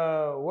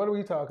 what are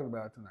we talking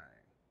about tonight?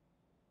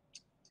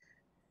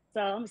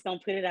 So I'm just gonna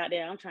put it out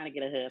there. I'm trying to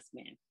get a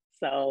husband.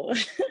 So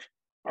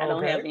I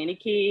don't Okay. have any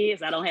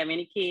kids. I don't have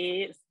any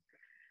kids.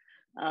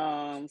 So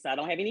I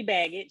don't have any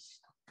baggage.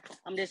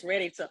 I'm just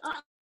ready to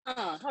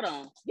hold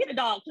on. Get the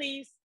dog,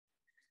 please.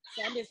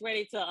 So I'm just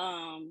ready to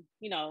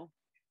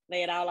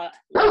lay it all out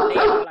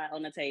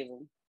on the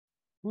table.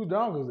 Whose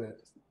dog is that?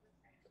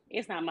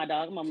 It's not my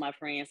dog. I'm at my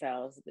friend's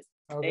house.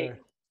 Okay.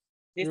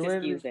 Just You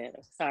ready? excuse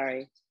that.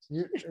 Sorry.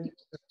 You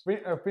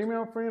a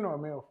female friend or a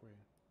male friend?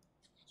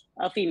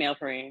 A female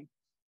friend.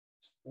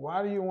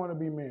 Why do you want to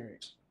be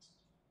married?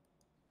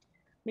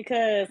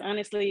 Because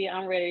honestly,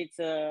 I'm at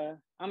the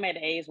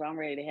age where I'm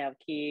ready to have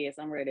kids.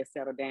 I'm ready to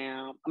settle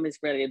down. I'm just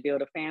ready to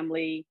build a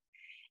family.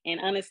 And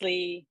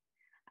honestly,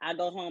 I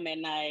go home at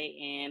night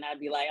and I'd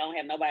be like, I don't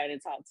have nobody to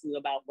talk to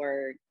about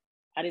work.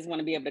 I just want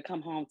to be able to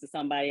come home to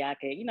somebody I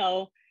could,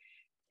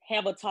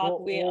 have a talk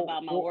with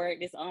about my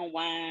work, just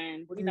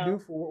unwind. What do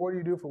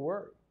you do for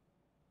work?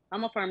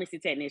 I'm a pharmacy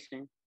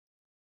technician.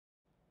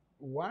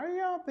 Why do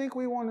y'all think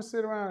we want to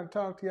sit around and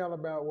talk to y'all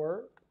about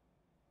work?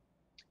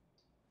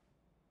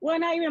 Well,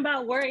 not even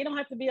about work. It don't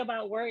have to be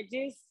about work.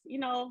 Just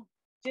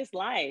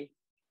life,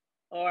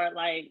 or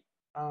like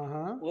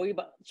we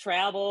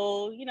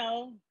travel.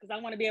 Because I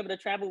want to be able to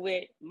travel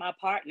with my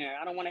partner.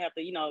 I don't want to have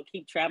to,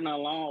 keep traveling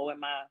alone with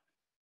my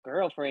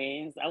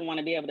girlfriends. I want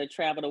to be able to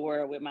travel the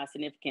world with my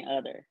significant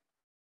other.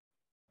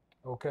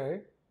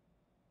 Okay.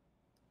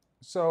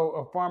 So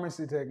a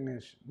pharmacy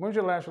technician. When's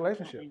your last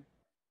relationship?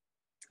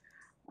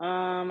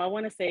 I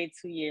want to say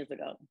 2 years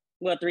ago.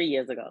 Well, 3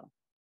 years ago.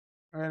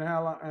 And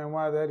how long? And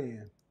why that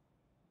end?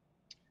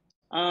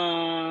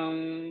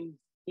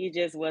 He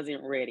just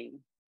wasn't ready.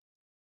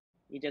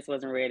 He just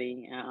wasn't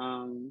ready.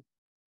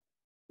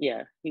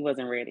 Yeah, he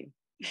wasn't ready.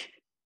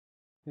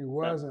 He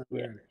wasn't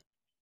ready.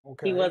 Yeah.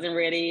 Okay. He wasn't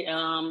ready.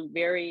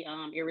 Very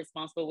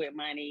irresponsible with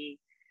money,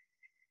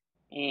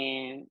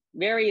 and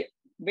very,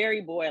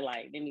 very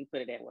boy-like. Let me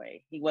put it that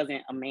way. He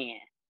wasn't a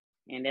man,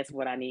 and that's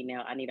what I need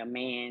now. I need a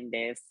man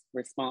that's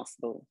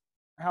responsible.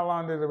 How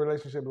long did the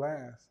relationship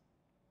last?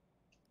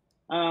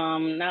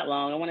 Not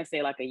long. I want to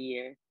say like a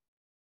year.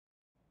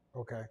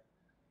 Okay.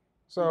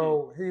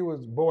 So he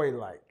was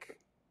boy-like.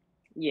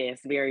 Yes,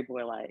 very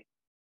boy-like.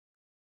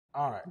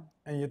 All right.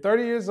 And you're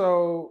 30 years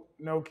old,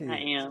 no kids. I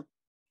am.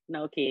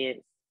 No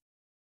kids.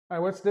 All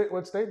right,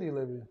 what state do you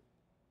live in?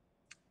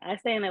 I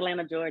stay in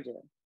Atlanta,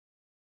 Georgia.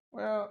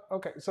 Well,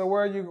 okay. So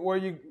where are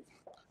you?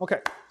 Okay.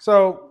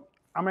 So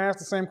I'm gonna ask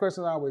the same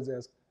question I always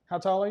ask. How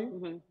tall are you?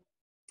 Mm-hmm.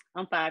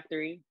 I'm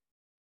 5'3".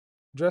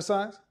 Dress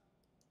size?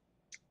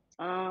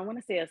 I want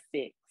to say a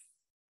 6.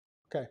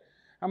 Okay.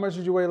 How much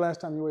did you weigh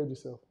last time you weighed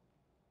yourself?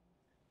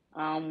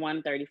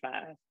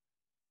 135.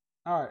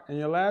 All right. And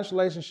your last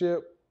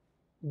relationship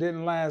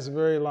didn't last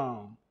very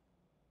long.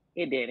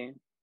 It didn't.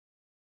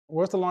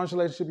 What's the longest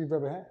relationship you've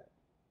ever had?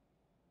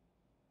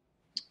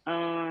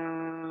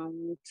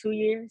 2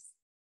 years.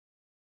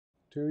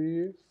 2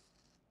 years?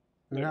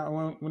 And Yeah.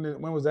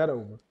 when was that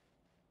over?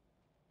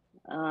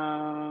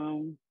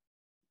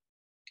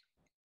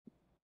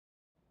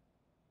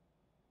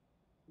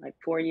 Like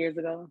 4 years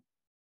ago.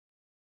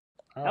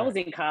 All I right. was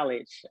in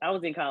college.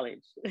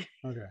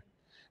 Okay.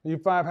 And you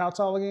how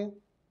tall again?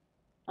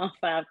 I'm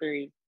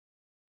 5'3".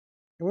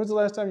 And when's the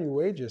last time you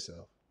weighed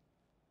yourself?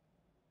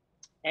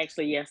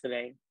 Actually,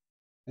 yesterday.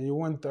 And you're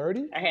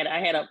 130? I had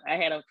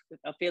a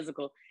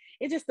physical.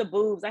 It's just the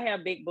boobs. I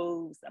have big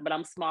boobs, but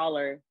I'm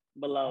smaller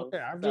below. Okay,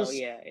 I'm So just,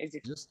 yeah,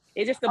 just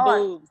it's just the all right.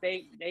 boobs.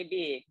 They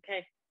big.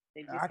 Okay,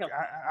 they just help.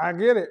 I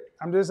get it.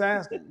 I'm just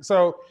asking.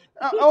 So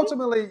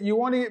ultimately, you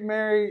want to get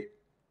married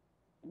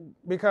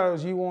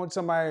because you want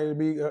somebody to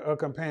be a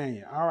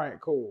companion. All right,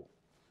 cool.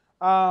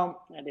 I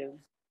do.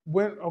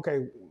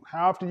 Okay,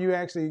 how often do you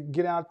actually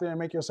get out there and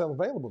make yourself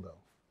available though?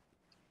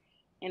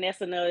 And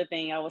that's another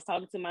thing. I was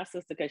talking to my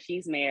sister because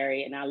she's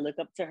married, and I look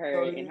up to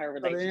her in her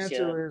So the relationship.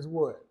 answer is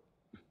what?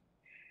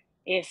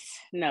 It's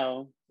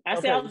no. I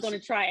said I Okay. was going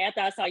to try after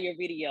I saw your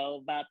video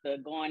about the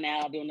going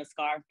out doing the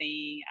scarf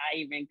thing. I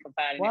even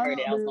confided in Why her not?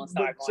 that I was going to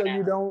start So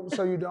going out.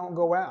 so you don't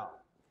go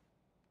out.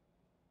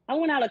 I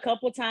went out a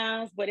couple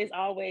times, but it's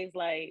always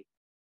like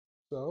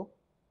So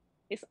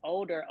it's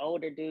older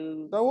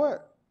dudes, so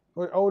what?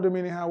 Older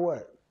meaning how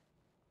what?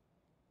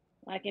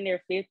 like in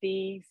their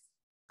 50s.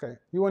 Okay.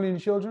 You want any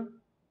children?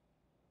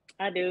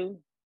 I do.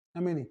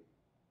 How many?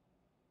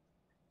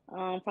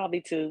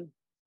 Probably two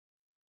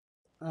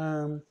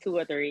Um,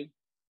 or three.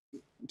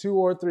 2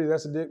 or 3.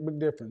 That's a big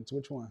difference.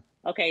 Which one?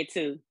 Okay,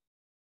 two.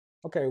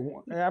 Okay.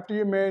 After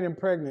you're married and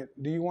pregnant,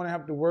 do you want to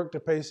have to work to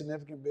pay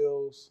significant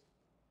bills?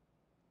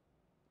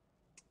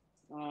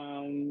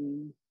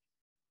 No.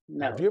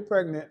 If you're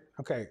pregnant,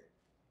 okay.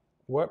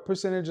 What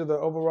percentage of the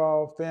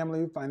overall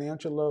family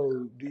financial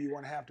load do you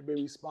want to have to be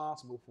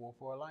responsible for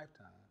a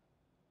lifetime?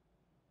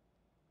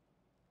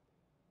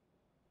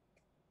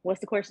 What's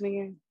the question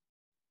again?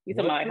 You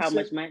talking about how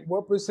much money?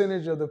 What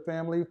percentage of the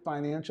family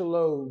financial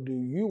load do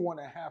you want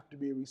to have to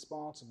be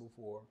responsible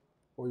for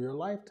your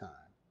lifetime?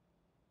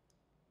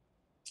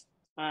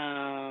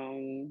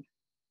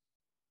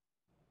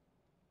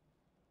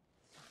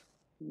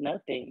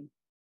 Nothing.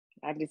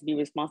 I just be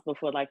responsible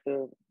for like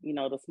the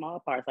small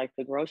parts, like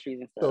the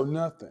groceries and stuff. So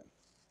nothing.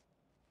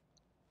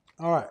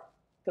 All right.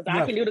 Because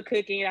I can do the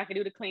cooking, I can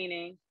do the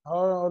cleaning.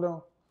 Hold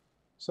on.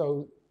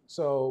 So,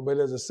 but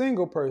as a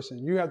single person,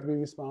 you have to be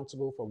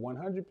responsible for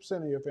 100%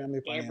 of your family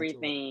financial.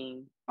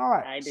 Everything. All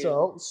right. I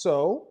do.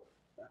 So,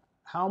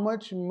 how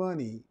much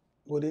money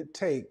would it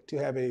take to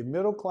have a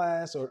middle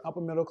class or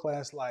upper middle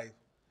class life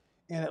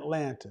in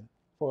Atlanta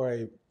for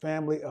a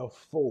family of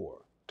 4,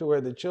 to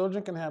where the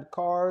children can have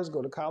cars,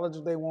 go to college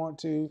if they want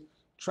to,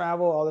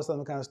 travel, all this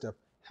other kind of stuff?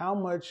 How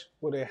much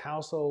would a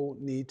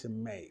household need to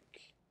make?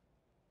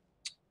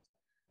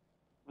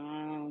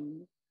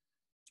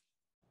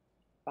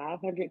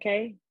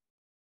 500K.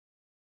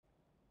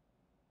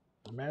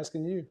 I'm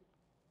asking you.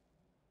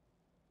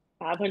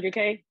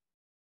 500K.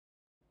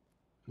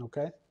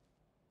 Okay.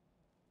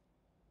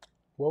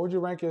 What would you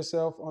rank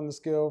yourself on the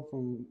scale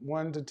from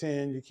 1 to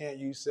 10? You can't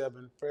use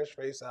 7. Fresh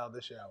face out of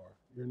the shower.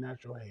 Your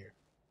natural hair.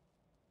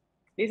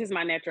 This is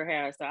my natural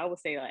hair, so I would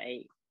say like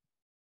 8.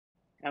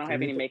 I don't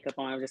have any makeup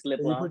on. I'm just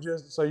lip gloss.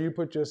 So you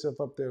put yourself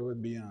up there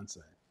with Beyonce.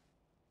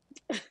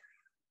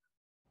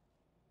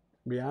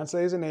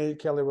 Beyonce's an 8.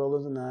 Kelly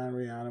Rowland's a 9.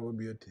 Rihanna would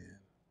be a 10.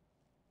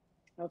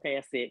 Okay,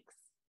 a 6.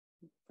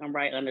 I'm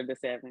right under the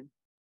 7.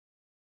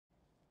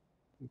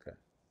 Okay.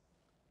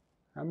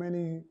 How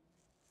many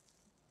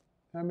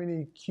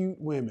cute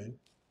women?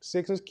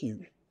 6 is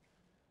cute.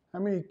 How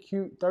many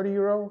cute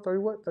 30-year-old? 30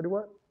 what? 30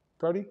 what?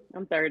 30?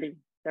 I'm 30.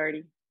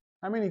 30.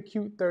 How many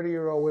cute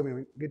 30-year-old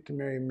women get to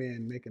marry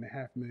men making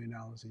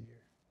 $500,000 a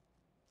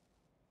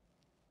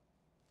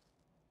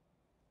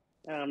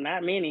year?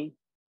 Not many.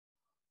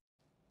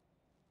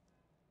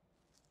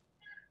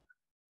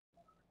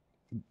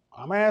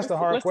 I'm gonna ask the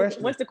hard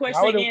question. What's the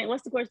question again?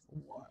 What's the question?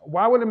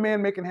 Why would a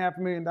man making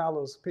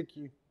 $500,000 pick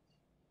you?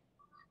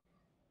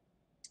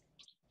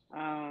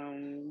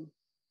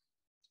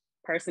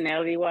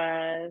 Personality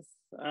wise,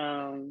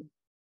 I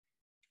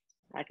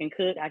can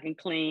cook, I can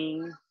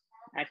clean,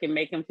 I can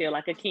make him feel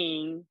like a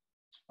king.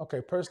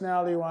 Okay,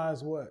 personality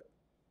wise, what?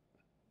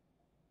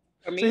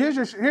 For me, so here's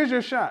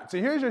your shot.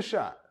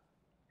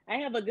 I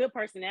have a good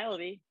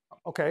personality.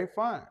 Okay,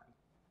 fine.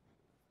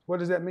 What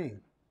does that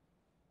mean?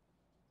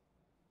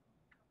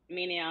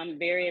 Meaning I'm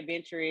very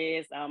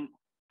adventurous.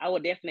 I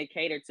would definitely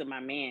cater to my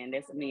man.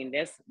 That's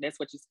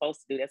what you're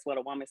supposed to do. That's what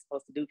a woman's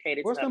supposed to do.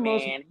 Cater to a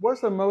man. What's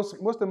the most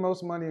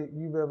money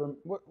you've ever?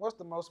 What's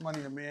the most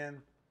money a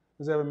man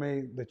has ever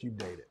made that you've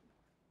dated?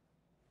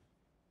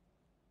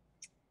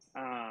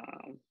 I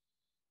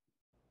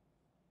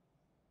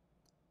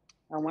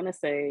want to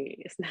say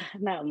it's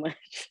not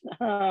much.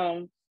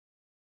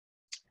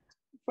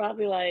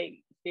 Probably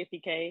like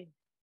 50K.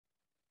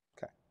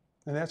 Okay,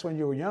 and that's when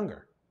you were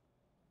younger.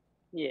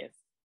 Yes.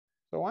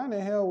 So why in the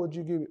hell would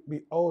you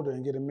be older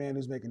and get a man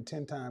who's making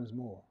 10 times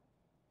more?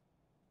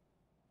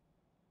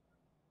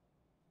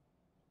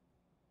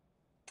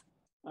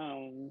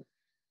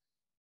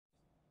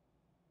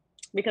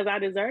 Because I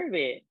deserve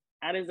it.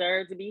 I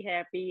deserve to be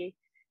happy,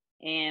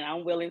 and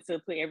I'm willing to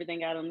put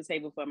everything out on the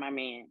table for my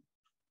man.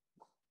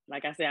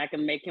 Like I said, I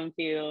can make him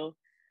feel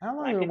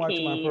like a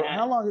king.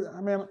 How long,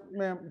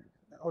 ma'am,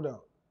 hold on.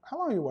 How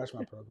long you watch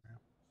my program?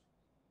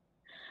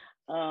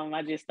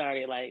 I just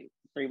started like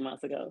 3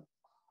 months ago.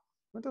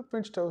 What the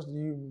French toast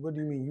what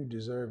do you mean you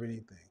deserve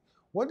anything?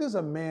 What does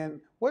a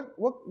man,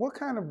 what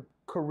kind of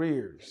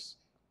careers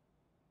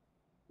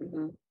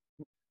Hmm.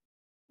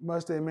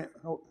 must a man,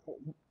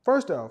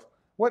 first off,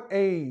 what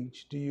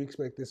age do you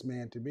expect this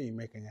man to be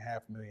making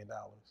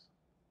 $500,000?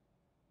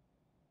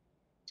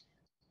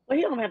 Well,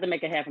 he don't have to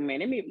make a half a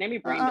million. Let me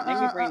bring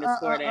the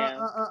score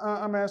down.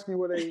 I'm asking you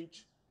what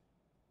age?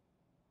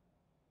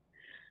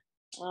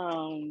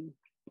 Um,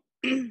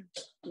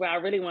 well, I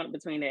really want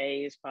between the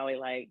age probably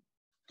like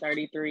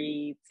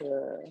 33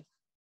 to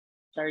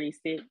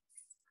 36.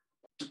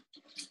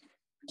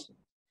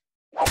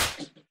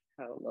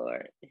 Oh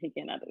Lord, he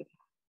cannot do.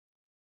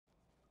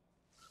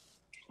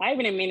 I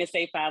even didn't mean to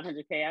say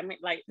 500K. I mean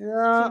like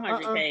Yeah,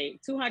 200K.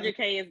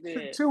 200K is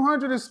good.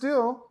 200 is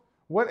still,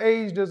 what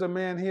age does a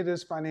man hit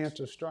his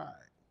financial stride?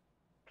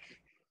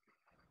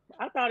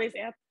 I thought it's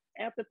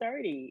after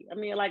 30. I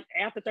mean, like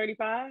after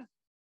 35.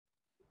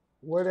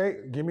 What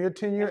age? Give me a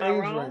 10-year Am I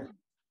age wrong? range. Like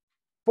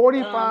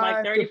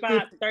 45 to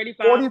 35, 50,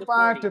 35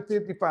 45 to to 40.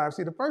 55.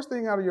 See, the first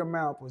thing out of your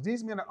mouth was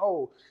these men are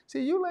old.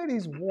 See, you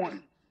ladies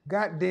want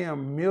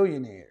goddamn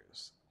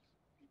millionaires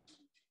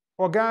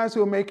or guys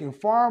who are making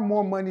far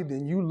more money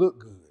than you look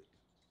good.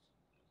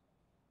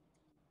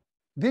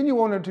 Then you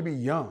want them to be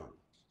young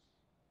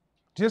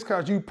just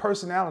because you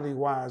personality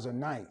wise are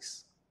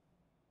nice.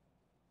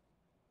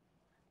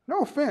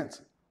 No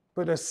offense,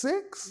 but a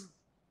 6,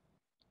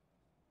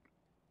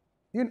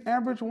 you're an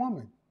average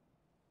woman.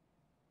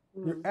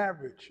 You're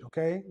average,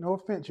 okay? No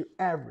offense, you're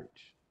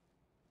average.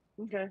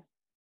 Okay.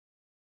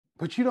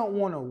 But you don't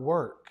want to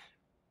work.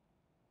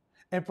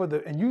 And for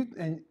the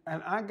and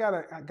I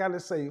gotta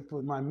say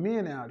for my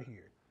men out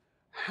here,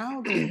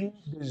 how do you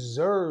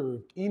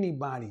deserve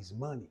anybody's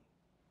money?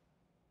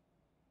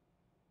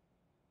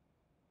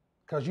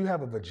 Because you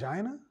have a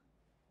vagina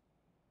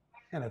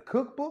and a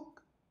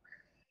cookbook?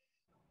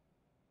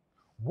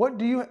 What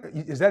do you,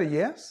 is that a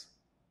yes?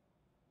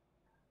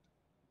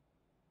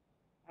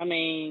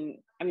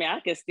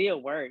 I could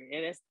still work.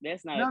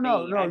 That's not a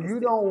No, thing. I can you still.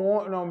 don't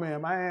want, no,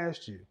 ma'am. I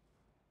asked you,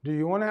 do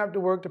you want to have to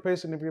work to pay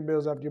significant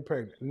bills after you're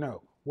pregnant?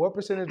 No. What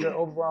percentage of your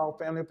overall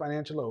family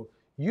financial load?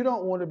 You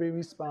don't want to be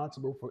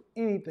responsible for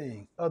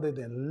anything other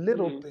than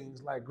little Mhm.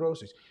 things like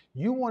groceries.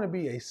 You want to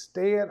be a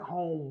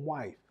stay-at-home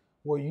wife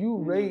where you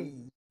Mhm.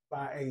 raised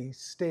by a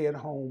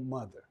stay-at-home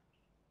mother.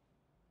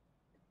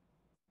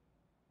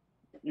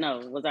 No,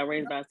 was I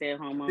raised by a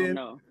stay-at-home mom? Then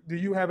No. do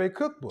you have a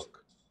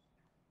cookbook?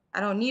 I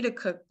don't need a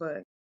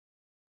cookbook.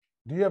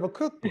 Do you have a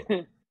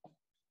cookbook?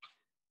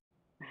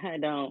 I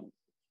don't.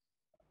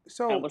 I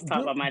So was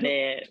taught by my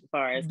dad as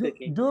far as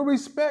cooking. due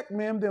respect,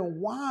 ma'am, then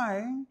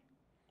why,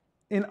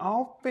 in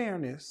all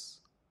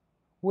fairness,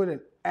 would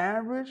an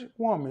average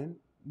woman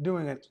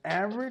doing an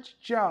average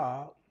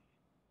job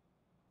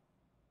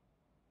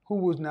who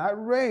was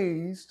not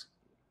raised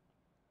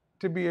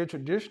to be a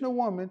traditional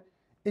woman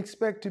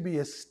expect to be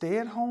a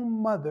stay-at-home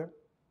mother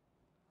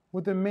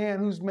with a man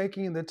who's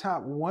making in the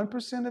top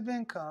 1% of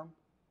income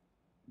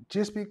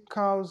just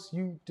because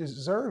you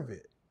deserve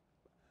it?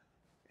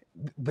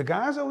 The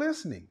guys are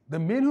listening. The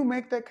men who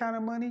make that kind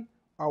of money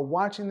are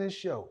watching this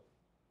show.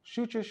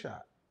 Shoot your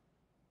shot.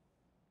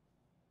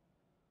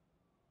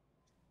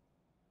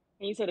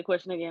 Can you say the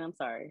question again? I'm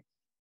sorry.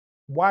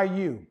 Why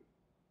you?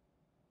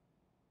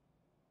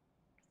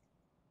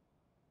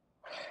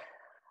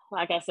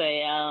 Like I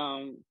say,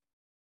 I'm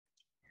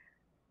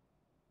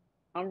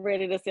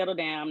ready to settle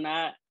down. I'm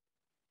not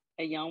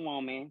a young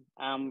woman.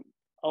 I'm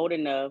old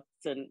enough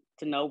to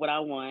know what I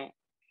want.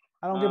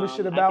 I don't give a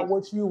shit I about can.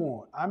 what you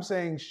want. I'm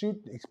saying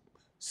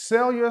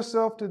sell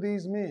yourself to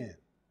these men.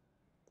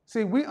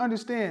 See, we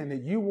understand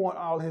that you want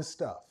all his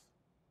stuff.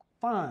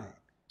 Fine.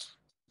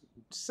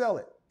 Sell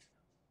it.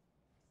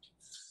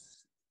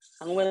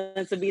 I'm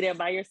willing to be there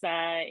by your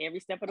side every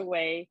step of the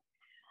way.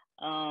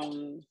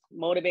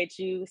 Motivate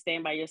you,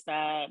 stand by your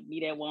side, be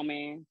that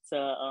woman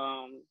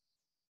to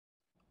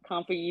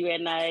comfort you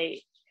at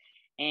night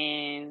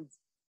and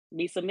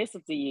be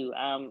submissive to you.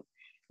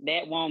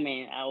 That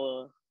woman, I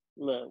will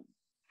look,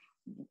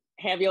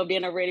 have your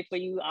dinner ready for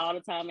you all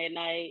the time at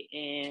night,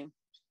 and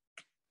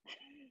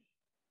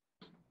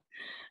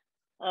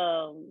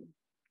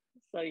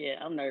so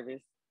yeah, I'm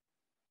nervous.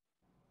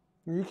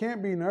 You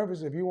can't be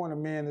nervous if you want a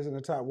man that's in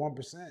the top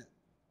 1%.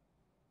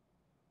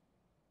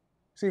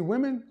 See,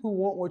 women who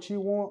want what you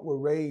want were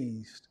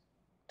raised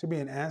to be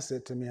an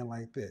asset to men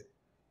like that.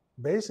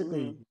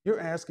 Basically,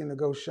 you're asking to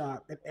go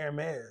shop at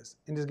Hermes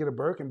and just get a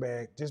Birkin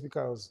bag just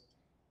because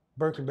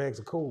Birkin bags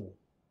are cool.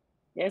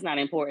 That's not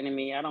important to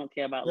me. I don't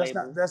care about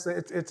labels.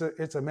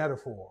 It's a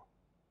metaphor.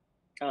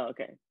 Oh,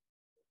 okay.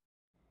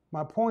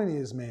 My point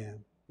is,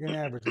 man, you're an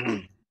average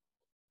woman.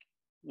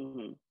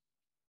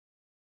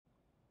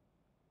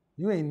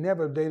 You ain't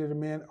never dated a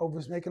man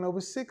making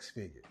over 6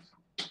 figures.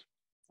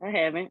 I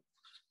haven't.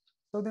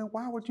 So then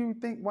why would you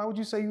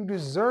say you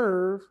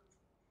deserve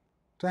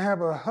to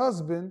have a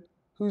husband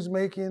who's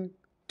making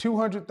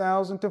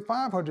 $200,000 to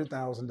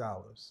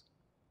 $500,000?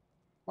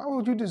 Why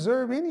would you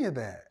deserve any of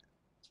that?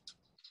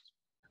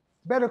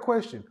 Better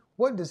question,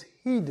 what does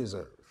he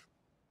deserve?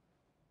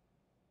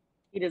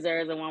 He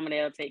deserves a woman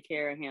that'll take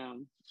care of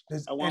him.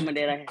 Does- A woman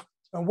that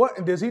And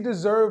what does he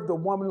deserve? The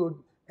woman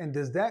who, and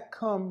does that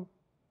come?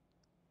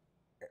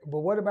 But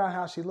what about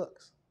how she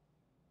looks?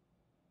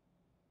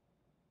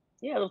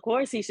 yeah, of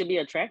course he should be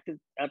attracted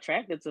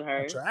to her.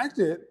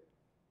 Attracted?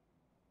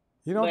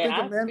 You don't But think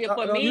a man?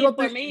 for no, me, you don't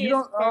for think me, you it's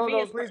don't? for Oh me, no!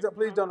 it's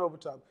Please don't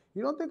overtalk.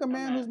 You don't think a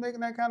man not. who's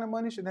making that kind of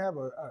money should have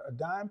a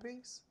dime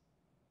piece?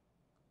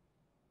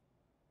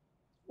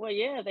 Well,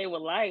 yeah, they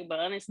would like, but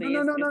honestly,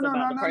 No, it's about the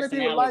not that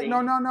you would like.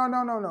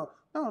 personality.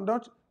 No,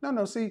 don't.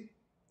 No.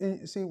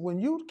 See, when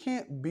you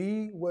can't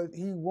be what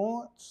he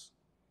wants,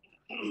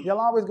 y'all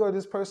always go to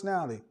this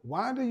personality.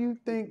 Why do you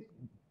think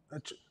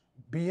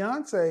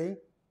Beyonce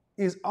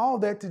is all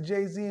that to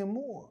Jay-Z and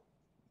more?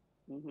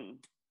 Hmm.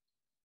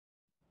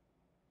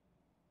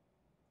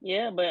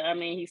 Yeah, but I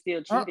mean, he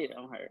still cheated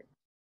on her.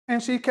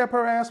 And she kept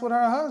her ass with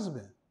her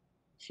husband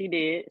She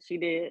did.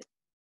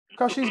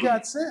 because she's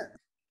got sense.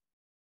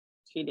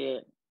 She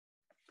did.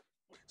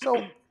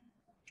 So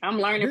I'm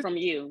learning this, from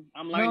you.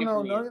 I'm learning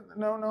from you.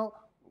 no.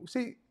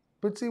 See,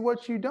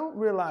 what you don't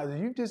realize is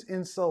you just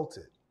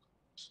insulted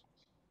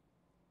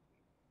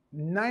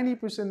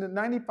 90%,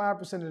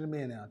 95% of the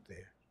men out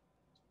there.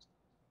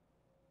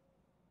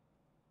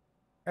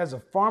 As a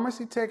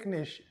pharmacy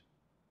technician,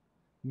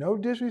 no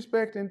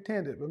disrespect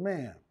intended, but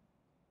man,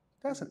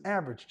 that's an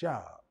average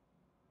job.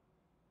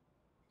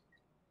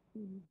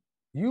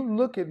 You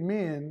look at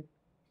men,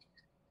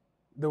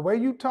 the way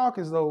you talk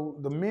as though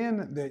the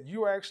men that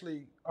you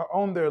actually are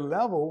on their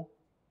level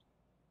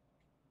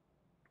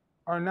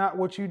are not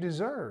what you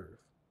deserve.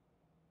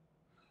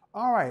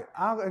 All right,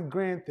 I'll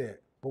grant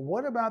that. But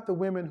what about the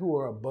women who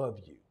are above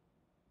you?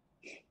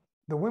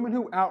 The women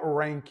who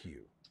outrank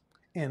you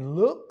in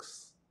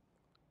looks,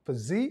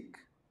 physique,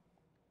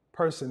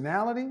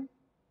 personality,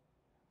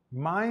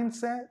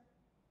 mindset,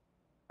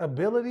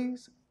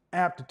 abilities,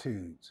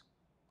 aptitudes.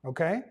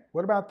 Okay?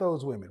 What about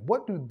those women?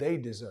 What do they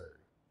deserve?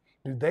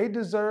 Do they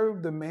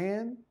deserve the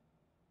man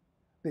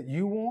that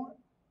you want?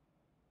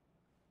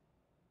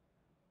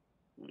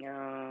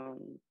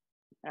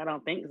 I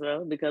don't think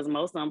so, because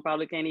most of them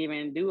probably can't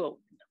even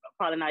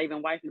probably not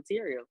even wife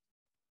material.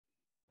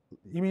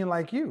 You mean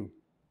like you?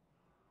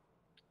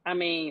 I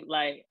mean,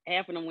 like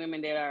half of them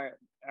women that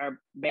are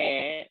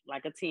bad,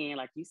 like a 10,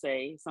 like you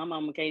say, some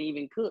of them can't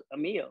even cook a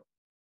meal.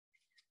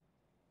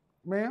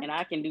 Ma'am? And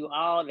I can do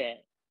all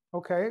that.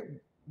 Okay,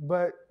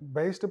 but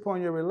based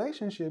upon your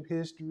relationship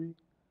history,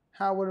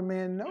 how would a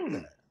man know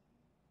that?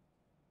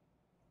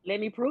 Let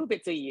me prove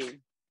it to you.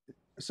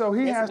 So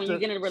he has when to. You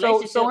get in a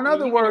relationship, so in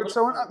other words,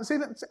 see,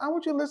 I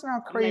want you to listen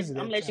how crazy that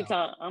I'm gonna let you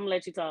talk. I'm gonna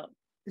let you talk.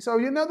 So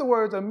in other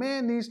words, a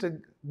man needs to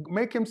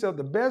make himself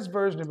the best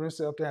version of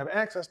himself to have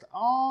access to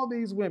all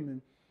these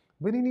women,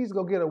 but he needs to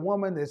go get a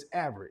woman that's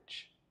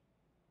average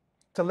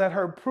to let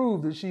her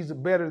prove that she's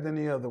better than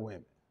the other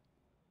women.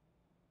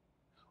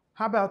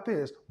 How about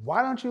this?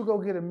 Why don't you go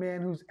get a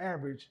man who's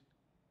average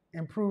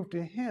and prove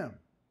to him?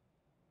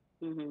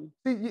 Mm-hmm.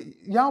 See,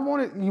 y'all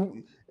want it,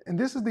 and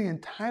this is the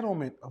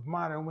entitlement of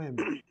modern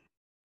women,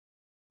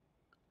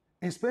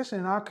 especially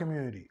in our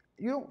community.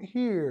 You don't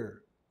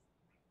hear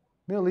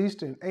Middle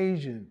Eastern,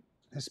 Asian,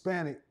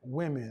 Hispanic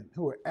women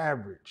who are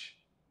average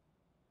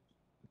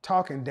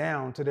talking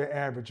down to their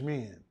average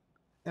men,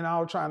 and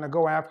all trying to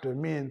go after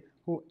men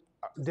who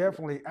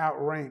definitely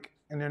outrank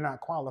and they're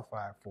not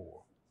qualified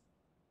for.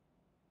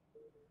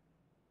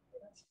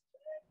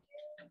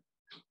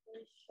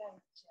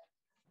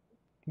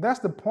 That's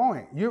the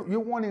point. You're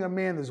wanting a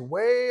man that's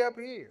way up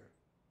here.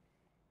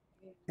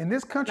 In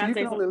this country, you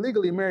can only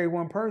legally marry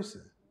one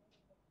person.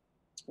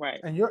 Right.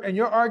 And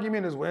your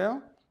argument is,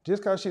 well,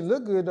 just because she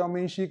look good don't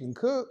mean she can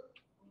cook.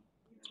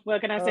 Well,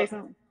 can I say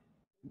something?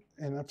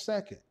 In a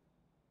second.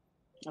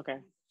 Okay.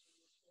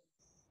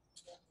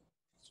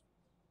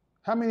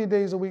 How many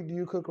days a week do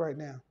you cook right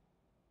now?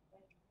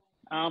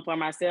 For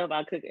myself,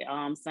 I cook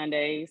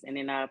Sundays, and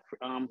then I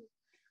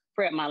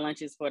prep my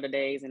lunches for the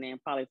days, and then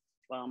probably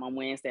on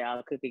Wednesday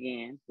I'll cook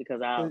again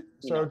because I'll.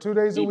 So 2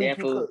 days a week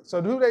you cook.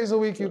 So 2 days a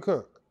week you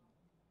cook.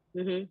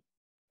 Mm-hmm.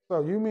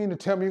 So you mean to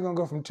tell me you're gonna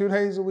go from 2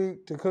 days a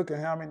week to cooking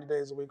how many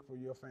days a week for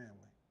your family?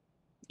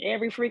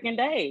 Every freaking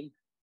day.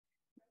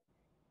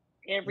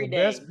 Every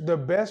day. The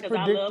best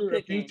predictor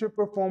of future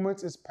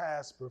performance is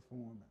past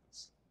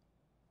performance.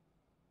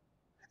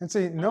 And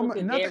see,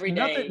 nothing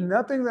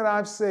that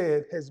I've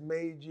said has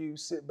made you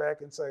sit back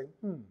and say,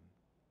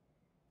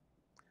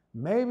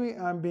 maybe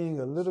I'm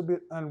being a little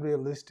bit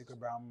unrealistic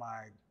about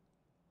my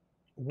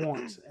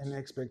wants and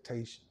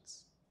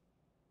expectations.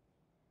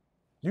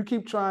 You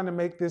keep trying to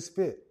make this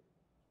fit.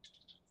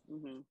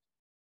 Mm-hmm.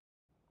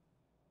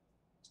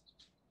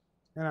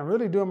 And I'm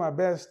really doing my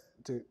best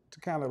to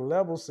kind of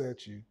level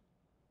set you.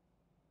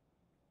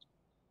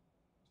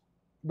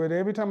 But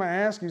every time I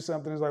ask you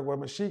something, it's like, well,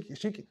 but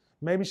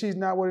maybe she's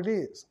not what it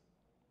is.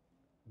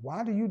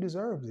 Why do you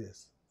deserve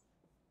this?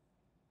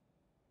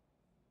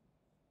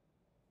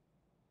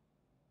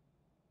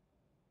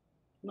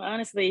 Well,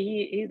 honestly,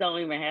 he don't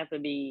even have to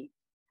be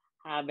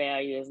high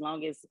value as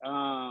long as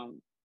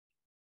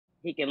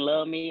he can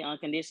love me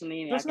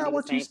unconditionally, and I That's can not do the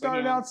what you same for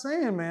started him. out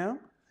saying, ma'am.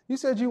 You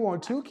said you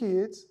want 2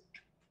 kids,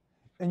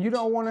 and you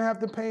don't want to have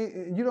to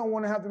pay. You don't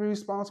want to have to be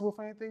responsible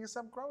for anything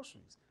except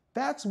groceries.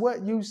 That's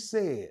what you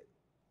said.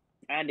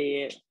 I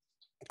did.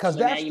 Because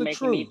But now that's you're the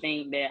making me truth.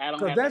 think that I don't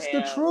Because have to that's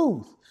the have.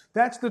 truth.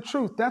 That's the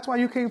truth. That's why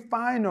you can't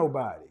find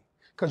nobody.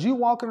 Because you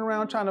walking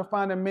around trying to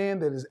find a man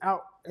that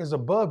is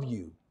above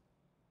you.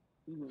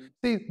 Mhm.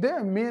 See, there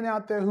are men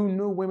out there who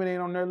knew women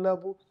ain't on their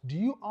level. Do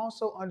you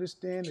also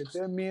understand that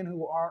there are men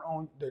who are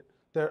on that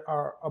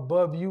are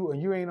above you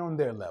and you ain't on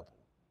their level?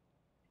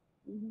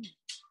 Mhm.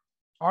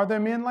 Are there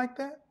men like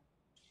that?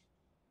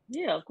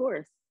 Yeah, of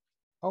course.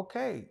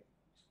 Okay.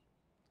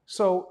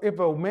 So if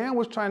a man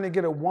was trying to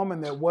get a woman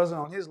that wasn't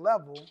on his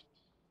level,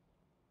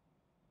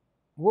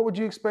 what would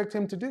you expect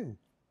him to do?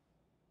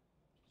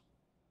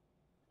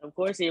 Of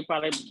course, he'll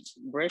probably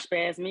brush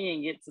past me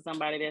and get to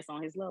somebody that's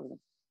on his level.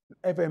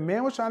 If a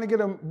man was trying to get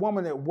a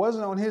woman that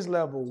wasn't on his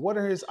level, what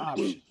are his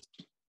options?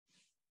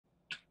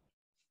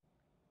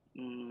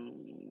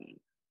 Mm.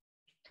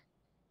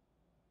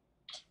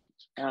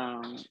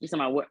 You talking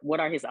about what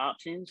are his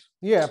options?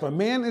 Yeah, if a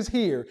man is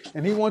here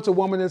and he wants a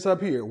woman that's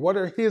up here, what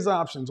are his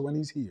options when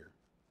he's here?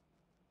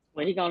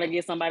 Well, he gonna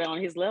get somebody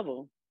on his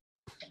level.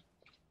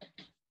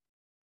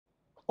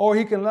 Or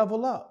he can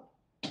level up.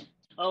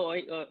 Oh,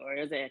 or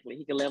exactly,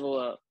 he can level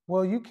up.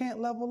 Well, you can't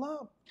level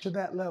up to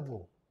that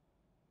level.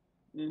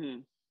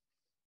 Mm-hmm.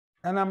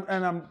 And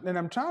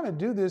I'm trying to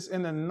do this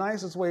in the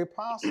nicest way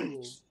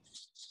possible.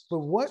 But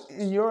what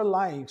in your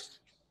life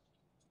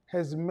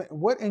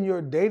what in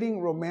your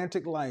dating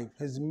romantic life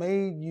has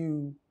made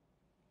you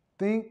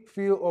think,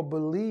 feel, or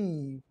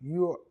believe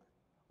or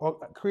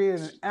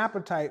created an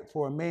appetite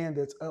for a man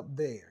that's up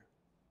there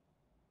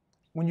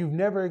when you've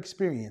never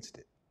experienced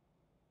it?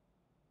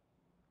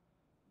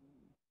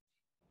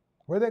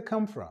 Where'd that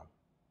come from?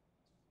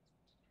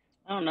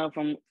 I don't know,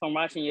 from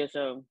watching your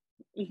show.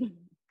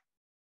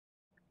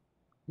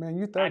 Man,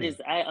 you're 30.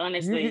 I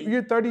honestly,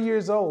 You're 30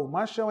 years old.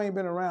 My show ain't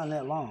been around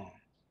that long,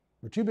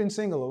 but you've been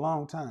single a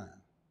long time.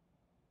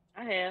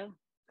 I have,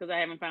 because I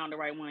haven't found the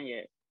right one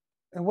yet.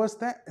 And what's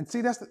that? And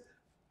see, that's the.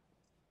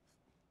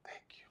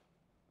 Thank you.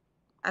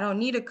 I don't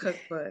need a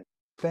cookbook.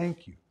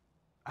 Thank you.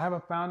 I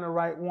haven't found the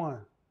right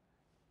one.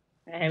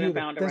 I haven't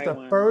found the right That's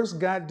one. the first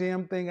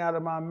goddamn thing out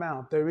of my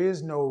mouth. There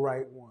is no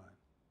right one.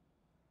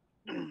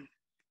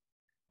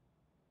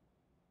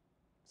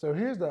 So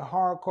here's the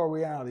hardcore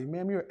reality.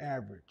 Ma'am, you're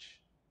average.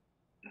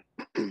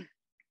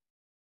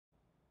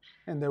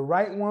 And the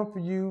right one for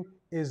you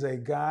is a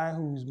guy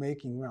who's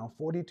making around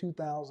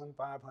 $42,500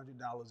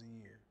 a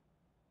year.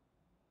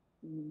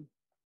 Mm.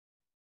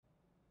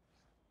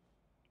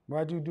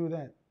 Why'd you do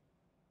that?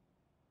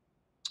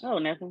 Oh,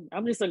 nothing.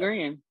 I'm just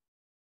agreeing.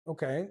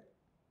 Okay.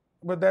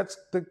 But that's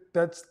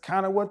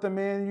kind of what the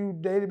man you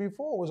dated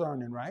before was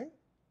earning, right?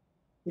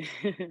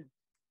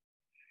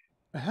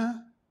 Uh-huh.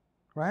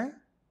 Right?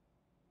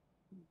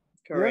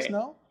 Correct. Yes,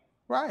 no?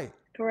 Right.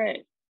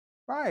 Correct.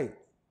 Right.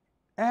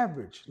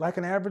 Average, like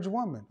an average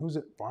woman who's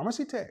at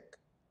pharmacy tech.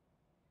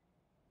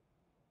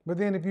 But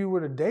then if you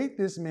were to date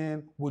this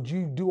man, would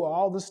you do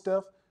all the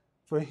stuff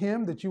for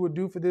him that you would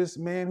do for this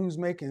man who's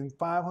making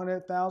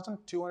 $500,000,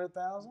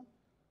 $200,000?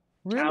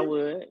 Really? I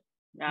would.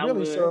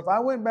 Really? So if I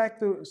went back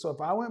through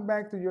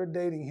your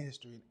dating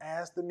history and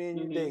asked the men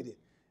you dated,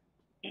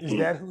 is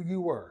that who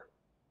you were?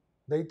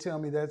 They tell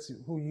me that's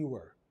who you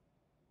were.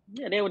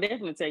 Yeah, they would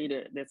definitely tell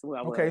you that's who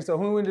I was. Okay, so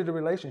who ended the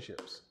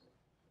relationships?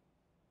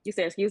 You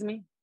said, excuse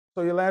me?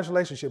 So your last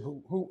relationship,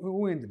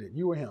 who ended it?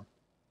 You or him?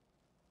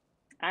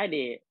 I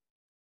did.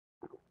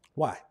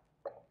 Why?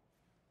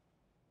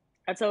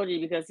 I told you,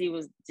 because he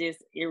was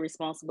just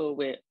irresponsible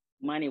with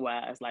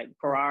money-wise, like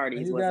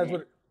priorities. You guys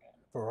were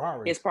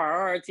Ferraris. His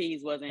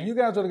priorities wasn't. And you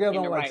guys were together in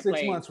on the like right 6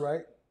 place. months,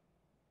 right?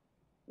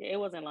 Yeah, it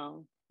wasn't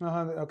long.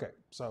 Okay,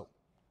 so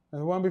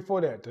and the one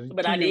before that.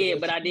 But I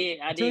did.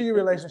 2-year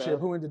relationship.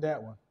 Who ended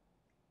that one?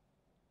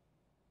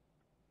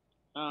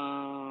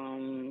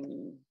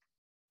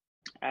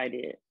 I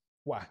did.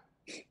 Why?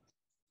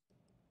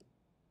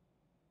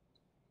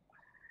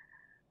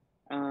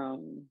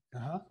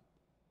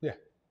 Yeah.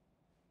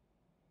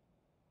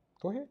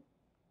 Go ahead.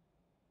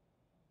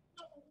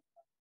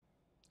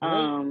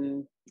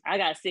 I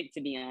got sick,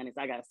 to be honest.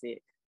 I got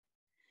sick,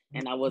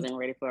 and I wasn't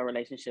ready for a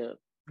relationship.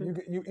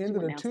 You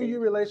ended a 2-year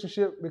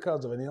relationship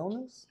because of an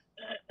illness?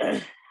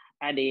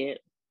 I did.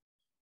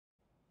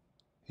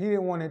 He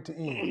didn't want it to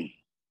end.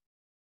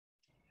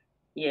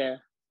 Yeah.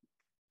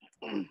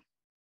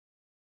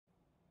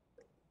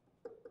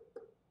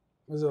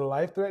 Was it a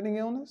life-threatening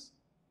illness?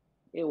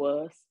 It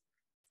was.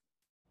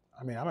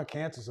 I mean, I'm a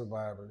cancer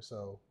survivor,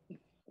 so.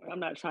 I'm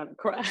not trying to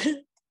cry.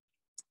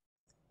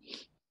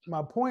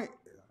 My point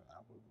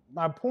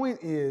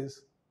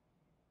is,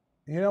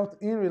 in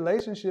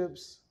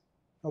relationships,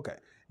 okay,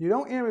 you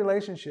don't end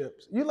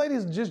relationships. You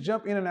ladies just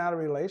jump in and out of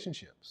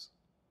relationships.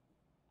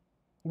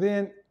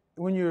 Then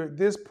when you're at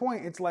this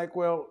point, it's like,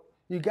 well,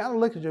 you got to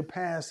look at your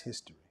past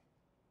history.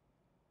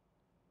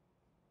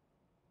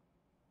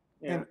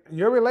 Yeah. And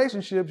your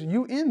relationships,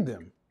 you end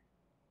them.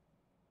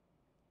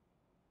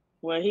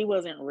 Well, he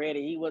wasn't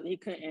ready. He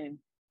couldn't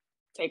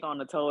take on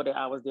the toll that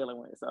I was dealing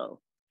with. So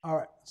All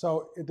right.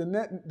 So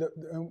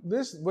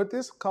this what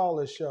this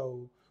caller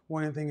showed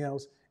more than anything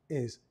else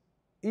is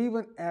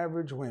even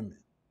average women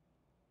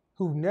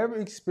who've never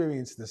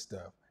experienced this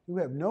stuff, who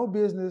have no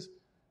business,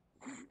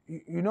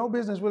 no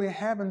business really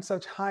having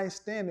such high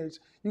standards.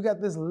 You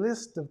got this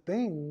list of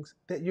things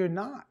that you're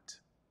not.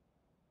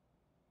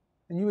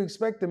 And you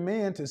expect a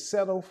man to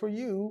settle for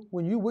you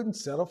when you wouldn't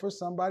settle for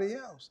somebody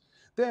else.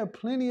 There are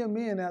plenty of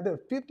men out there.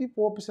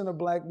 54% of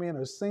black men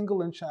are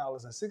single and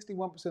childless, and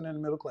 61% in the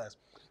middle class.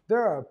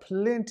 There are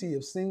plenty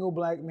of single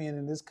black men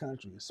in this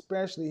country,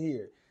 especially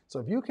here. So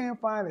if you can't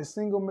find a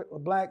single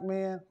black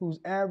man who's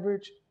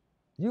average,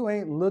 you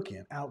ain't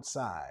looking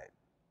outside.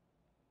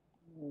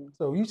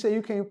 So you say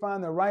you can't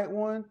find the right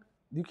one,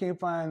 you can't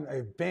find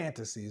a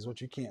fantasy is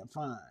what you can't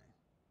find.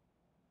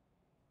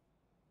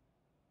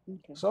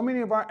 okay. So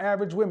many of our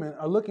average women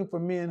are looking for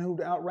men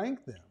who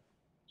outrank them.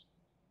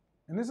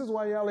 And this is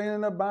why y'all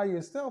ending up by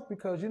yourself,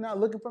 because you're not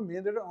looking for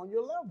men that are on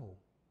your level.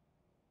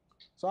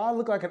 So I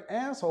look like an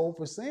asshole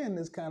for saying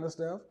this kind of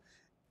stuff,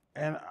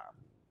 and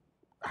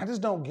I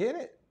just don't get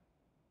it.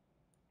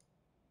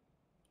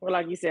 Well,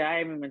 like you said, I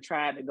haven't even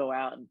tried to go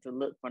out and to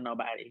look for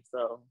nobody.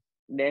 So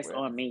that's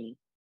on me.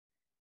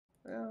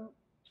 Well,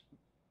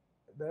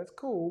 that's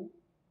cool,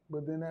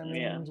 but then that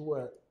means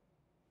what?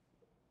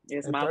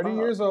 It's At my 30 fault.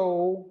 years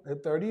old,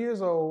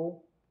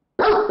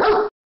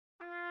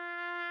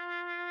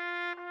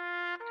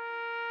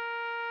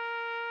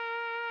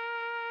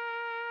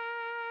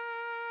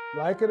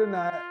 like it or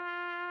not,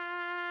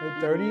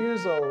 at 30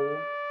 years old,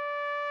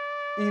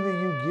 either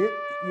you get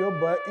your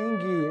butt in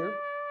gear,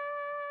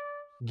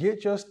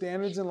 get your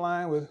standards in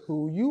line with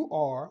who you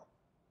are,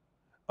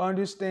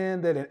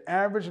 understand that an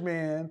average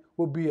man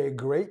would be a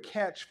great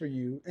catch for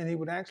you, and he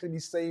would actually be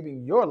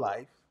saving your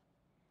life,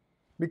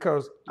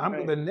 because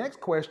Right. the next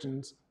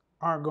questions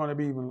aren't going to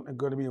be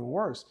even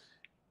worse.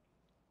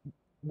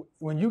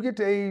 When you get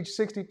to age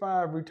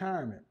 65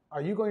 retirement,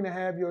 are you going to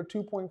have your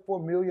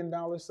 $2.4 million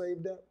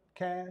saved up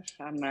cash?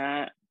 I'm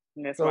not.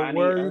 That's So why I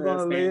where need are you a going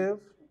to husband. live?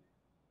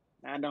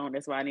 I don't.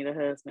 That's why I need a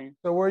husband.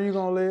 So where are you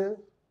going to live?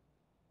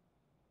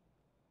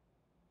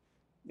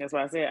 That's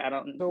why I said I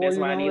don't. So where That's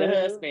you why I gonna need a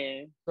live?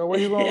 husband. So where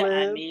you going to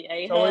live? I need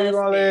a So where you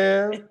going to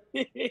husband.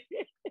 live?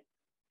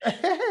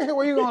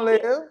 Where you going to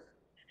live?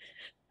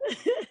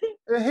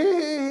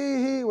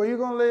 Where you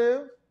going to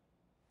live?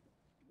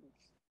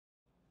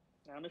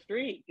 On the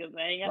street, because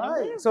I ain't got no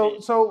Right.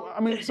 husband. So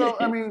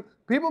I mean,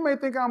 people may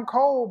think I'm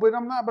cold, but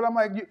I'm not. But I'm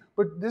like,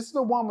 but this is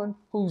a woman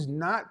who's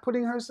not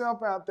putting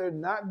herself out there,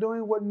 not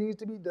doing what needs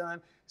to be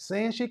done,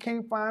 saying she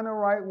can't find the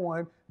right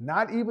one,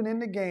 not even in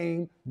the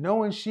game,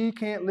 knowing she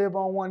can't live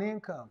on one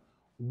income.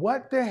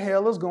 What the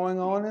hell is going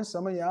on in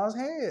some of y'all's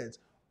heads?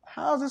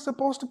 How is it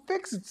supposed to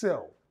fix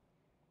itself?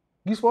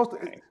 You supposed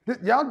to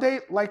y'all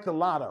date like the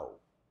lotto.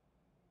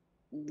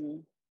 Mm-hmm.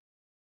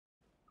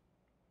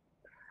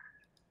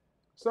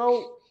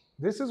 So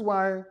this is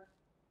why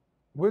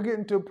we're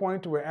getting to a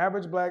point to where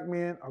average black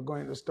men are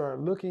going to start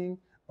looking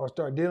or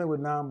start dealing with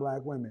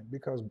non-black women,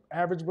 because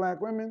average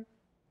black women,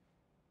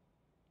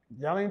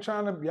 y'all ain't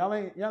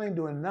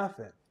doing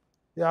nothing.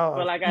 Y'all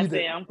But like I either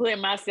said, I'm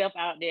putting myself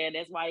out there.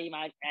 That's why I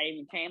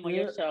even came on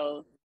your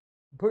show.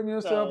 putting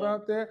yourself So,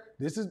 out there.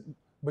 This is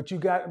if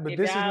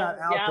this is not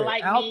out y'all there.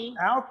 like me,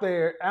 out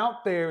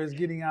there is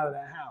getting out of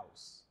the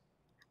house.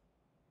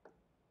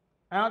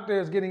 Out there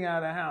is getting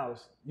out of the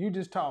house. You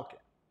just talking.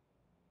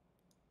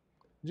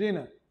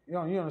 Gina, you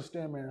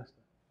understand, man.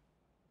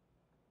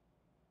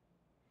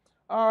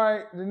 All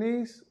right,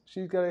 Denise,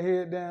 she's got her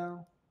head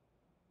down.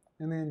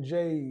 And then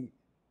Jade.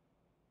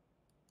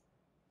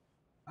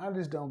 I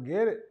just don't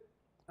get it.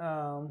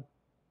 Hello,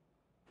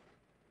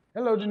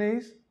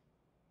 Denise.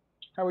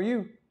 How are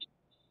you?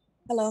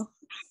 Hello.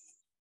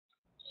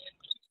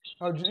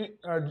 Oh,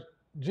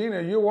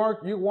 Gina, you're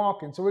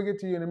walking, so we'll get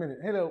to you in a minute.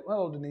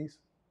 Hello, Denise.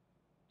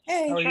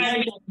 Hey. How are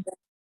you?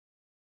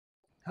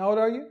 How old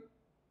are you?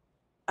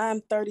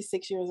 I'm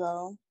 36 years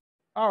old.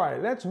 All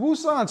right, let's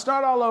Woo-san,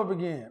 start all over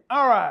again.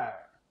 All right.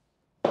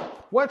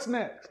 What's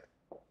next?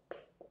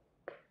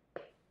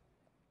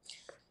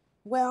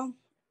 Well,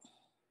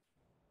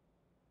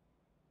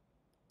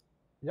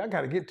 Y'all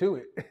got to get to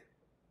it.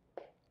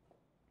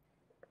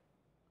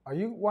 Are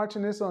you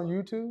watching this on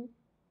YouTube?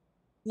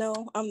 no,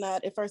 I'm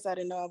not. At first, I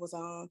didn't know I was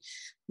on.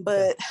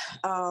 But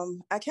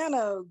I kind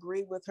of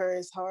agree with her.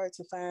 It's hard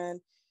to find,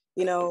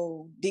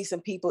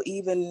 decent people,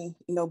 even,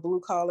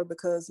 blue collar,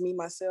 because me,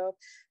 myself,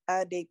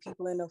 I date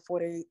people in the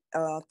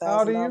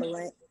 $40,000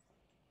 range.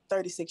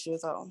 36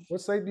 years old.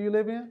 What state do you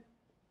live in?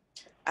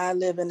 I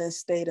live in the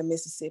state of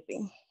Mississippi.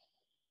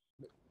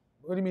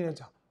 What do you mean?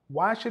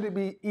 Why should it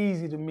be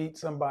easy to meet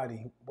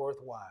somebody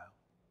worthwhile?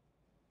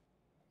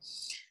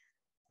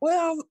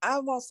 Well, I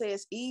won't say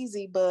it's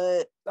easy,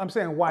 but I'm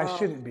saying, why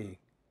should it be?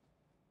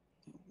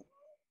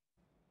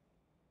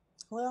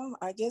 Well,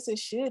 I guess it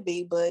should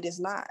be, but it's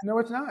not. No,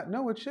 it's not.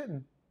 No, it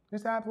shouldn't.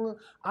 It's absolute.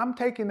 I'm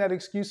taking that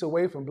excuse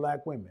away from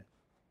black women.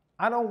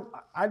 I don't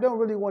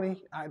really want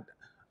to.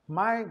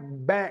 My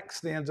back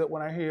stands up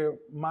when I hear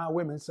my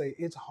women say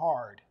it's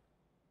hard.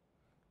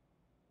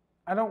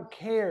 I don't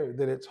care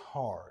that it's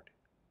hard.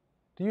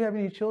 Do you have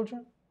any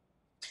children?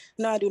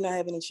 No, I do not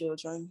have any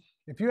children.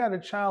 If you had a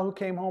child who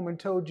came home and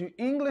told you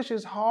English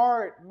is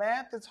hard,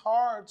 math is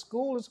hard,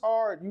 school is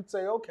hard, you'd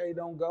say, okay,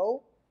 don't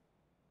go.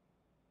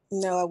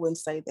 No, I wouldn't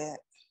say that.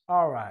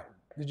 All right.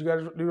 Did you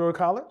guys go to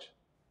college?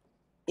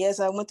 Yes,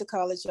 I went to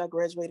college. I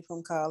graduated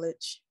from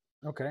college.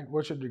 Okay.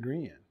 What's your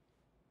degree in?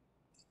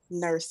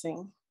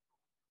 Nursing.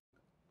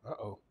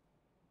 Uh-oh.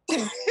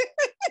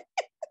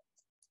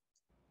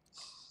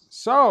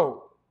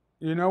 So,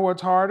 you know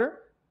what's harder?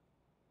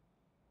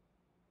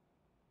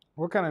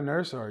 What kind of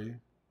nurse are you?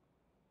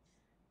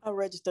 A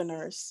registered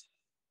nurse.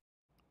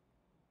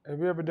 Have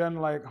you ever done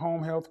like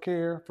home health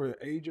care for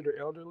aged or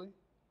elderly?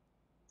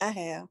 I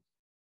have.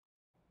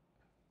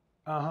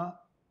 Uh-huh.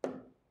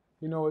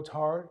 You know what's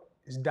hard?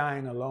 It's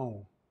dying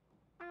alone.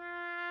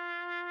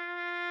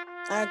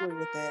 I agree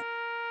with that.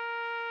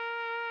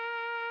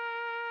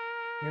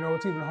 You know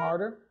what's even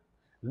harder?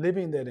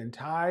 Living that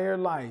entire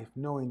life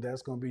knowing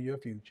that's going to be your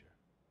future.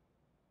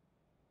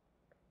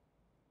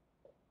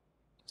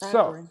 I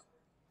So, agree.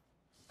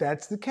 if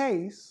that's the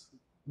case,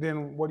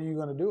 then what are you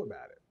going to do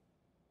about it?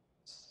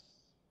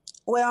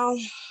 Well,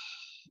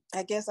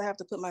 I guess I have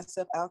to put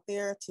myself out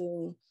there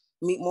to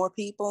meet more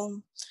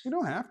people. You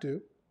don't have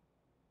to.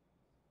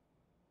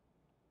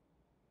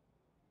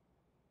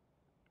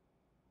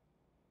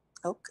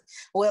 Okay.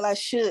 Well, I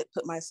should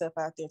put myself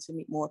out there to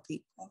meet more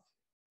people.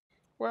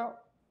 Well,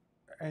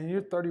 and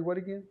you're 30 what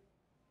again?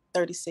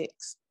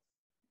 36.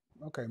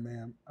 Okay,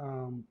 ma'am.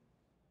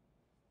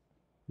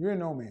 You're in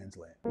no man's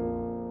land.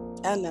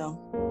 I know.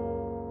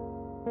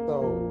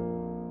 So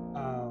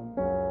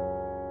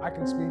I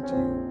can speak to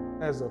you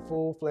as a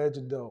full-fledged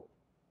adult.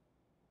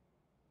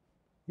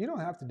 You don't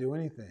have to do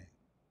anything.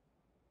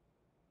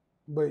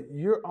 But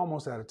you're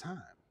almost out of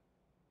time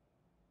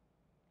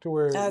to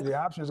where the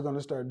options are going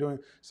to start doing.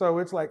 So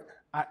it's like,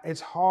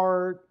 it's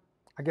hard.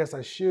 I guess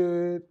I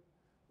should.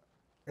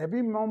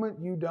 Every moment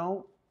you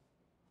don't,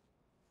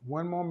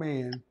 one more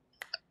man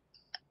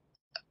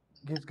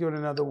gets good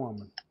another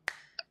woman.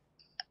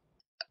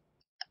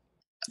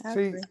 I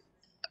See, agree.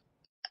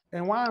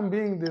 and why I'm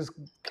being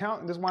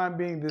why I'm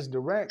being this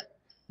direct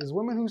is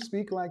women who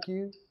speak like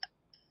you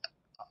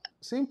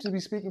seem to be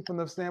speaking from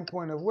the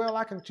standpoint of, well,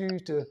 I can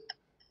choose to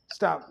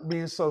stop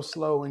being so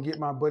slow and get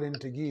my butt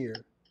into gear.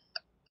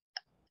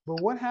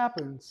 But what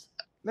happens?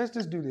 Let's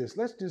just do this.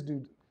 I'm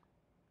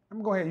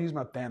gonna go ahead and use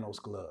my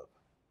Thanos glove.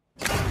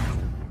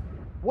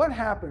 What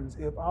happens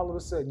if all of a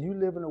sudden you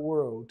live in a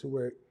world to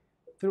where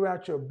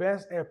throughout your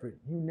best effort,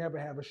 you never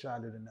have a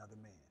shot at another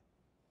man?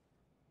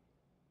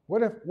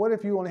 What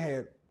if you only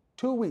had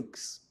 2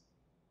 weeks,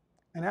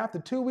 and after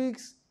 2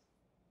 weeks,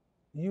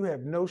 you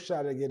have no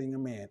shot at getting a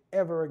man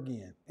ever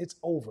again? It's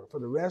over for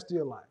the rest of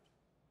your life.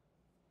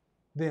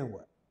 Then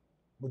what?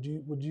 Would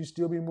you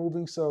still be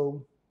moving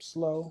so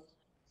slow?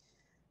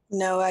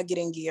 No, I get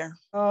in gear.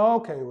 Oh,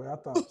 okay. Well, I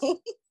thought so.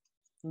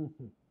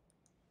 Mm-hmm.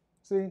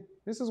 See,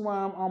 this is why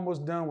I'm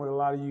almost done with a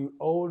lot of you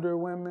older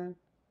women,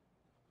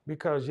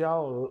 because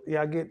y'all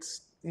get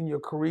in your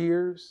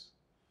careers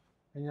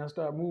and y'all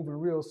start moving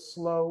real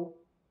slow,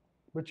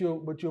 but you'll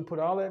put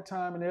all that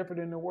time and effort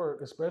into work,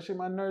 especially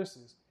my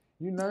nurses.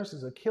 You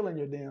nurses are killing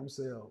your damn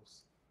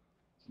selves,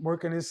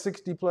 working in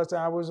 60 plus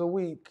hours a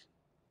week,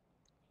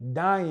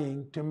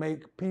 dying to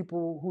make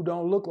people who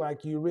don't look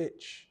like you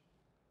rich.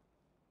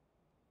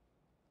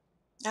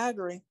 I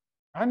agree.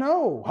 I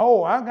know.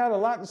 Oh, I got a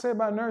lot to say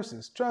about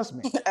nurses. Trust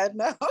me. I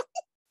know.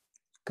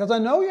 Because I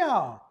know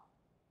y'all.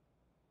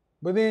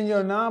 But then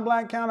your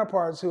non-black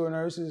counterparts who are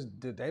nurses,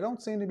 they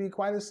don't seem to be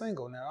quite as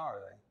single now, are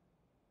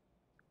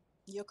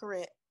they? You're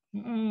correct.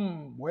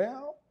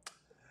 Well,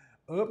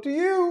 up to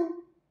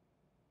you.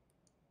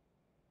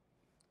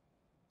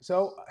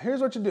 So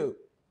here's what you do.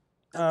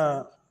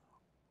 Okay.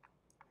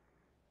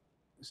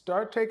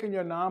 Start taking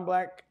your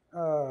non-black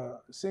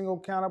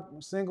single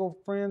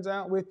friends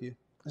out with you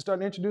and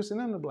start introducing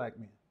them to black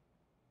men.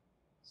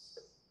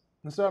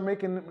 And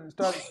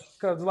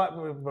because like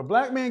if a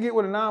black man get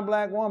with a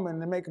non-black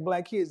woman and make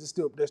black kids,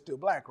 they're still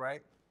black,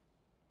 right?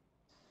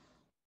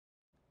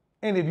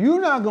 And if you're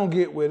not gonna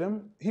get with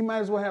him, he might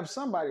as well have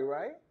somebody,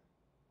 right?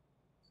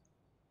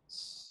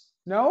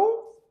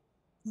 No?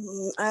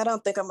 I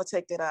don't think I'm gonna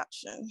take that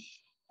option.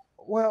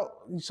 Well,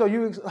 so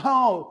you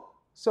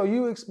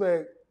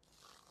expect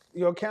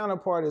your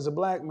counterpart as a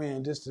black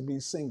man just to be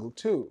single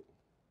too?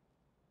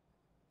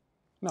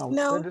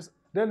 No.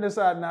 They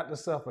decide not to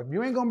suffer. If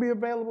you ain't gonna be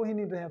available, he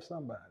need to have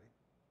somebody.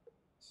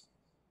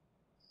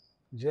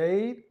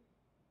 Jade,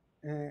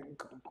 and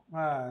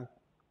now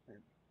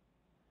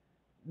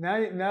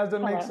does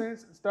that make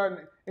sense? Is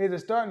it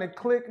starting to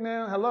click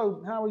now?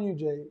 Hello, how are you,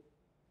 Jade?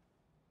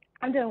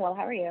 I'm doing well.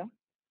 How are you?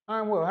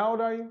 I'm well. How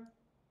old are you?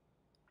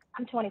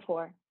 I'm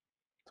 24.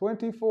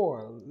 24.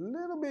 A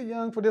little bit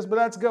young for this, but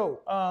let's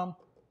go.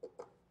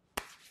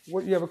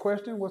 What you have a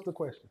question? What's the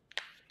question?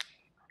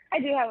 I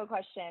do have a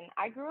question.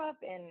 I grew up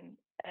in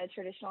a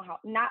traditional house,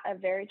 not a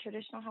very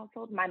traditional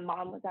household. My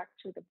mom was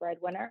actually the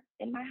breadwinner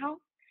in my house,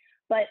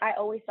 but I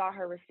always saw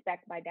her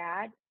respect my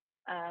dad.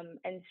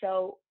 And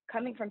so,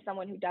 coming from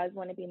someone who does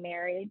want to be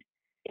married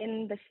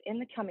in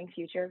the coming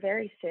future,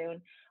 very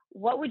soon,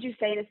 what would you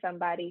say to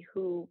somebody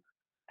who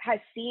has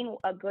seen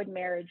a good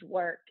marriage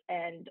work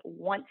and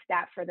wants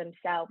that for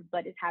themselves,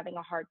 but is having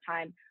a hard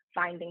time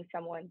finding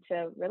someone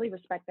to really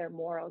respect their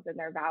morals and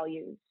their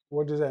values?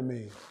 What does that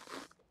mean?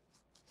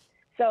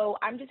 So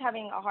I'm just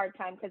having a hard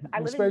time because I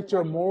live in Respect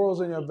your Washington, morals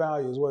and your D.C.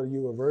 values. What, are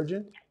you a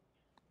virgin?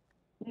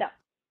 No,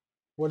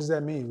 What does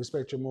that mean?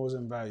 Respect your morals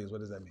and values. What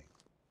does that mean?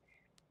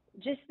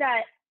 just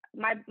that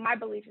my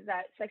belief is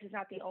that sex is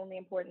not the only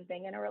important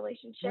thing in a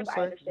relationship. I Sex.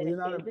 understand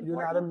Well, it is you're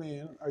not a important.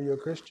 man. Are you a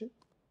Christian?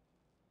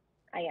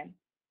 I am.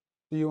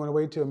 Do you want to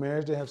wait till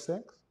marriage to have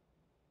sex?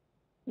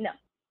 No.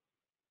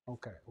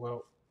 Okay.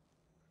 Well,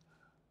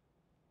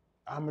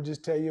 I'm gonna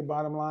just tell you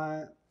bottom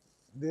line.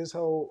 This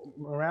whole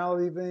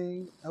morality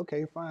thing,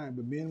 okay, fine,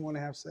 but men want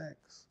to have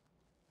sex.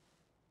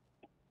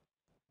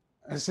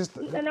 It's just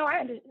No, I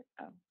understand.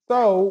 Oh.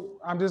 so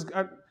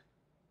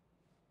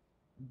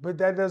but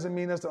that doesn't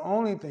mean that's the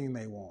only thing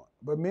they want.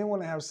 But men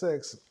want to have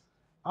sex.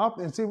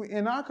 Often, see,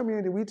 in our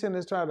community, we tend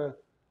to try to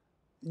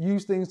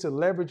use things to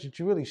leverage that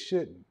you really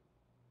shouldn't.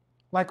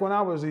 Like when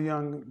I was a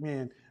young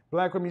man,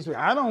 black women used to say,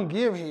 I don't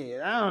give head,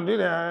 I don't do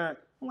that.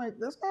 I'm like,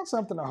 that's not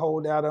something to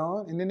hold out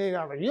on. And then they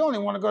are like, you only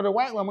want to go to a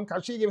white woman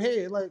because she give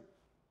head. Like,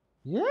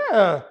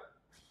 yeah.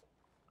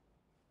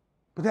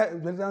 But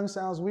that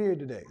sounds weird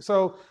today.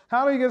 So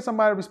how do you get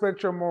somebody to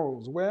respect your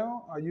morals?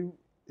 Well,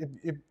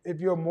 if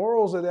your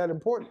morals are that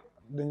important,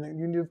 then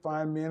you need to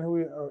find men who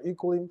are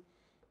equally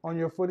on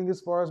your footing as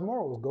far as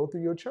morals. Go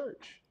through your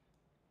church.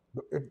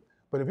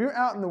 But if you're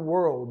out in the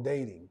world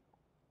dating,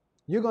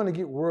 you're going to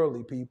get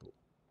worldly people.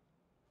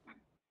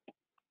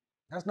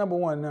 That's number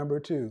one. Number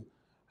two,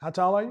 how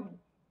tall are you?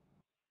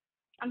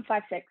 I'm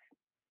 5'6".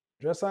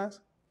 Dress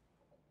size?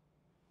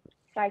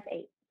 Size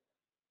 8.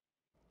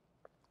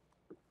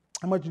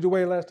 How much did you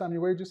weigh last time you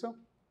weighed yourself?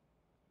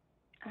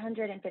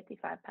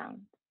 155 pounds.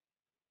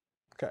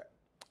 Okay.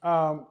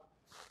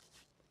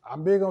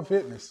 I'm big on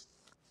fitness.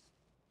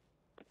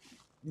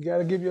 You got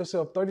to give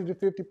yourself 30 to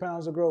 50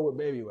 pounds to grow with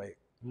baby weight,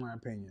 in my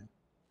opinion.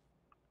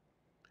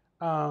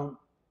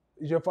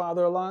 Is your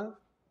father alive?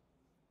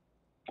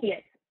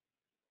 Yes.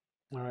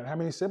 All right. How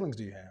many siblings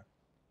do you have?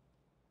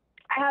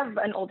 I have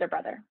an older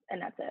brother,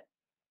 and that's it.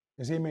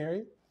 Is he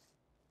married?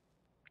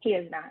 He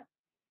is not.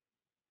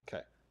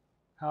 Okay.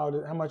 How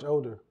much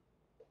older?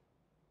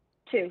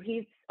 2.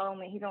 He's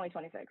only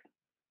 26.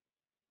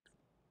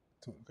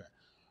 Okay.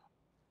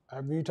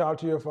 Have you talked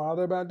to your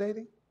father about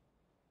dating?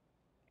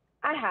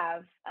 I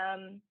have.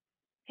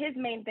 His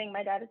main thing,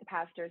 my dad is a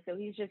pastor, so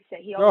he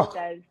always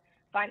says,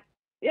 "Fine."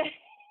 Yeah,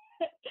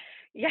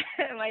 yeah.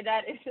 My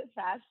dad is a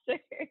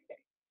pastor.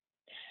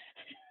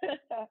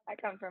 I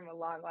come from a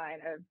long line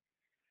of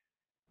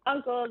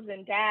uncles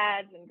and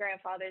dads and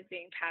grandfathers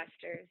being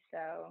pastors,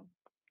 so.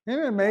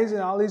 Isn't it amazing,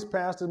 all these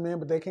pastor men,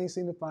 but they can't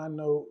seem to find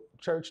no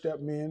churched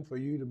up men for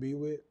you to be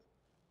with?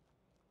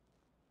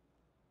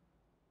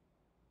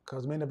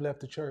 Because men have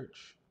left the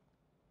church.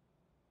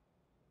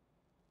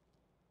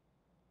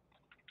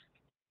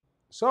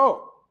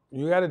 So,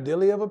 you got a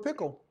dilly of a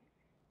pickle.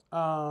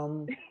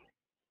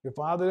 Your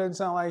father doesn't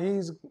sound like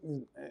he's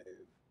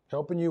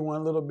helping you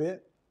one little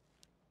bit.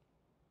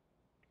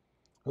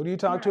 Who do you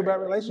talk to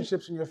about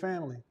relationships in your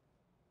family?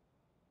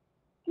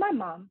 My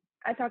mom.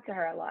 I talk to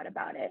her a lot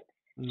about it.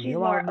 She's Your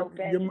more mama,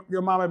 open.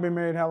 your mama been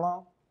married how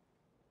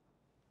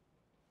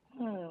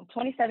long?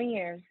 27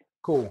 years.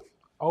 Cool.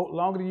 Oh,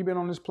 longer than you've been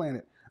on this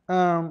planet.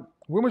 When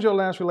was your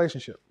last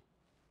relationship?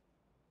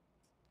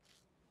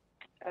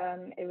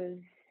 It was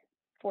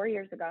 4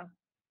 years ago.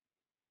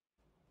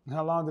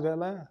 How long did that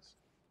last?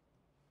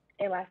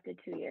 It lasted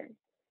 2 years.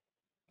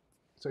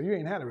 So you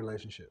ain't had a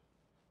relationship.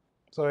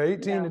 So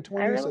 18 to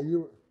 20.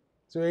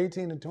 So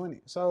 18 to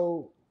 20.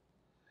 So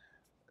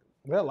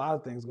there are a lot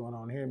of things going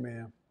on here,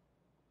 man.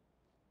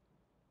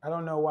 I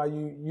don't know why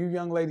you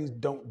young ladies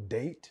don't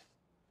date.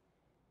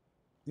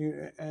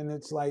 And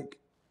it's like,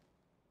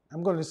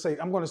 I'm going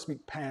to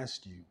speak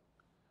past you.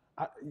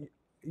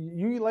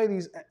 You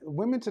ladies,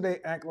 women today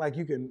act like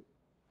you can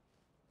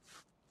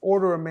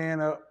order a man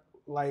up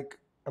like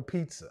a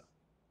pizza.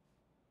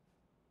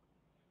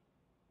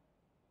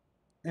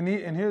 And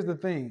here's the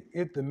thing.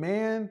 If the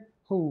man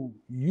who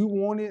you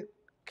wanted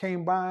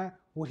came by,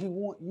 would he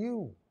want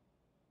you?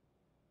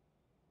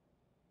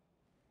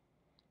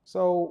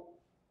 So,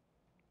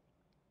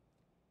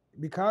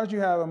 because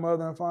you have a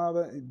mother and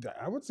father,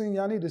 I would say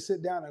y'all need to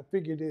sit down and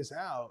figure this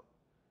out.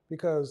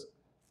 Because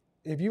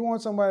if you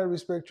want somebody to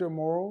respect your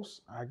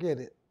morals, I get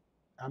it.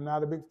 I'm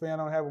not a big fan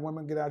of having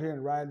women get out here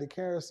and ride the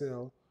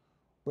carousel,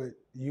 but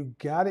you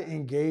got to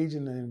engage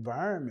in an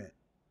environment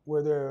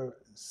where there are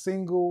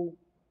single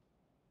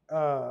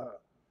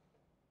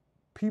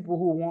people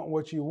who want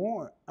what you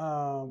want.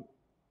 How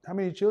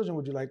many children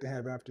would you like to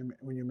have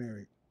when you're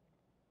married?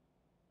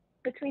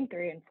 Between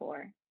 3 and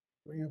 4.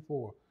 3 and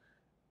 4.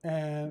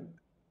 And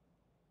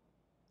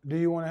do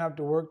you want to have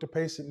to work to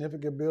pay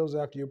significant bills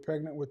after you're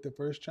pregnant with the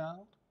first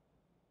child?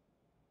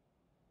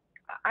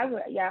 I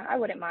would, yeah, I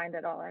wouldn't mind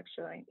at all,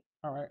 actually.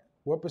 All right.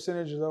 What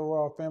percentage of the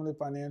overall family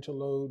financial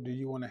load do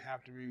you want to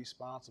have to be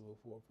responsible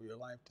for your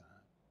lifetime?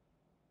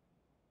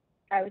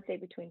 I would say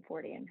between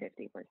 40 and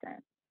 50%.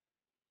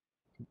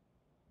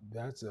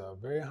 That's a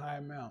very high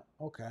amount.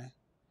 Okay.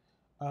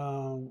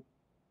 Fine.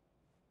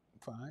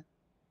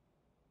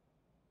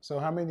 So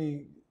how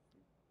many?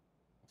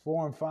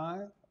 4 and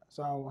 5?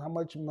 So how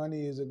much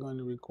money is it going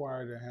to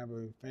require to have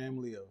a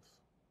family of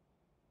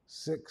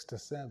 6 to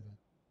 7?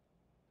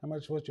 How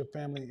much was your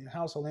family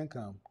household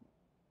income?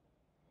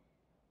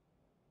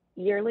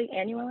 Yearly,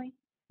 annually?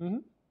 Mm-hmm.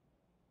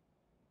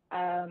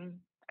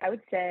 I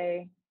would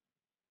say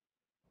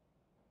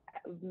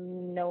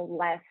no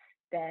less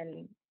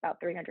than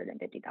about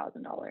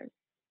 $350,000.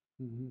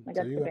 Mm-hmm. Like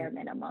So that's the bare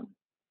minimum.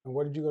 And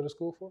what did you go to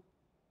school for?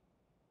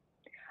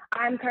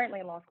 I'm currently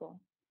in law school.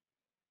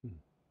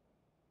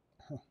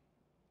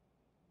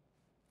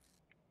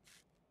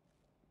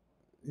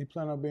 You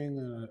plan on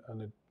being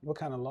what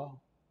kind of law?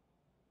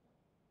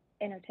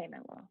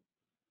 Entertainment law.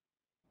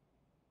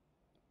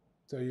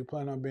 So you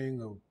plan on being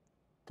a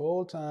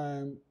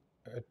full-time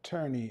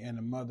attorney and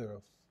a mother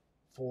of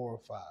 4 or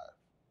 5?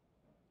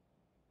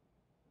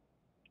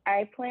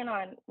 I plan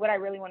on what I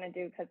really want to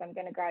do, because I'm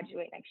going to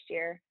graduate next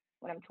year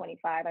when I'm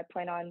 25. I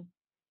plan on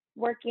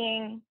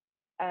working,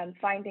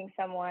 finding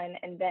someone,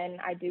 and then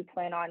I do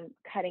plan on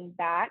cutting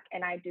back,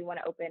 and I do want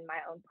to open my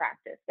own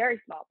practice, very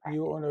small practice.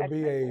 You want to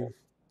be a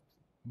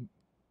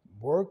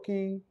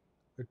working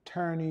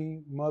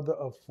attorney, mother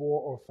of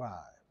 4 or 5?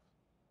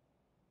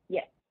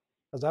 Yes.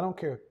 Because I don't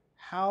care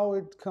how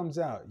it comes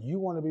out, you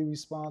want to be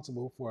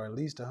responsible for at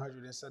least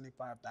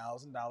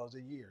 $175,000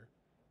 a year.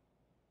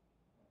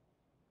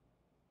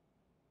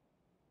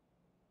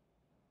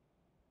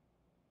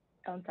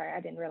 Oh, I'm sorry,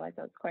 I didn't realize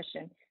that was a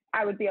question.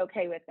 I would be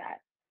okay with that.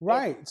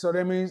 Right. So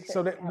that means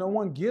that no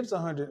one gives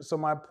 100. So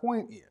my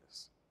point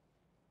is,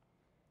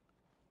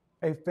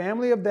 a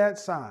family of that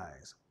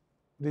size,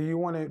 do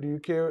you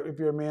care if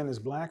your man is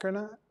black or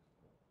not?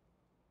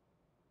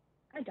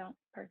 I don't,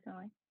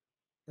 personally.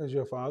 Is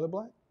your father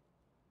black?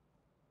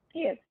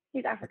 He is.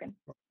 He's African.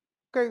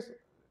 Okay.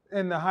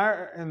 And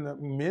the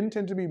men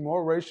tend to be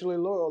more racially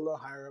loyal the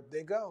higher up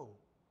they go.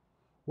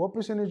 What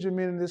percentage of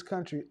men in this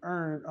country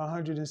earn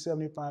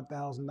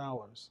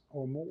 $175,000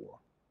 or more?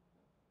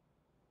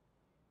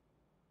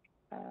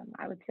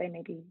 I would say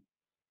maybe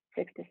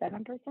 6 to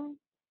 7%.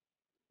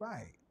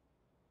 Right.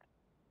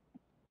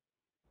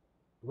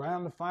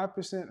 Around the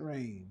 5%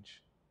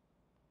 range.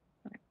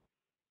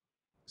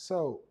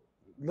 So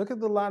look at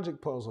the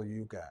logic puzzle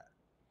you got.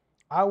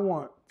 I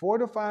want 4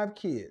 to 5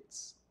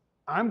 kids.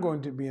 I'm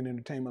going to be an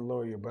entertainment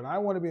lawyer, but I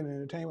want to be an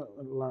entertainment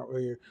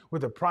lawyer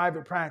with a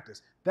private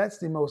practice. That's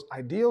the most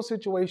ideal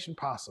situation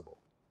possible.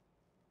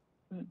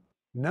 Mm.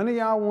 None of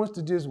y'all wants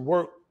to just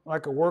work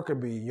like a worker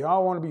bee.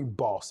 Y'all want to be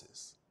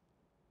bosses.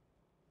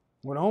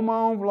 Want to own my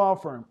own law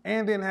firm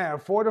and then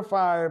have 4 to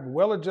 5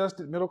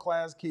 well-adjusted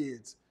middle-class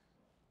kids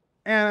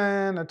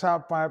and a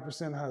top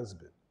 5%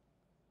 husband.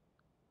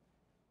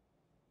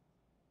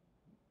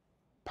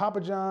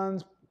 Papa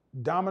John's,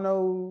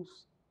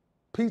 Domino's,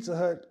 Pizza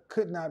Hut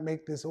could not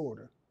make this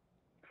order.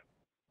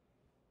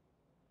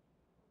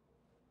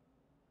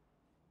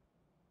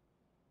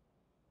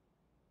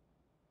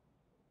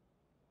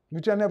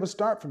 But y'all never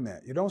start from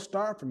that. You don't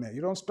start from that.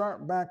 You don't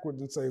start backwards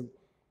and say,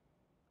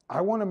 I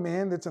want a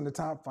man that's in the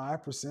top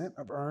 5%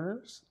 of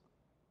earners.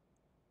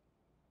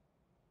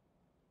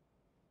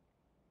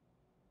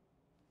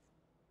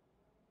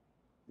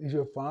 Is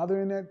your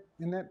father in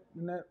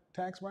that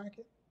tax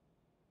bracket?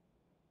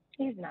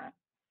 He's not.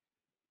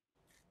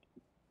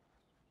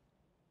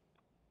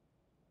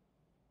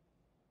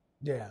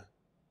 Yeah.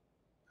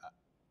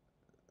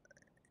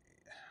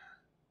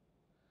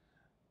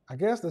 I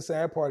guess the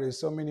sad part is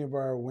so many of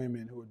our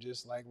women who are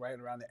just like right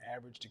around the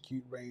average to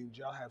cute range,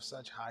 y'all have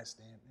such high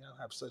y'all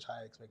have such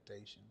high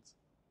expectations.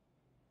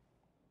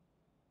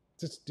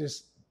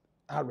 Just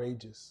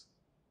outrageous.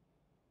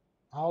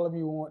 All of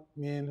you want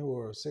men who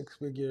are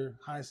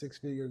high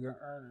six-figure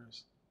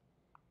earners.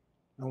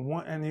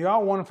 And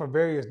y'all want them for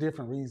various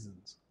different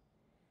reasons.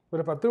 But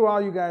if I threw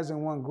all you guys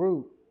in one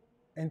group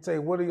and say,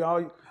 what are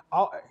y'all,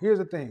 here's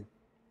the thing.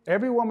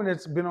 Every woman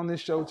that's been on this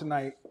show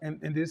tonight and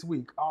this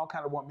week all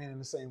kind of want men in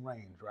the same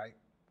range, right?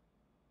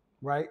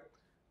 Right?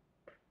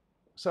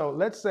 So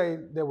let's say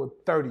there were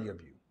 30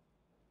 of you.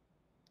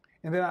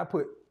 And then I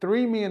put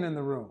 3 men in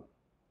the room.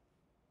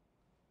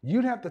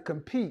 You'd have to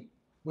compete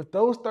with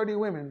those 30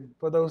 women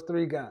for those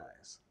 3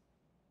 guys.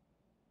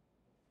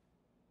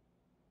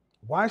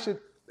 Why should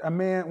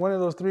one of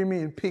those 3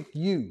 men pick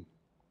you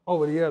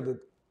over the other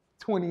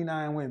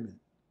 29 women?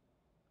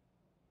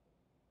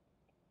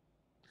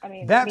 I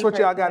mean, that's what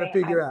y'all got to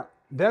figure out.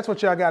 That's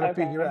what y'all got to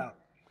Okay. figure out.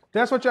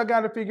 That's what y'all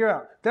got to figure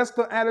out. That's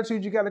the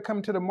attitude you got to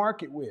come to the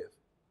market with.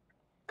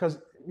 Because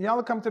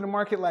y'all come to the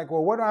market like,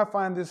 well, where do I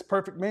find this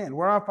perfect man?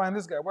 Where do I find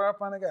this guy? Where do I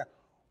find that guy?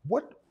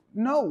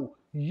 No,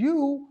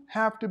 you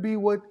have to be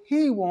what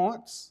he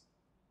wants.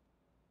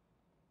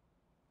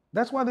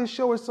 That's why this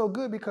show is so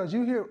good, because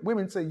you hear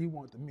women say you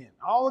want the men,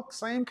 all the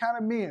same kind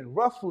of men,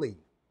 roughly.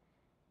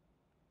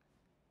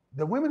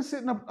 The women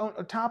sitting up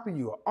on top of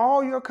you are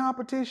all your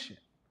competition.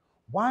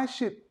 Why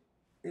should,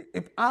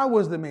 if I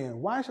was the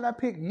man, why should I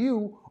pick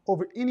you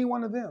over any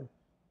one of them?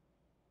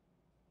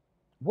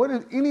 What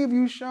have any of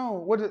you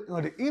shown? What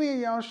did any of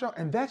y'all show?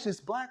 And that's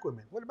just black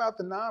women. What about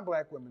the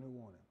non-black women who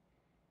want it?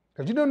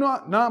 Because you know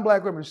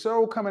non-black women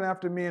so coming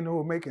after men who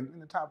are making in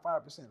the top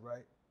 5%,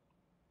 right?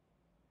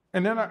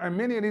 And then and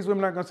many of these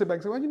women are going to sit back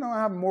and say, well, you know, I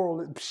have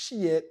moral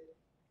shit.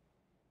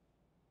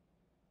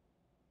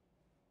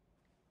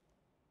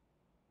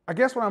 I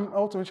guess what I'm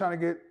ultimately trying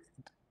to get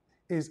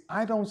is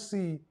I don't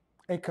see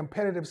a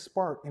competitive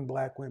spark in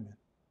black women.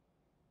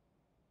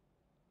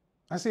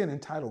 I see an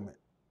entitlement.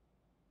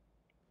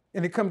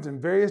 And it comes in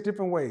various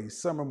different ways.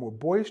 Some are more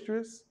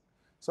boisterous,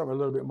 some are a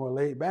little bit more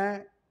laid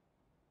back.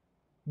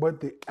 But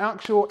the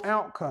actual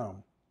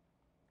outcome,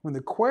 when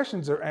the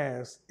questions are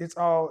asked, it's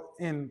all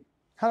in,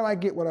 how do I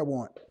get what I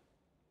want?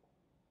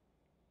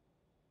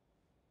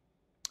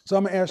 So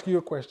I'm going to ask you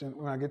a question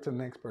when I get to the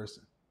next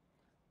person.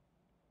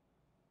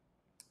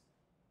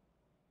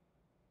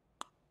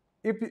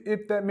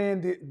 If that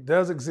man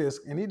does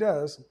exist, and he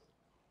does,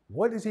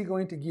 what is he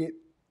going to get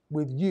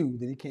with you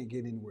that he can't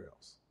get anywhere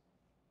else?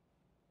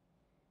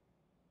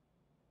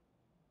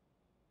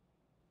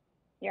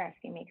 You're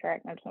asking me,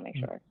 correct? I just want to make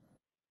sure.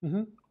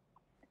 Mm-hmm.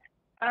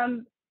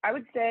 I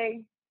would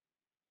say,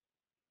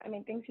 I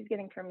mean, things he's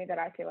getting from me that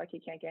I feel like he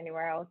can't get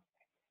anywhere else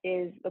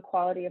is the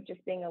quality of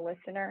just being a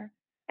listener,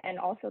 and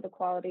also the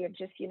quality of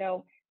just, you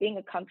know, being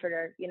a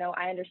comforter. You know,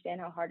 I understand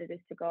how hard it is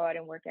to go out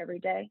and work every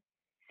day.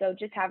 So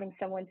just having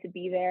someone to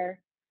be there,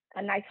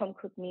 a nice home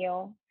cooked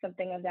meal,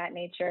 something of that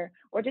nature,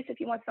 or just if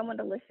you want someone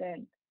to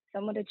listen,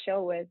 someone to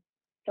chill with,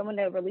 someone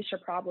to release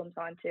your problems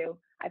onto,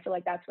 I feel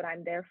like that's what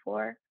I'm there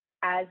for.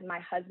 As my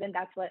husband,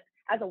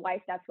 as a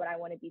wife, that's what I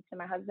want to be to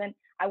my husband.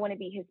 I want to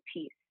be his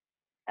peace.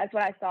 That's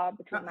what I saw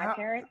between my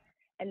parents,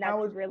 and that's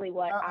really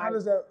what how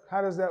does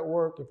that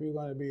work if you're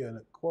going to be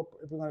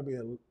if you're going to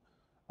be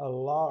a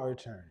law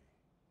attorney?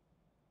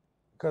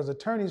 Because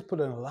attorneys put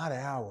in a lot of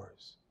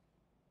hours.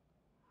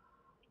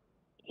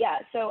 Yeah,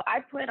 so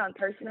I plan on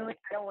personally,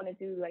 I don't want to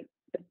do like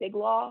the big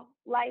law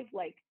life,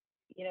 like,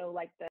 you know,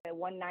 like the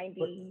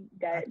 190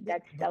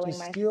 that's selling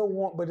my. Still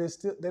want, but it's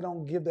still, they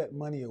don't give that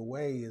money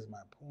away. Is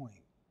my point.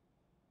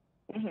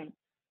 Mm-hmm.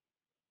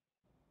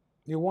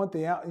 You want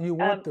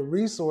the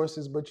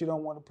resources, but you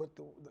don't want to put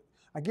the.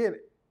 I get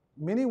it.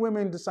 Many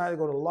women decide to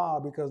go to law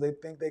because they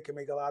think they can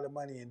make a lot of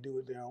money and do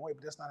it their own way,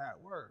 but that's not how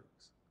it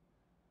works.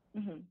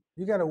 Mm-hmm.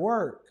 You got to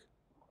work.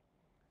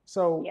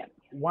 So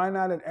why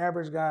not an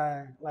average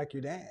guy like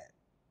your dad?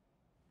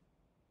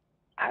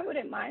 I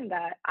wouldn't mind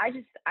that. I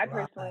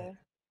personally,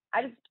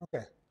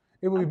 okay.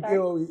 It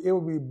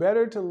would be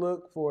better to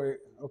look for.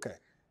 Okay,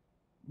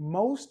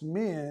 most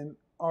men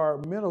are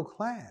middle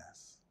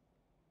class,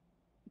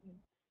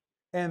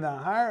 and the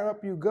higher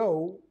up you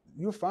go,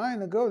 you're fine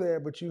to go there,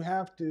 but you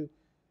have to.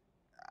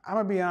 I'm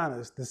gonna be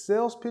honest. The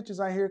sales pitches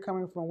I hear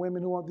coming from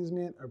women who want these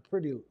men are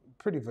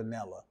pretty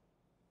vanilla.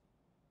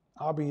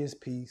 I'll be his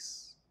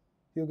piece.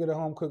 He'll get a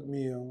home cooked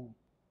meal.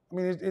 I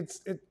mean,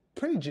 it's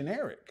pretty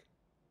generic.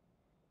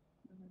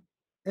 Mm-hmm.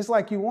 It's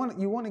like you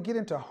want to get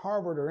into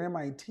Harvard or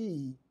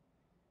MIT,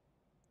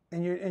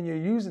 and you're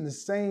using the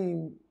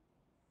same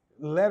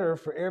letter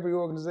for every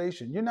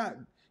organization. You're not.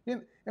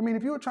 I mean,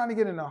 if you were trying to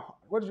get into,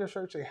 what does your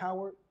church say,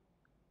 Howard?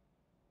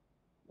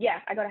 Yeah,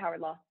 I go to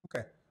Howard Law.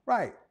 Okay,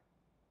 right.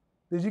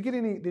 Did you get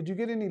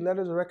any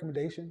letters of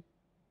recommendation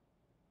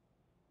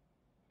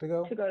to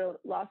go? To go to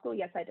law school?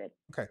 Yes, I did.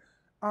 Okay,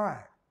 all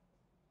right.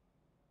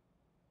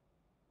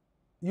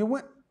 You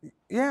went,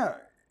 yeah,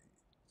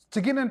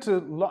 to get into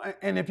law,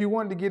 and if you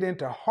wanted to get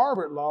into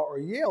Harvard Law or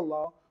Yale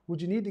Law,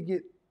 would you need to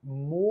get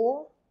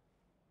more?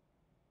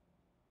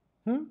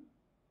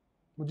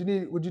 Would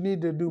you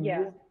need to do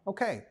more?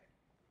 Okay.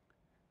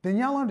 Then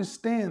y'all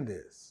understand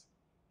this.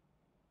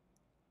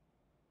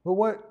 But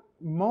what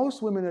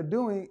most women are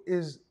doing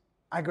is,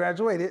 I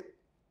graduated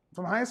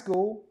from high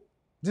school,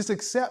 just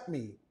accept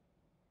me.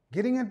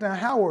 Getting into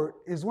Howard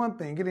is one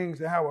thing. Getting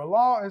into Howard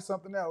Law is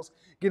something else.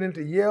 Getting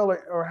into Yale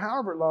or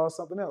Harvard Law is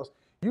something else.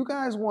 You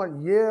guys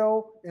want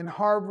Yale and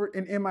Harvard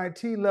and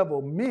MIT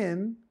level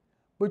men,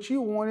 but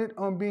you want it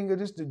on being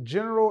just a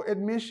general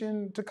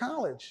admission to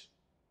college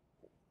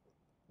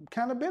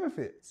kind of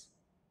benefits.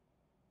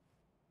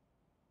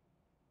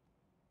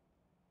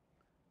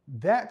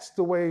 That's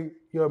the way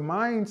your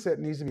mindset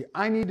needs to be.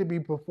 I need to be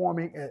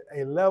performing at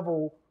a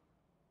level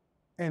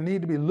and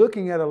need to be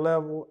looking at a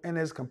level and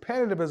as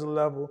competitive as a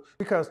level,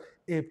 because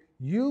if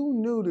you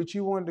knew that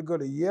you wanted to go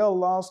to Yale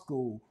Law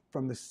School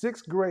from the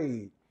 6th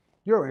grade,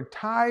 your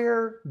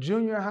entire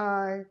junior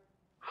high,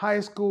 high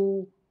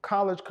school,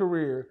 college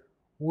career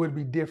would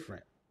be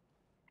different.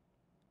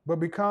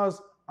 But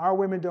because our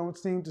women don't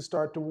seem to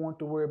start to want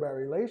to worry about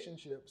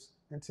relationships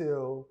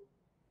until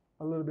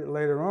a little bit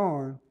later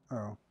on,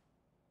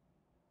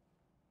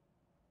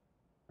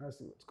 Let's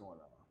see what's going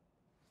on.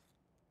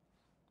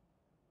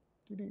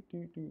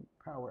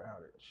 Power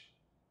outage.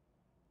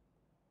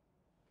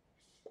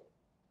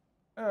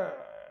 Uh,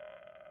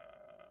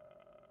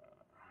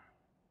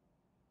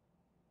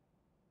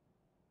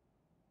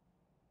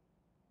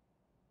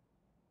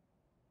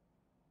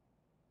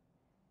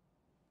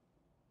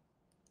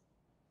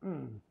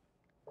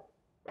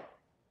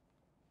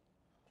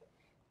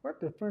 What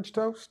the French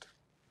toast?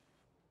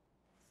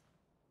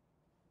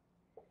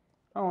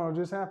 I don't know what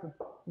just happened.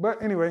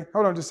 But anyway,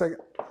 hold on just a second.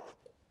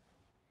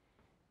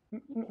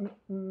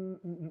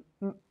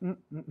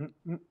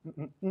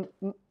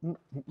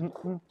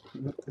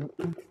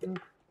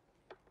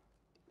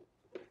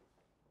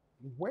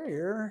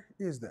 Where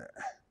is that?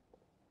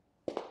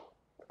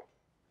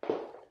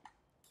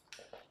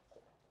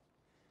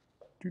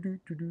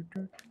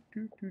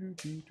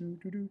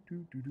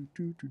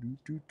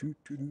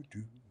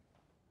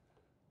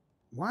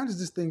 Why does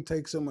this thing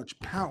take so much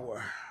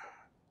power?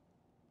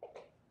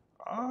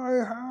 I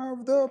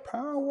have the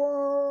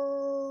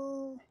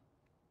power.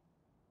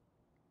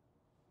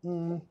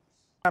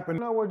 I don't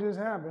know what just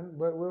happened,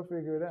 but we'll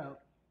figure it out.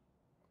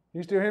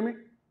 You still hear me?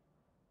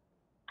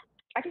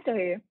 I can still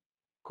hear you.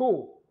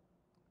 Cool.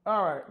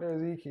 All right,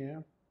 there's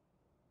Ekim.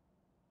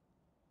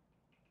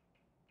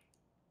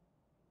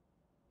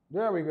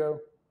 There we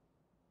go.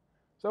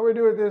 So we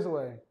do it this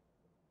way.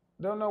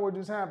 Don't know what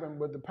just happened,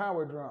 but the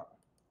power dropped.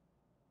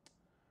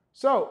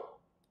 So,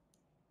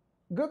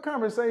 good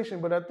conversation,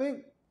 but I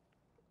think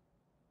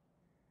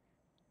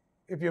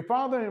if your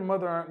father and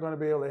mother aren't going to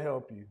be able to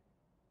help you,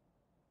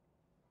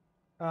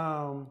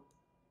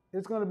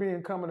 it's going to be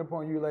incumbent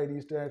upon you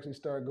ladies to actually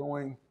start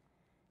going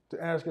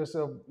to ask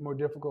yourself more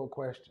difficult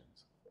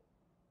questions.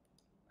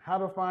 How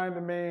to find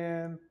a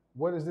man?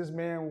 What does this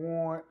man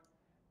want?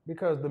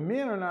 Because the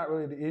men are not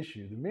really the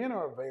issue. The men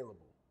are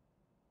available.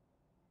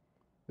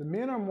 The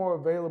men are more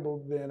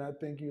available than I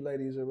think you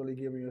ladies are really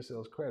giving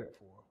yourselves credit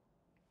for.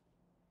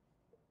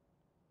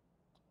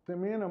 The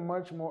men are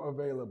much more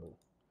available.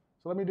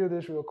 So let me do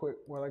this real quick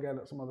while I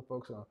got some other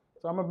folks on.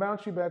 So I'm going to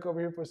bounce you back over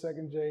here for a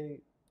second, Jade.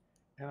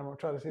 And I'm going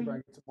to try to see if I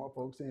can get some more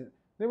folks in.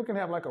 Then we can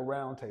have like a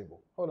round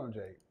table. Hold on,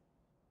 Jade.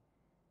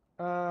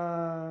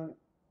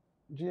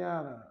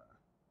 Gianna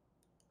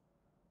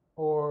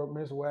or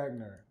Miss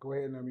Wagner. Go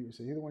ahead and unmute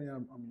yourself. Either one of y'all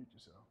unmute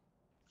yourself.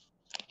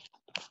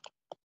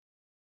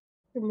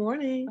 Good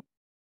morning.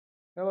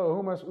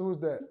 Hello, who's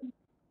that?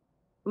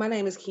 My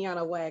name is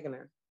Kiana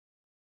Wagner.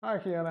 Hi,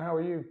 Kiana. How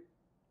are you?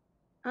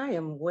 I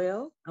am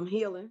well. I'm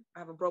healing. I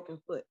have a broken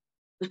foot.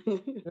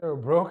 You have a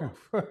broken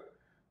foot.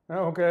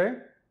 Okay.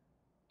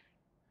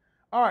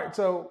 All right.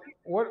 So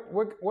what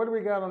do we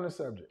got on the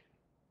subject?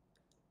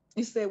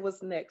 You said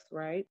what's next,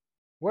 right?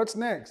 What's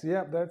next?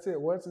 Yep, that's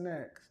it. What's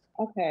next?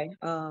 Okay.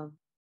 I'll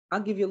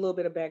give you a little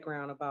bit of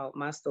background about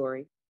my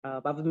story.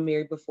 I've been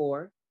married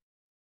before.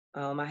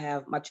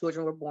 My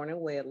children were born in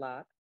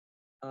wedlock.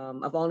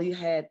 I've only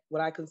had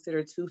what I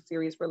consider 2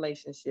 serious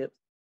relationships,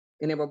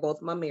 and they were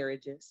both my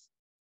marriages.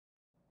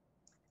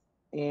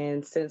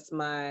 And since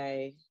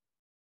my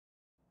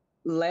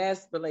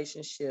last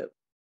relationship,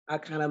 I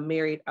kind of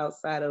married out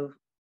of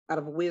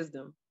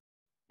wisdom,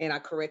 and I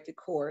corrected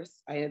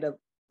course. I ended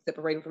up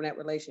separating from that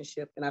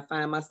relationship, and I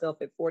find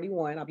myself at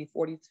 41. I'll be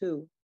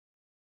 42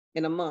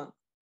 in a month,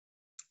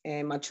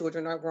 and my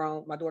children are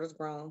grown. My daughter's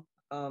grown,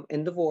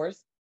 and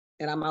divorced,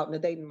 and I'm out in the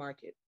dating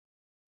market.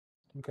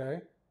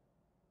 Okay.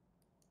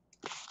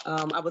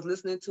 I was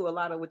listening to a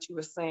lot of what you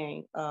were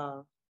saying,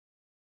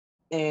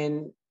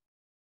 and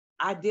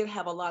I did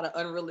have a lot of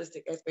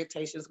unrealistic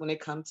expectations when it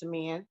comes to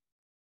men.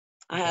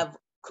 I have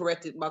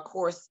corrected my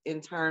course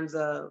in terms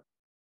of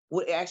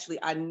what actually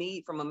I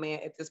need from a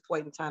man at this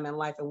point in time in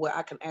life and what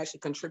I can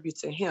actually contribute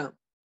to him,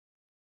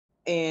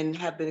 and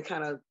have been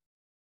kind of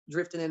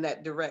drifting in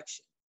that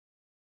direction.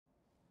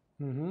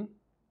 Mm-hmm.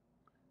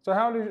 So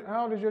how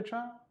old is your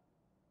child?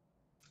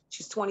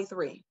 She's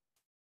 23.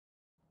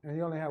 And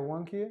you only have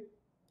one kid?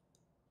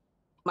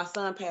 My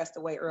son passed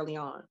away early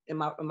on in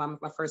my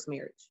first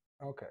marriage.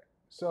 Okay.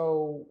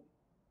 So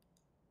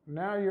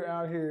now you're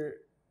out here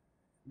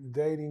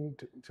dating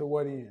to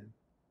what end?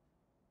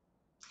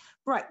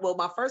 Right. Well,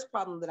 my first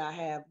problem that I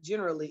have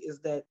generally is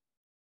that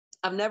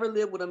I've never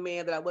lived with a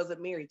man that I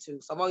wasn't married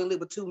to. So I've only lived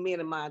with 2 men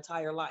in my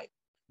entire life.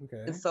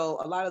 Okay. And so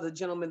a lot of the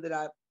gentlemen that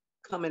I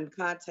come in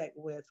contact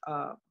with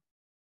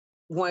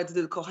wanted to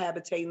do the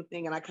cohabitating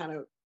thing, and I kind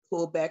of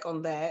pulled back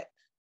on that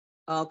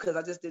because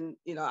I just didn't,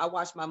 I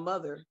watched my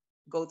mother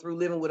go through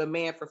living with a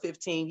man for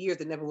 15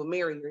 years and never would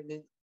marry her.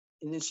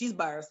 And then she's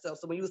by herself.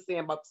 So when you were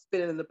saying about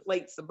spinning the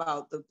plates,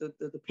 about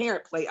the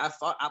parent plate, I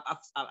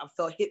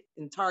felt hit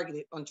and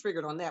targeted,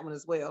 triggered on that one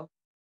as well.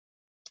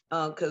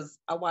 Because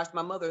I watched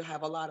my mother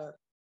have a lot of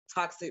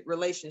toxic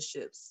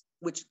relationships,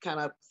 which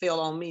kind of fell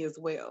on me as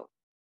well.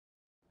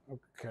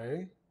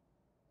 Okay.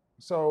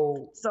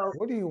 So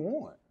what do you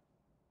want?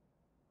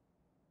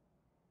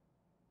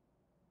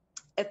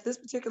 At this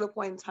particular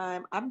point in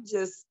time, I'm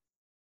just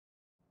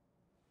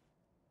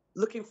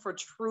looking for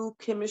true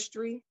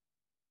chemistry,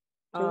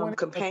 So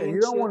companionship.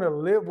 you don't want to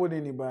live with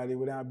anybody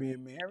without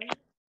being married?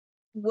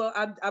 Well,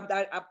 I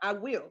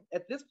will.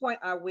 At this point,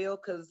 I will,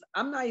 because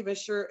I'm not even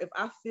sure if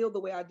I feel the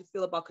way I do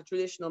feel about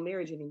traditional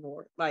marriage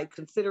anymore. Like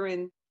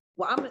considering,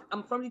 well,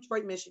 I'm from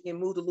Detroit, Michigan,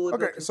 moved to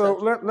Louisville, Okay, so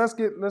Kentucky. let's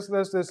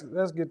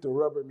get the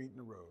rubber meeting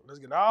the road. Let's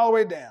get all the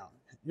way down.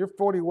 You're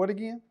 40 what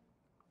again?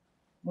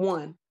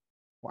 One.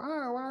 Why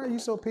are you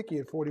so picky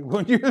at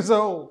 41 years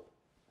old?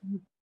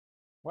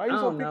 Why are you I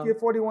so don't picky know. at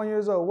 41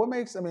 years old? What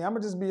makes, I'm gonna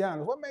just be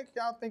honest, what makes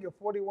y'all think at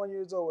 41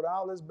 years old with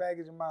all this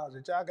baggage and miles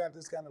that y'all got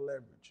this kind of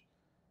leverage?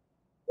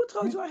 Who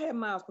told you I had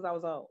miles because I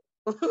was old?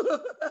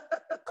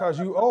 Cause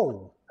you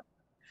old.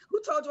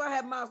 Who told you I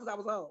had miles because I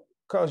was old?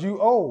 Cause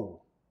you old.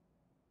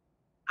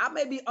 I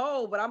may be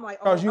old, but I'm like,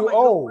 Cause I you might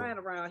old. go flying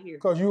around here.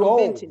 Cause you I'm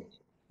old. vintage.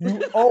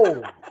 You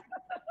old.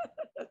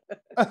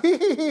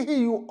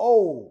 You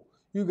old.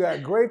 You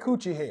got gray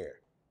coochie hair.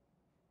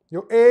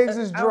 Your eggs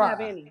is I don't have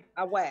dry. any.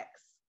 I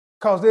wax.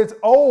 Cause it's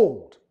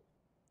old.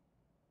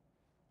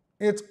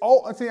 It's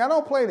old. See, I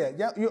don't play that.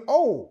 You're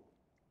old.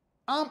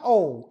 I'm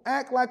old.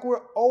 Act like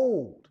we're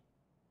old.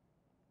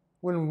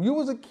 When you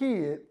was a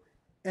kid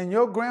and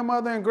your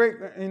grandmother and great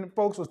and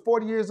folks was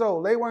 40 years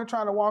old, they weren't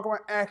trying to walk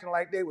around acting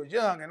like they was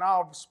young and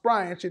all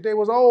spry and shit. They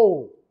was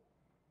old.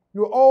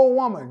 You're an old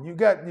woman. You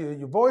got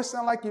your voice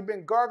sound like you've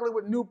been gargling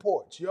with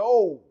Newports. You're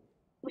old.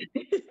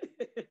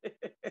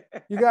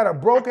 You got a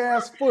broke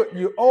ass foot.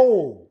 You're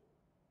old.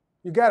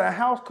 You got a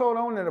house coat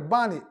on and a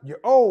bonnet. You're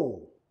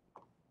old.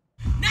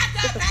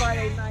 It's a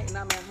Friday night and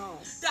I'm at home.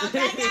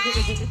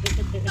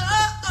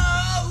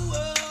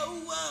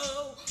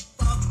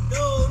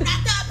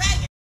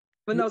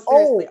 But no,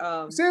 seriously.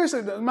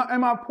 Seriously,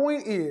 and my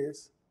point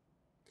is,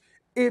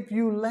 if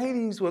you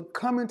ladies would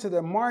come into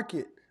the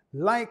market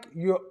like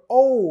you're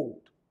old,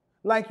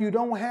 like you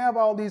don't have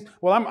all these.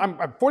 Well,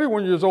 I'm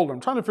 41 years old. I'm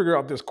trying to figure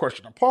out this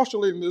question. I'm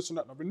postulating this and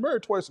that. I've been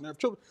married twice and I have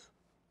children. I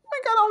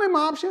ain't got all them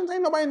options.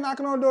 Ain't nobody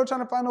knocking on the door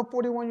trying to find no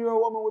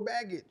 41-year-old woman with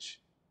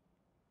baggage.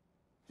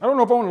 I don't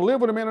know if I want to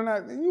live with a man or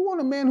not. You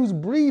want a man who's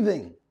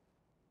breathing.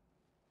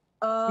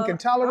 He can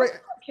tolerate.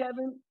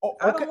 Kevin, okay.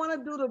 I don't want to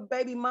do the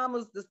baby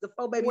mamas, the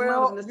 4 baby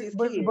mamas and these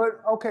kids.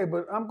 But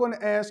I'm going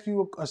to ask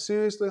you a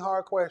seriously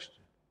hard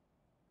question.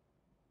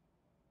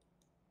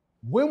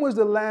 When was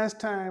the last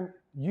time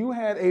you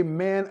had a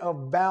man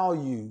of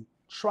value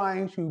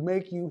trying to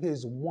make you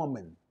his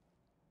woman?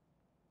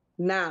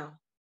 Now.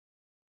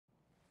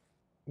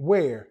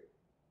 Where?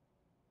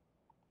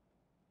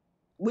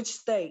 Which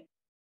state?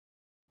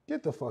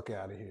 Get the fuck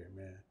out of here,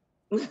 man.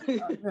 No,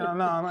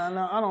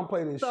 I don't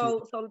play this shit.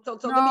 No,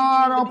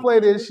 I don't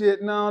play this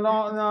shit. No.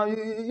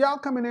 Y'all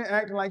coming in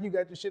acting like you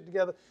got your shit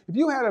together. If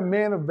you had a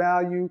man of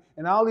value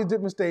in all these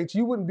different states,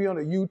 you wouldn't be on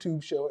a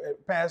YouTube show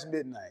at past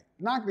midnight.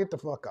 Knock it the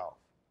fuck off.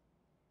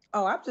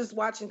 Oh, I'm just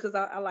watching because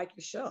I like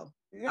your show.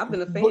 Yeah, I've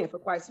been a fan for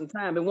quite some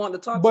time and wanting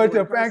to talk to you. But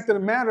the fact of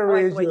the matter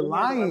is you're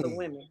lying.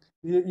 Women.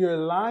 You're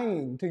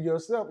lying to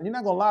yourself. You're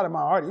not going to lie to my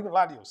heart. You can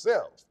lie to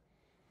yourself.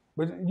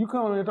 But you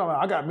come in and talking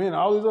about, I got men in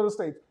all these other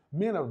states.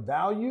 Men of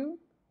value?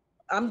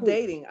 I'm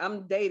dating. I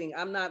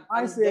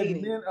said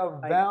dating. Men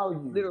of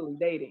value. Literally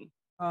dating.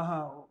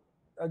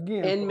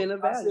 Again. And men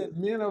of value. I said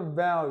men of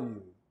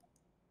value.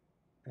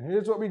 And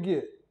here's what we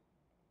get.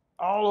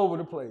 All over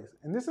the place.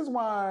 And this is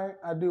why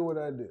I do what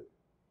I do.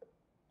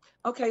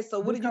 Okay, so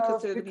what do you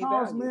consider to be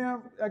value?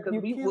 Ma'am,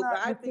 you cannot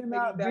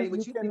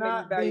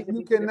be,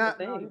 you can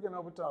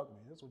overtalk me.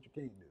 That's what you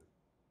can't do.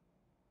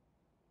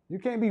 You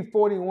can't be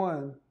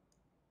 41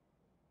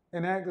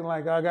 and acting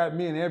like I got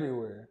men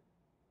everywhere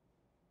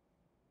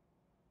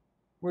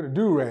with a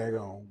do-rag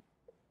on.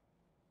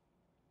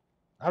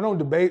 I don't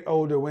debate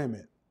older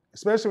women,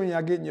 especially when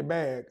y'all get in your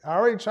bag. I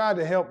already tried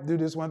to help do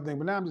this one thing,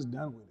 but now I'm just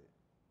done with it.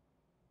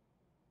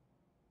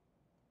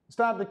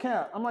 Stop the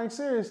cap. I'm like,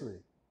 seriously.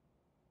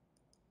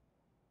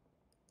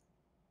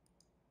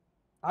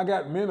 I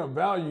got men of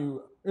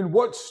value in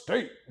what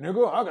state,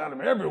 nigga? I got them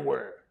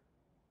everywhere.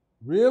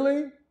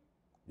 Really?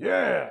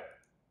 Yeah.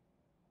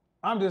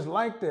 I'm just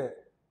like that.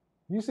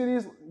 You see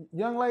these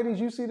young ladies,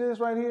 you see this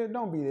right here?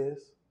 Don't be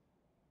this.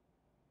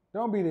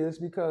 Don't be this,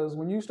 because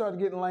when you start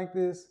getting like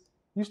this,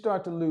 you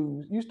start to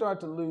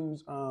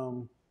lose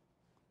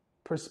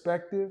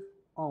perspective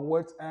on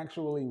what's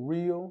actually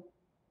real.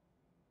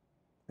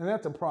 And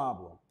that's a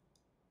problem.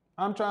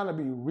 I'm trying to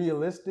be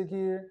realistic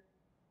here,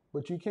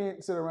 but you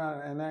can't sit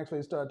around and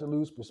actually start to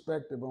lose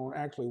perspective on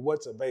actually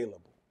what's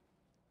available.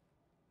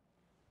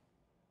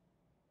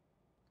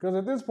 Because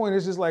at this point,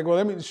 it's just like, well,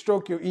 let me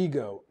stroke your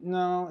ego.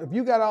 No, if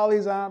you got all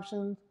these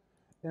options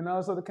and all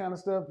this other kind of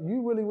stuff,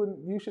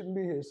 you shouldn't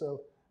be here.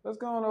 So let's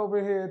go on over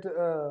here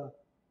to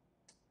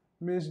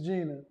Miss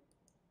Gina.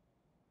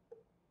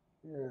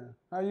 Yeah,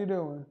 how you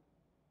doing?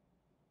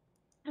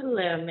 Hello,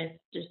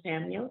 Mr.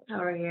 Samuels.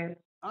 How are you?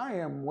 I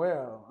am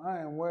well.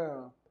 How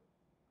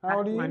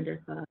old are you?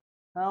 Wonderful.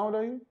 How old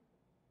are you?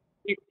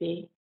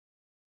 50.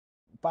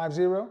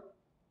 50?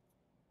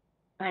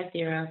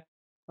 50.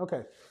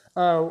 Okay.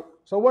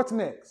 So what's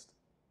next?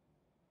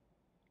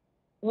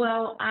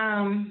 Well,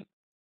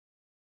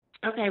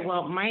 okay,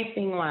 well, my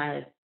thing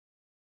was,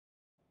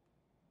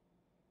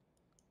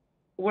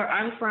 where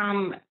I'm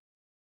from,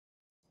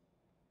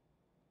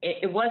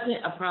 it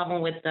wasn't a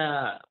problem with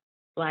the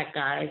black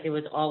guys. It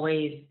was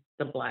always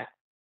the black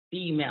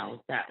females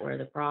that were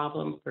the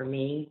problem for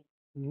me.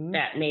 Mhm.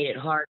 That made it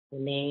hard for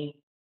me.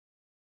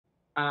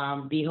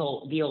 The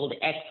old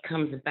ex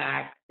comes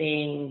back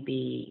saying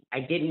I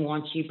didn't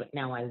want you, but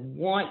now I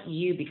want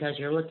you because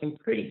you're looking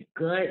pretty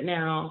good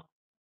now.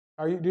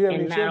 Do you have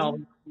any And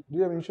children? Do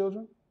you have any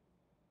children?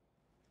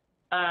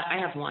 I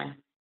have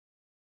one.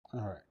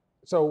 All right.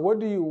 So what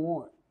do you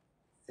want,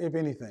 if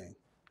anything?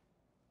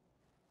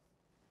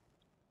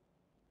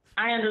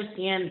 I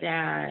understand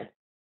that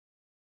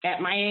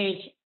at my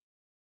age,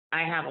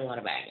 I have a lot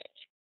of baggage.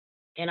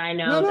 And I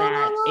know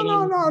that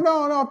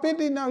No,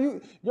 50. No,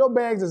 your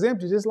bags is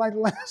empty, just like the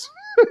last.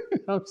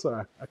 I'm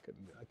sorry, I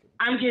couldn't.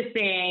 I'm just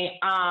saying,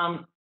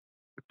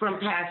 from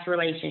past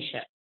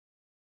relationships.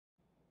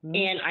 Mhm.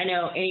 And I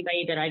know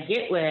anybody that I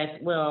get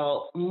with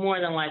will more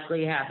than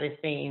likely have the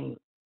same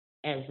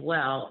as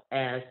well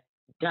as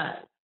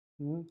does.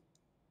 Mhm.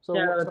 So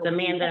what the do you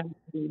man that,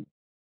 want?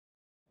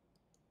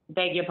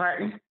 beg your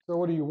pardon? So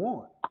what do you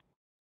want?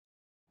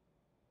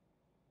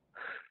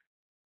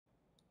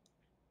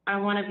 I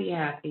want to be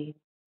happy.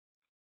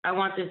 I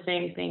want the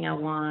same thing. I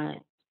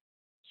want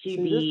to See,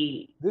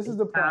 be this is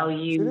the problem.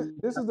 See, valued,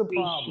 this is the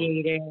problem.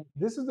 appreciated.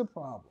 This is the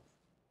problem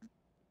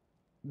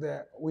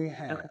that we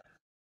have.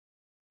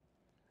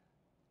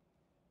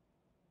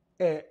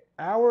 At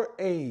our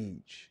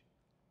age,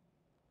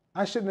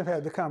 I shouldn't have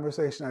had the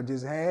conversation I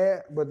just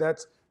had, but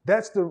that's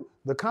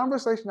the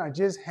conversation I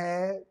just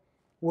had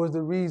was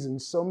the reason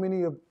so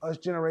many of us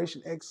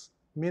Generation X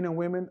men and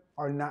women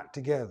are not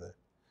together.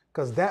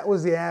 Because that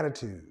was the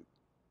attitude.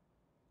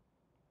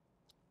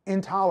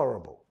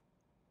 Intolerable.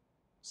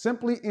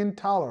 Simply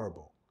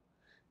intolerable.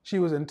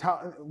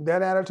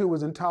 That attitude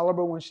was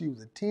intolerable when she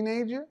was a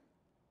teenager.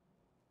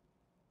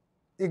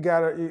 It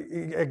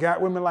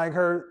got women like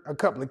her a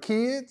couple of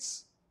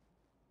kids,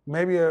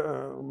 maybe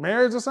a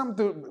marriage or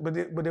something, but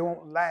they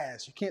won't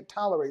last. You can't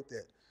tolerate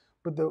that.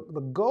 But the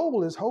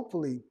goal is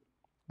hopefully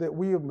that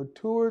we have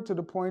matured to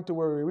the point to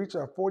where we reach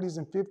our 40s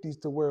and 50s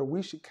to where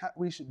we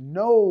should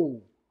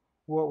know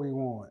what we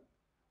want.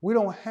 We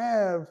don't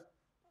have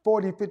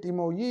 40, 50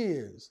 more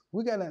years.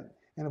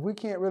 And if we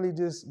can't really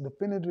just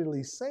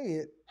definitively say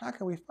it, how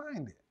can we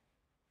find it?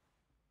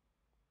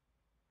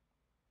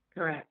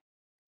 Correct.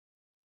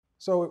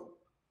 So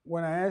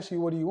when I ask you,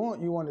 what do you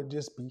want to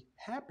just be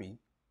happy.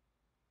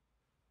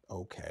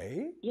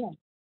 Okay. Yeah.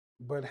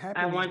 But I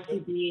happiness. want to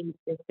be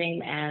the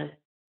same as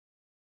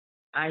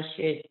I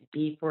should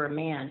be for a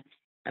man.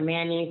 A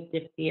man needs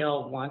to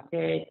feel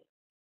wanted,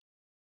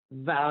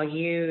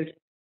 valued,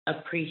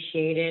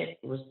 appreciated,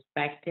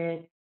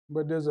 respected.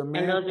 But does a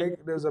man make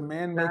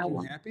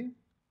you happy?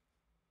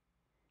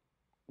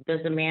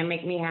 Does a man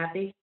make me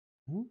happy?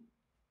 Hmm?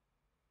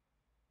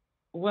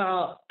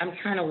 Well, I'm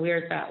kind of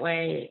weird that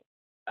way.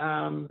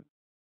 I'm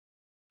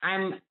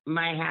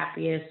my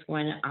happiest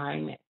when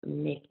I'm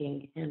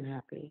making him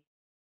happy.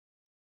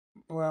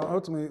 Well,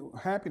 ultimately,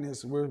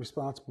 happiness, we're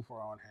responsible for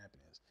our own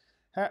happiness.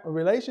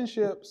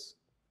 Relationships,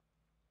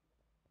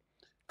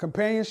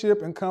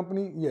 companionship, and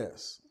company,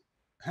 yes.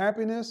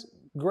 Happiness,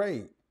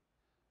 great.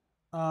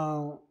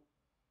 But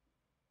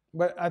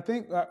I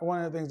think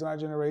one of the things in our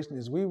generation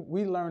is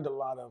we learned a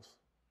lot of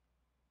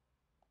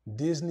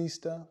Disney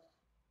stuff,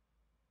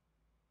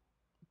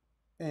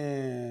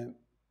 and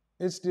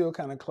it's still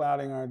kind of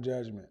clouding our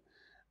judgment.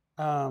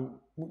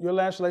 Your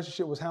last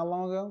relationship was how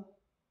long ago?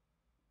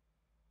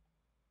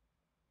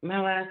 My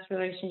last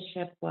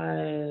relationship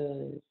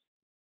was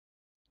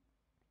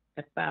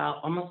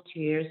about almost 2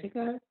 years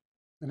ago.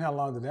 And how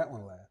long did that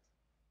one last?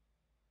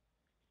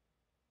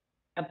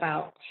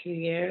 About 2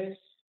 years.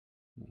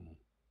 Mm-hmm.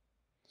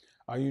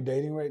 Are you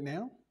dating right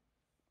now?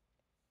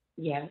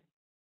 Yes.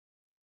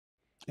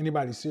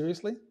 Anybody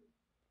seriously?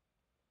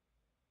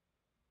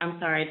 I'm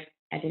sorry,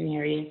 I didn't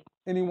hear you.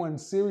 Anyone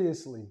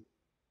seriously?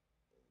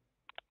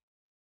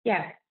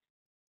 Yes.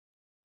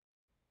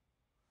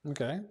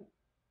 Okay.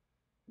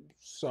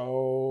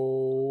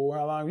 So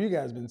how long have you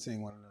guys been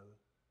seeing one another?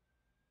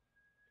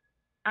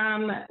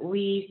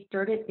 We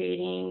started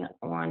dating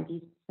on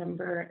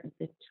December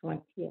the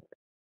 20th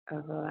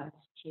of last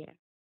year.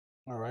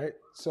 All right.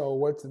 So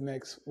what's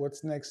next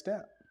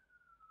step?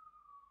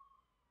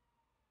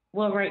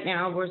 Well, right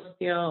now we're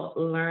still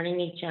learning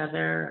each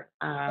other.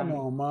 Come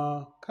on,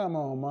 Ma.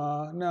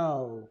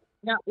 No.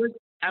 No,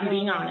 I'm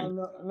being honest.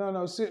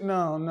 No.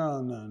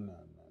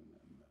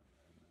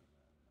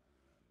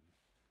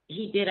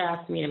 He did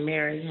ask me to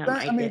marry him.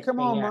 Come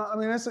on, Ma.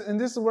 This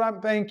is what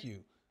I'm. Thank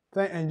you.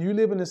 And you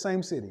live in the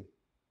same city.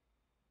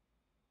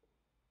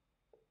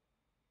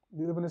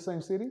 You live in the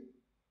same city?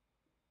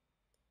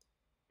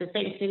 The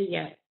same city,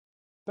 yes.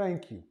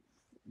 Thank you.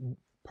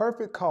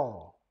 Perfect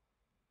call.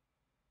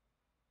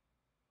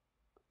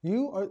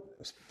 You are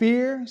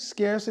fear,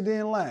 scarcity,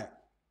 and lack.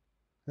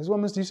 That's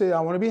what you say, I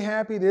want to be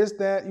happy, this,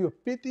 that. You're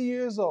 50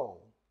 years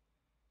old.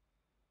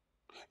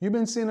 You've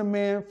been seeing a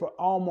man for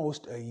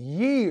almost a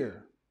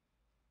year.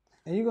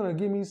 And you're going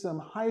to give me some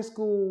high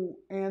school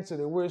answer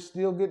that we're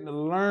still getting to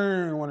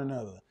learn one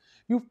another.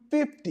 You're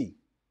 50.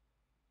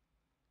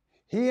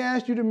 He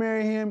asked you to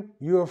marry him,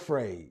 you're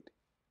afraid.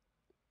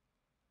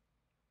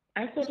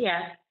 I said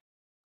yes.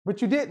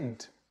 But you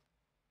didn't.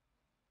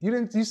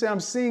 You said, I'm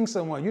seeing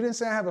someone. You didn't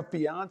say I have a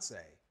fiance.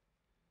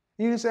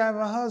 You didn't say I have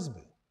a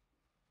husband.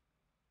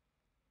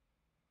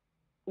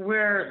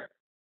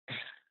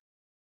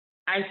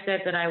 I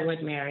said that I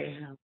would marry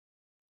him.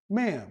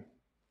 Ma'am,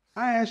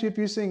 I asked you if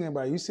you're seeing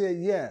anybody. You said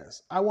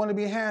yes. I want to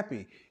be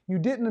happy. You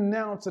didn't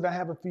announce that I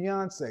have a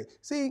fiance.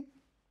 See,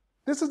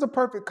 this is the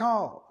perfect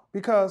call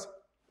because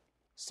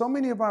so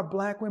many of our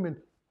black women,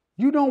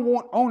 you don't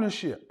want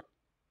ownership.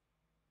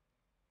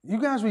 You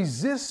guys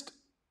resist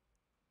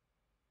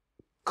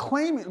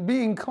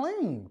being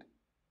claimed.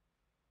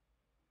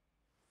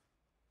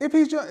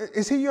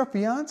 Is he your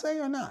fiance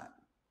or not?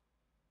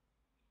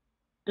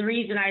 The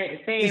reason I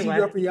didn't say Is he was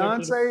your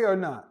fiance or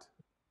not?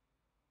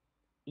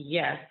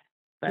 yes.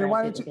 But Then I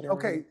why didn't didn't get you? a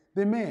Okay, ring.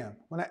 then ma'am,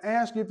 when I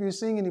asked you if you're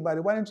seeing anybody,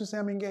 why didn't you say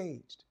I'm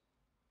engaged?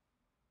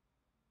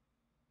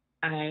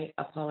 I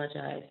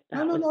apologize. That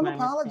No, was don't my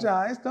mistake.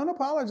 apologize. Don't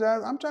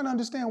apologize. I'm trying to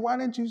understand why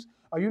didn't you?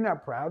 Are you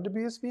not proud to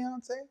be his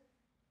fiance?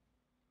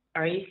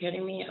 Are you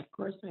kidding me? Of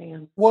course I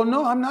am. Well,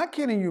 no, I'm not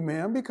kidding you,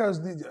 ma'am,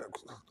 because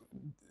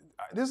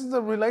this is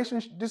a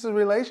relationship. This is a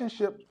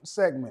relationship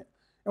segment.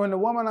 And when the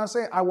woman I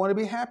say, I want to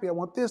be happy, I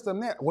want this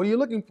and that. What are you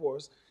looking for?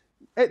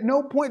 At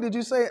no point did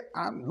you say,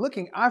 I'm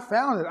looking. I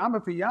found it. I'm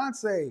a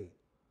fiance.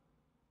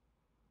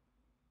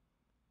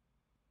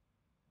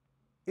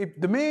 If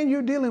the man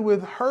you're dealing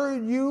with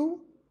heard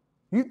you,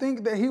 you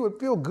think that he would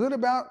feel good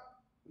about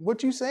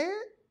what you said?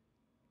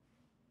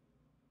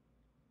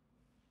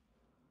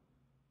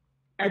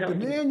 If the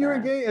man you're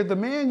engaged, if the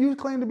man you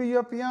claim to be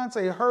your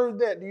fiance heard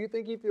that, do you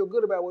think he'd feel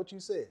good about what you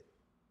said?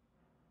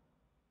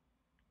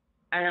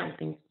 I don't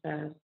think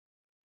so.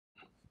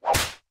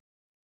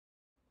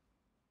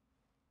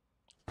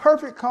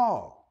 Perfect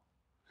call.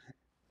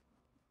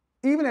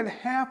 Even at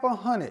half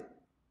 100,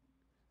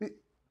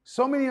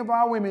 so many of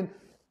our women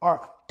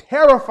are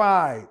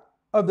terrified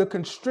of the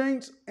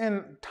constraints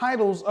and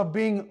titles of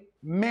being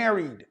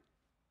married.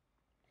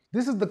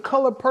 This is the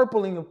color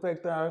purpling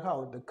effect that I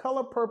call it. The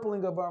color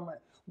purpling of our men.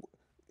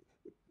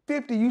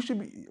 50, you should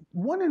be,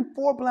 1 in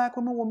 4 black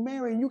women will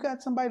marry, and you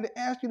got somebody to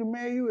ask you to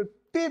marry you at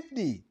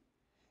 50.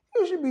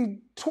 You should be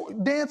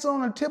dancing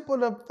on the tip of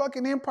the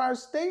fucking Empire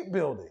State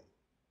Building.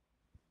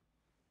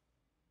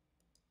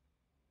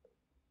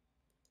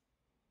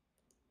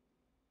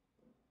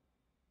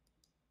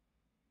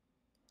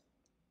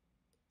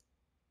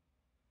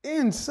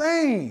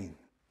 Insane.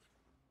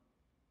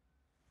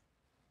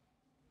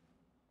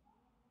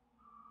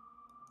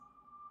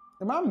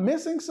 Am I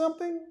missing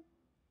something?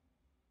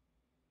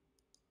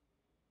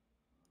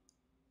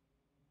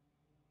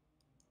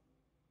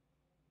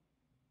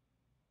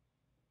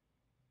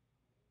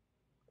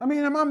 I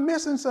mean, am I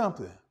missing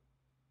something?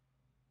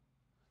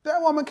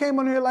 That woman came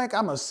on here like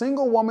I'm a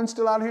single woman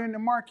still out here in the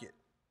market.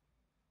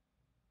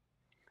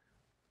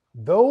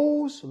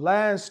 Those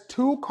last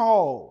 2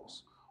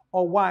 calls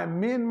are why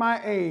men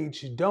my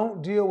age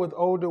don't deal with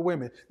older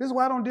women. This is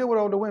why I don't deal with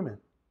older women.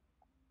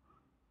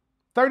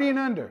 30 and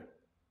under.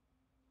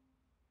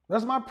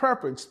 That's my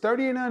preference,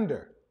 30 and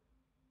under.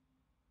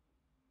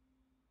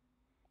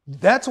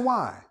 That's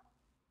why.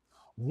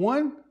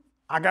 1,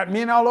 I got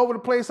men all over the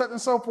place, such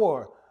and so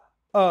forth.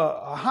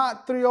 A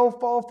hot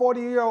 304,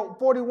 40-year-old,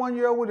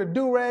 41-year-old with a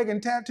do-rag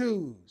and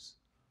tattoos.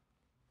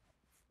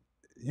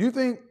 You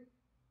think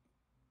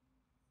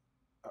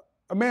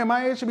a man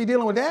my age should be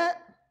dealing with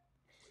that?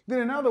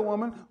 Then another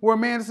woman where a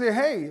man said,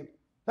 hey,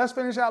 let's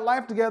finish our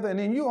life together. And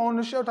then you on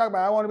the show talk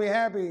about, I want to be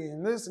happy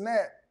and this and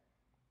that.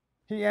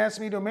 He asked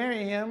me to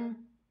marry him.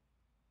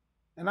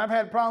 And I've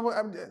had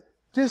problems.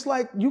 Just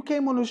like you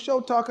came on the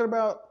show talking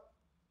about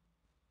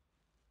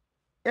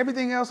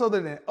everything else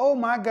other than, oh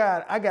my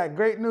God, I got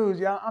great news,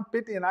 y'all. I'm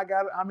 50 and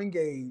I'm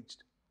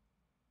engaged.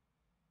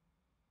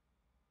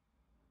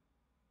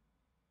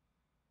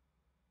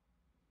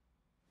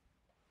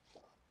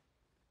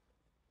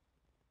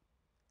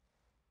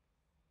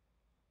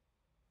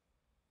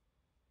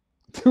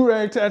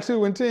 Do-rag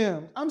tattoo and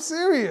Tim. I'm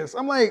serious.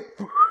 I'm like,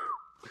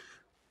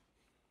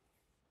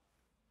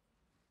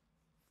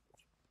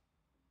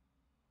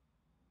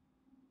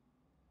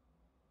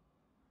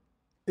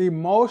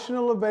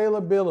 emotional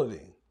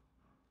availability.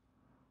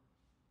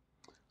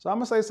 So I'm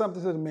going to say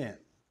something to the men.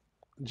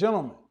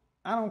 Gentlemen,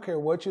 I don't care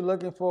what you're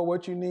looking for,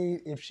 what you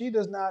need. If she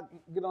does not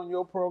get on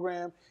your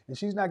program and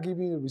she's not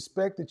giving you the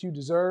respect that you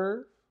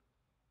deserve,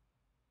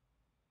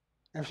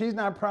 if she's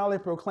not proudly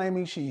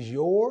proclaiming she's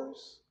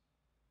yours,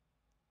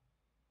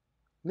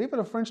 leave her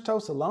the French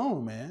toast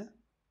alone, man.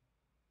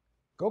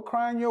 Go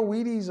cry in your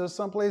Wheaties or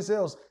someplace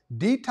else.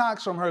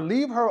 Detox from her.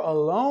 Leave her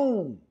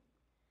alone.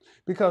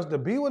 Because to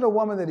be with a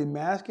woman that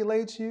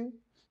emasculates you,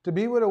 to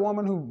be with a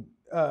woman who,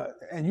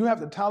 and you have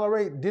to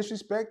tolerate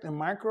disrespect and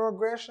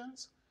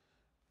microaggressions.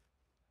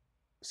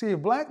 See,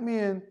 if black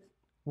men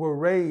were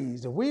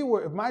raised,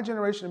 if my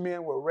generation of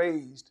men were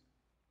raised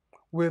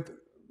with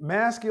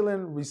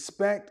masculine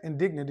respect and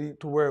dignity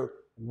to where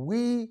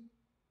we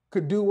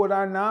could do what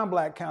our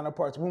non-black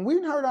counterparts. When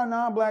we heard our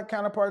non-black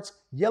counterparts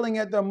yelling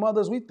at their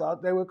mothers, we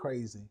thought they were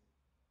crazy.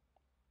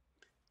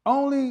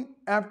 Only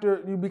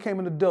after you became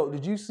an adult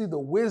did you see the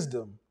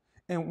wisdom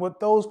in what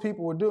those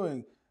people were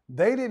doing.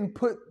 They didn't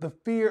put the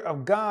fear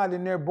of God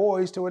in their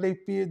boys to where they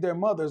feared their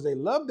mothers. They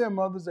loved their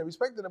mothers, they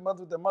respected their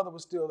mothers, but their mother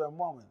was still their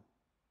woman.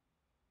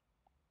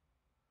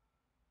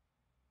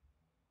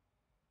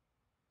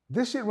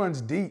 This shit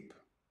runs deep.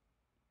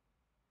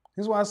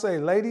 This is why I say,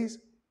 ladies,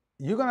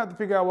 you're gonna have to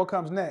figure out what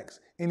comes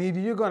next. And either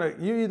you're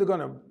either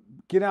gonna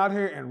get out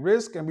here and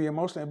risk and be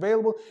emotionally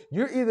available.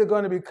 You're either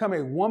gonna become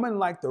a woman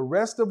like the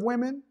rest of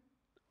women,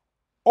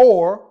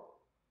 or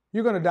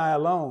you're gonna die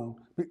alone.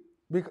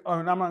 Or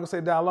I'm not gonna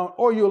say die alone,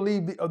 or you'll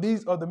leave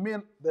the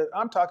men that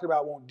I'm talking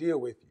about won't deal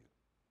with you.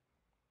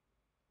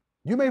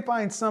 You may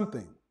find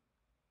something.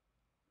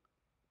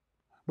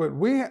 But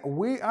I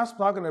was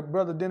talking to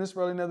Brother Dennis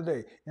Early the other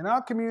day. In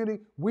our community,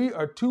 we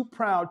are too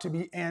proud to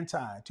be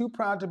too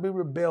proud to be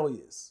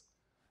rebellious.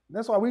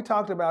 That's why we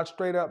talked about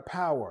straight up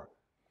power.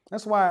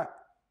 That's why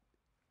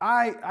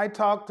I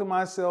talk to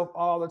myself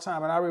all the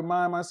time, and I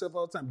remind myself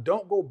all the time,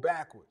 don't go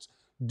backwards.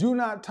 Do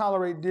not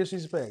tolerate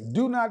disrespect.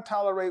 Do not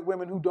tolerate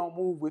women who don't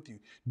move with you.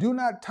 Do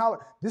not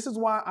tolerate. This is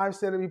why I've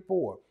said it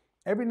before.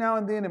 Every now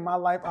and then in my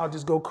life, I'll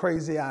just go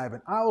crazy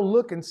Ivan. I'll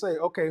look and say,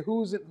 okay,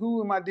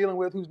 who am I dealing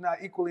with who's not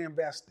equally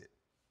invested?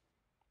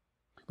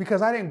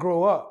 Because I didn't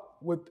grow up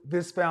with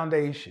this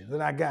foundation that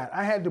I got.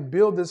 I had to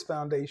build this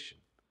foundation.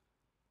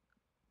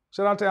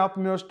 Shout out to Alpha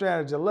Male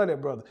Strategy. I love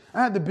that, brother.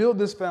 I had to build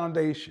this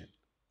foundation.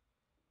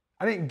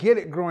 I didn't get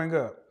it growing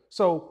up.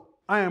 So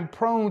I am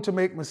prone to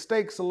make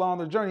mistakes along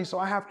the journey. So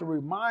I have to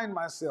remind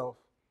myself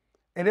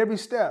at every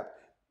step,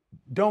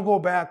 don't go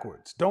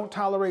backwards. Don't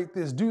tolerate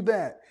this. Do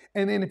that.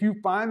 And then if you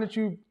find that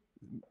you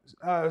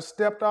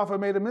stepped off or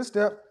made a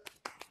misstep,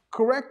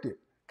 correct it.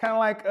 Kind of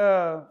like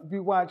if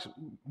you watch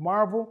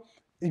Marvel,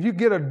 if you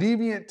get a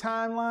deviant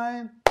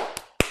timeline,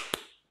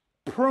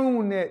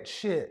 prune that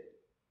shit.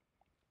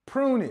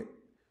 Prune it.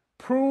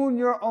 Prune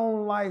your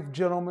own life,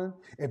 gentlemen.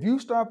 If you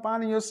start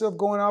finding yourself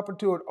going off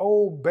into an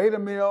old beta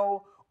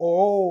male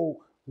or old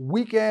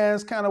weak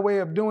ass kind of way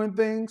of doing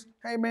things,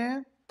 hey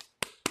man,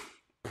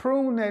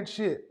 prune that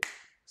shit.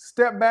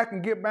 Step back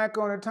and get back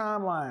on the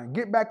timeline.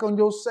 Get back on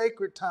your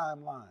sacred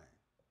timeline.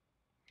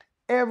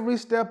 Every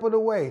step of the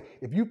way.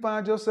 If you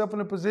find yourself in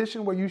a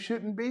position where you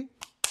shouldn't be,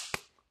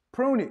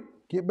 prune it.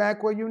 Get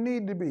back where you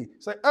need to be.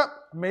 Say, I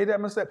made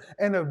that mistake.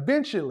 And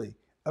eventually,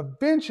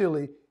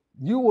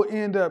 you will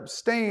end up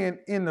staying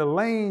in the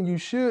lane you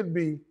should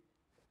be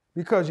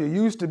because you're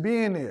used to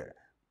being there.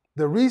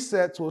 The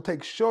resets will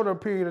take shorter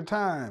period of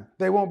time.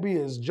 They won't be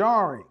as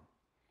jarring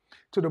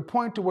to the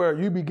point to where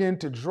you begin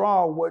to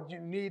draw what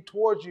you need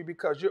towards you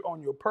because you're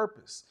on your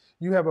purpose.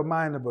 You have a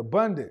mind of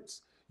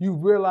abundance. You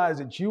realize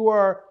that you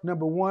are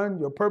number one,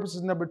 your purpose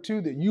is number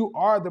two, that you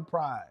are the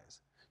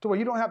prize. To where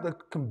you don't have to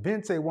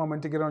convince a woman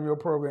to get on your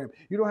program.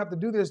 You don't have to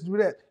do this, do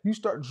that. You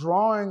start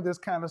drawing this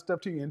kind of stuff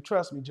to you. And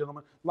trust me,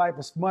 gentlemen, life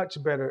is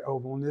much better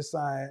over on this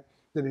side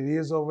than it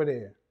is over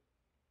there.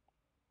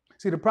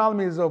 See, the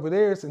problem is over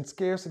there, it's in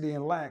scarcity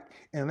and lack.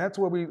 And that's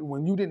where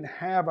when you didn't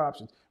have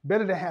options,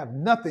 better to have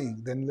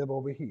nothing than live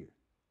over here.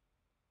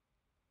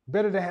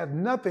 Better to have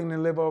nothing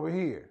than live over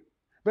here.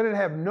 Better to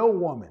have no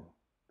woman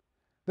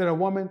than a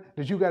woman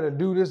that you got to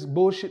do this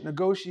bullshit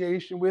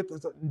negotiation with.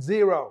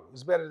 Zero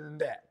is better than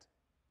that.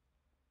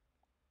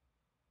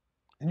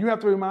 And you have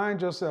to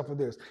remind yourself of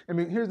this. I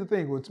mean, here's the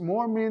thing. Once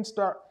more men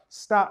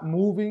stop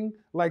moving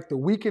like the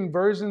weakened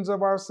versions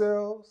of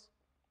ourselves,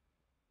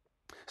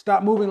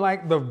 stop moving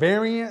like the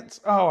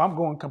variants. Oh, I'm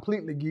going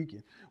completely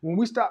geeky. When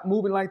we stop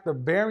moving like the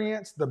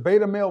variants, the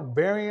beta male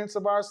variants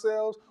of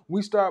ourselves,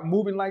 we start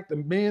moving like the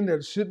men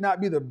that should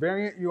not be the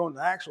variant. You're on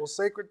the actual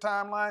sacred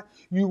timeline.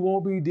 You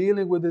won't be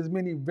dealing with as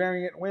many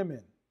variant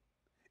women.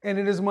 And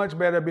it is much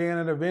better being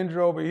an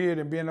Avenger over here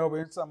than being over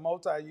in some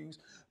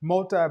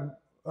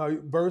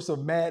multi-verse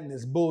of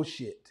madness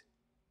bullshit.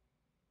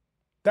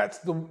 That's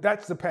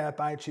the path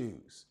I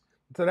choose.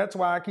 So that's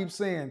why I keep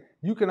saying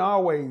you can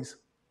always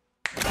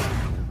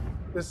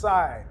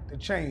decide to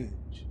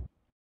change.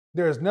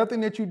 There's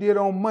nothing that you did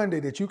on Monday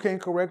that you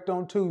can't correct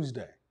on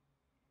Tuesday.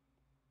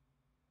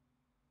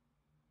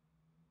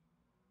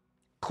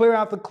 Clear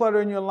out the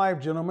clutter in your life,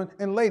 gentlemen.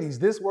 And ladies,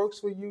 this works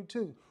for you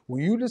too.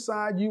 When you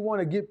decide you want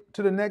to get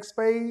to the next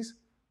phase,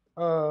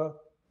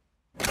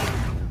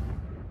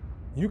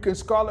 you can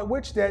Scarlet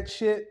Witch that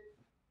shit.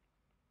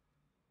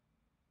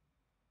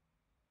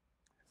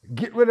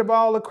 Get rid of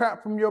all the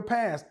crap from your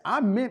past. I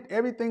meant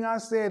everything I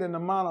said in the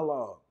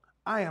monologue.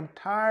 I am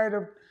tired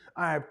of,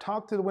 I have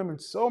talked to the women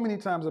so many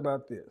times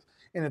about this.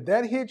 And if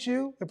that hit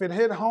you, if it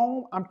hit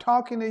home, I'm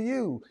talking to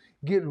you.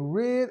 Get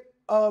rid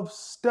of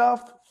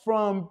stuff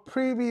from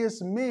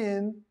previous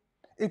men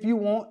if you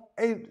want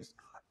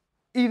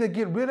either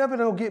get rid of it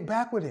or get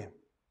back with him.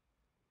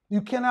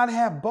 You cannot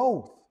have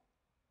both.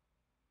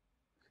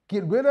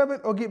 Get rid of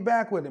it or get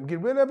back with him.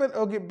 Get rid of it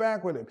or get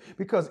back with him.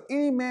 Because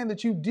any man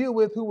that you deal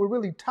with who will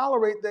really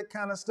tolerate that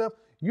kind of stuff,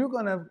 you're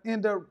going to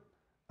end up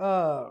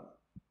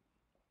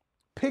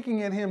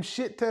picking at him,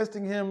 shit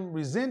testing him,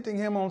 resenting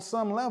him on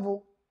some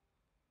level.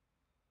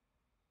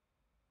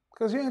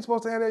 Because you ain't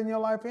supposed to have that in your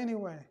life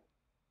anyway.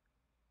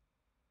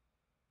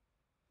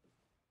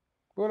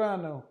 What do I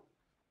know?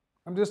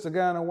 I'm just a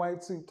guy in a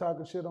white suit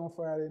talking shit on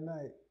Friday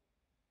night.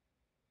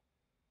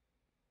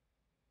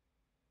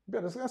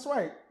 That's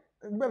right.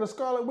 You better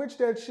Scarlet Witch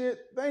that shit.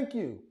 Thank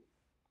you.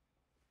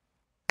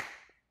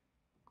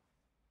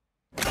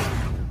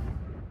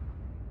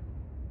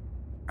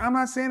 I'm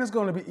not saying it's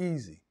going to be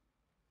easy.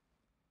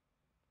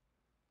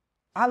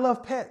 I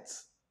love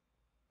pets.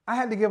 I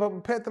had to give up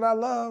a pet that I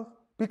love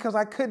because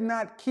I could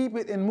not keep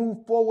it and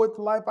move forward with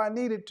the life I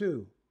needed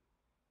to.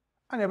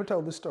 I never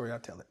told this story. I'll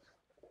tell it.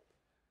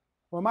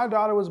 When my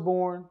daughter was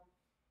born,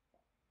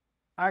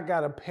 I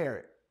got a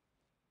parrot,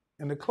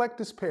 an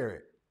Eclectus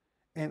parrot.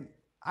 And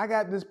I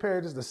got this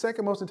parrot, it's the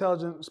second most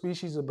intelligent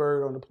species of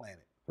bird on the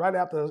planet. Right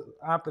after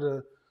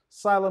the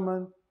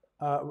Solomon,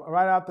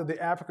 right after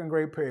the African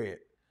gray parrot.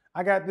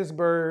 I got this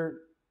bird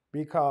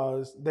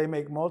because they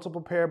make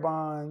multiple pair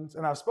bonds,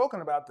 and I've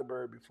spoken about the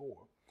bird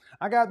before.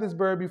 I got this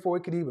bird before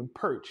it could even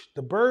perch.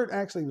 The bird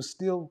actually was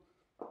still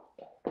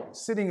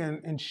sitting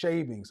in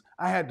shavings.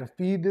 I had to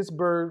feed this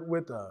bird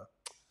with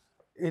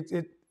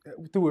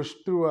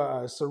through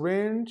a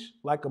syringe,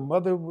 like a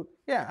mother would.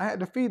 Yeah, I had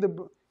to feed the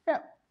bird.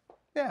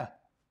 Yeah.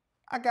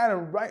 I got it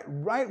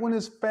right when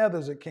his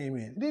feathers came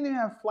in. It didn't even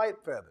have flight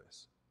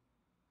feathers.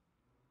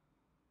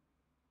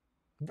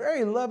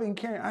 Very loving,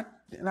 caring.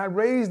 And I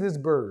raised this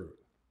bird.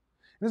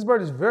 And this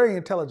bird is very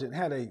intelligent,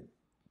 had a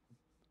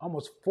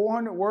almost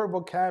 400 word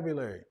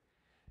vocabulary.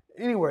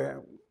 Anyway,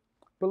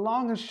 but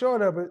long and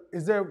short of it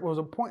is there was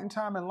a point in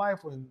time in life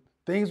when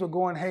things were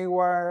going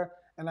haywire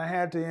and I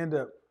had to end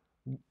up,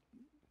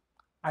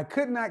 I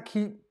could not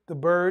keep the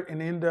bird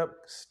and end up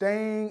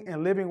staying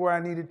and living where I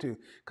needed to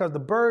because the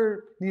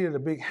bird needed a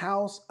big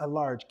house, a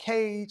large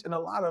cage, and a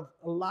lot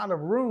of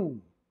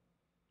room.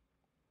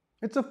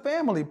 It's a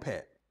family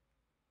pet.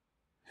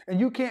 And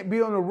you can't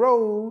be on the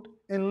road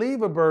and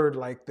leave a bird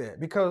like that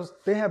because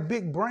they have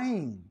big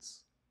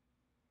brains.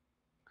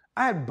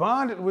 I had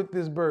bonded with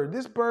this bird.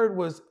 This bird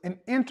was an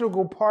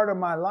integral part of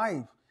my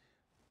life,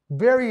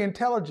 very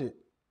intelligent,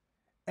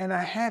 and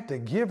I had to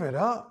give it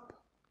up.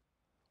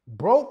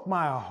 Broke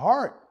my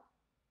heart.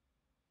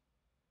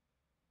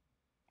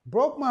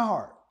 Broke my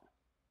heart.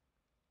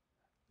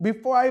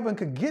 Before I even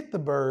could get the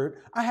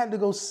bird, I had to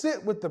go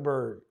sit with the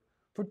bird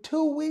for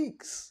 2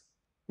 weeks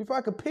before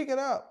I could pick it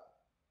up.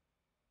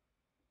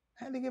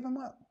 Had to give him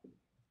up.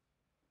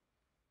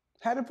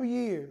 Had it for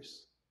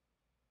years.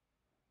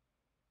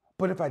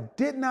 But if I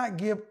did not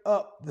give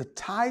up the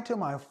tie to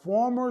my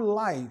former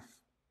life,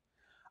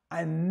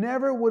 I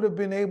never would have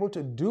been able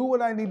to do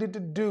what I needed to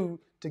do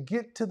to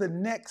get to the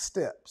next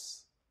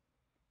steps.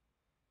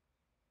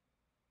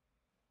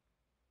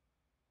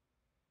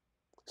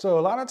 So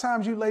a lot of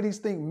times you ladies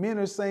think men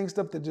are saying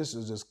stuff that is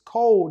just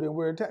cold and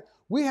we're attacked.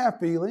 We have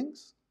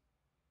feelings,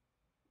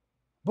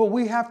 but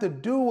we have to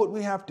do what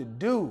we have to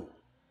do.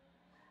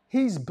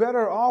 He's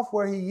better off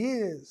where he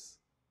is.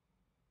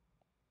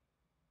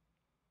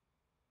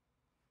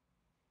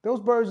 Those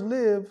birds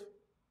live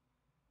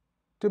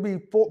to be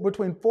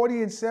between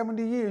 40 and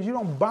 70 years. You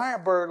don't buy a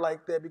bird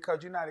like that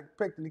because you're not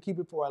expecting to keep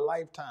it for a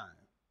lifetime.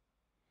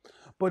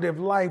 But if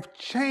life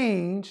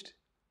changed,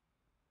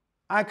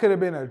 I could have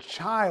been a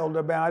child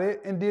about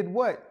it and did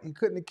what? He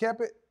couldn't have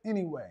kept it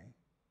anyway.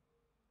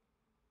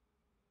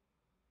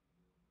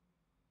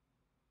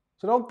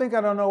 So don't think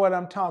I don't know what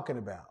I'm talking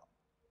about.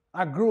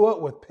 I grew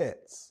up with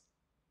pets.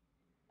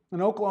 In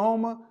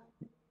Oklahoma,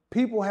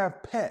 people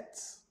have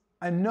pets.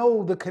 I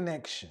know the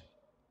connection.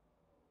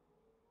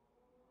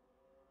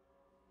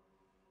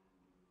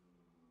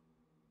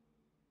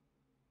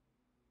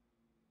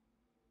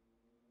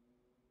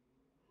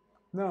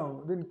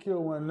 No, didn't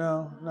kill one.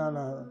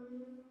 No.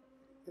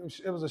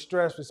 It was a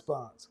stress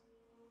response.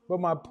 But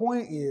my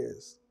point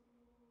is,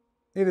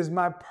 it is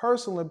my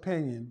personal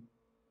opinion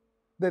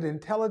that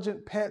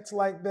intelligent pets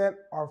like that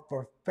are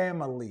for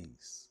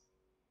families.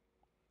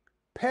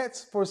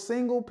 Pets for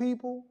single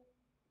people,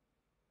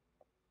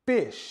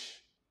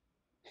 fish,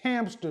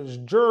 hamsters,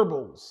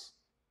 gerbils,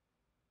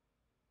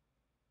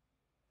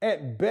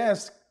 at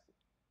best,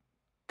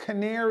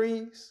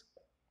 canaries,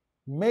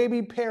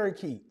 maybe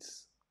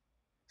parakeets,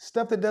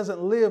 stuff that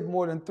doesn't live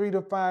more than 3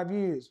 to 5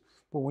 years.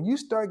 But when you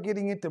start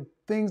getting into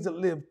things that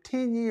live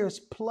 10 years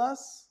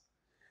plus,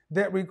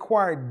 that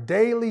require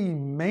daily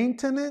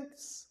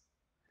maintenance,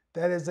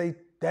 that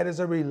is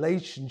a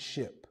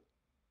relationship.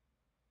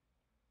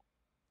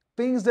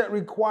 Things that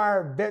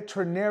require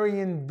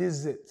veterinarian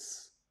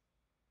visits,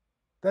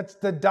 that's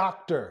the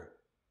doctor.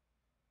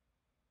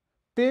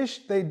 Fish,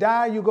 they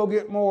die, you go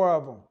get more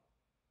of them.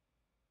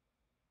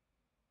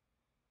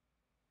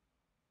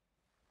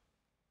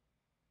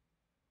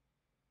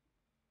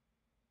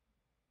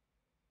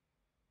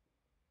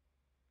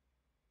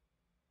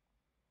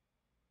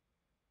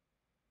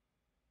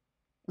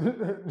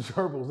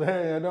 Gerbils,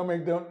 hey, don't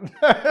make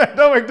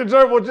the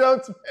gerbil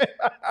jokes, man.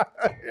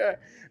 Yeah.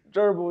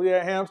 Gerbils,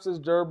 yeah, hamsters,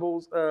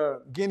 gerbils,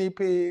 guinea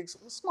pigs,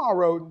 small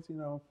rodents, you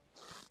know.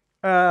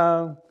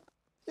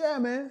 Yeah,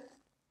 man.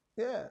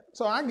 Yeah.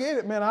 So I get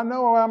it, man. I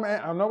know where I'm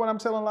at. I know what I'm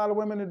telling a lot of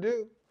women to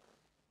do.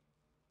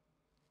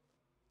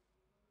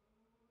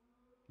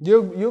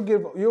 You'll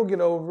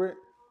get over it.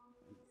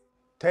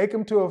 Take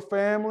them to a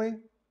family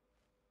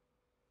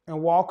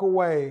and walk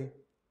away.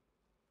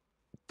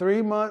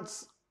 3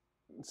 months,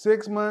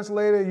 6 months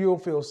later, you'll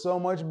feel so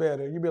much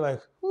better. You'll be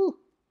like, whew.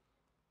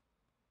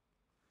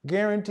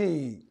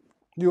 Guaranteed.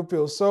 You'll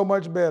feel so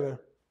much better.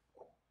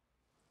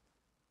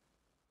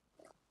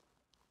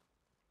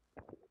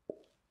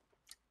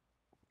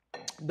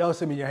 Don't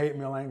send me your hate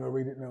mail. I ain't going to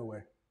read it no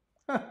way.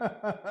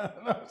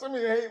 Don't send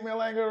me your hate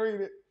mail. I ain't going to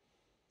read it.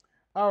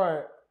 All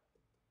right.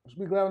 Just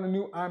be glad when the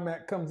new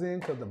iMac comes in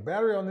because the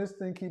battery on this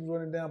thing keeps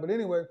running down. But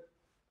anyway,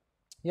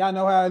 y'all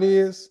know how it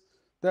is.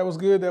 That was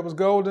good. That was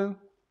golden.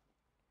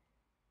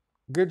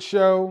 Good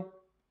show.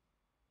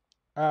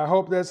 I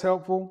hope that's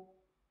helpful.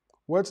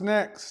 What's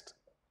next?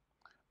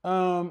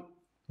 Don't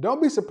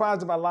be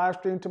surprised if I live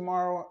stream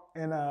tomorrow.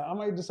 And I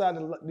might decide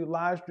to do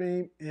live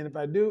stream. And if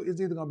I do,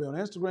 it's either going to be on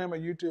Instagram or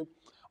YouTube.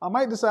 I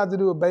might decide to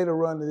do a beta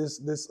run to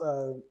this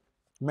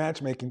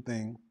matchmaking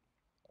thing.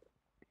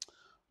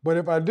 But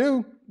if I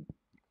do,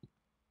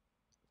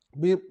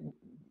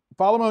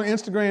 follow me on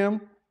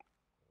Instagram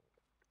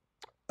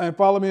and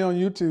follow me on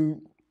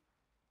YouTube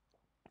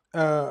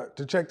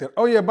to check that.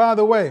 Oh yeah, by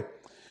the way,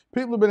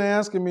 people have been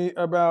asking me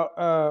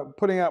about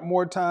putting out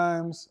more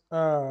times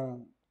for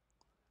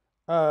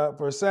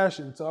a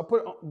session. So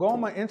go on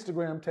my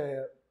Instagram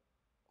tab.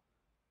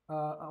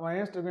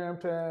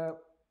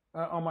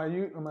 On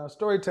my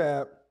story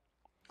tab.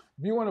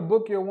 If you want to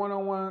book your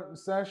one-on-one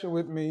session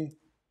with me,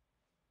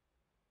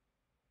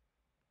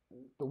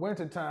 the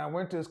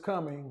winter's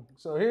coming.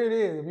 So here it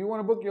is. If you want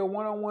to book your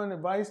one-on-one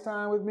advice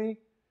time with me,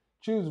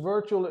 choose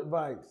virtual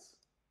advice.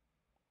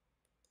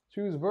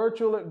 Choose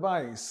virtual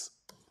advice.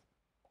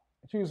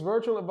 Choose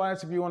virtual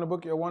advice if you want to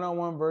book your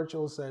one-on-one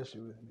virtual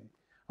session with me.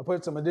 I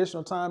put some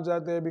additional times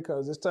out there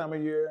because this time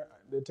of year,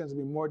 there tends to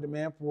be more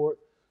demand for it.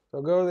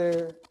 So go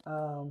there.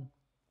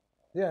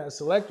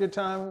 Select your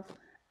time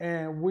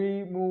and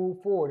we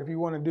move forward. If you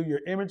want to do your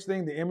image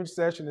thing, the image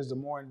session is a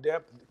more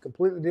in-depth,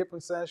 completely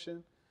different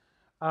session.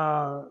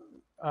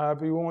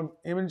 If you want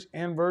image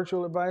and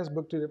virtual advice,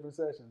 book 2 different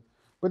sessions.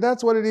 But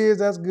that's what it is.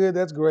 That's good.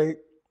 That's great.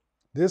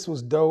 This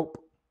was dope.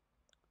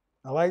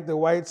 I like the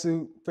white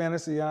suit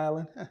fantasy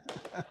island.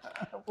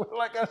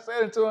 Like I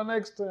said, until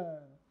next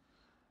time.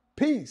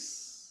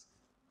 Peace.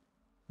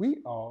 We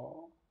are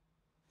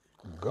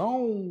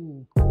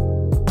gone.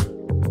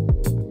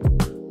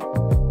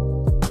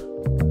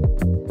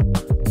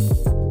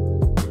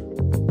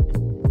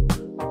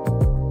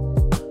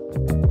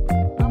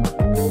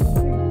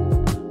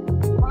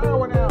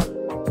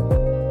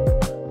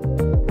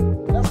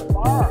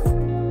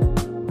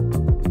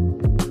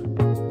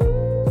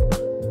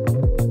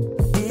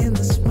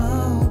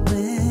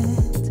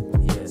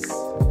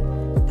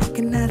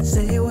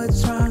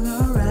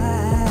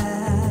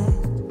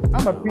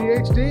 I'm a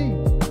PhD.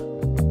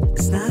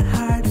 It's not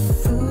hard to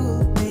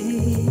fool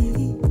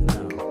me.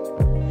 No.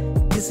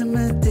 'Cause I'm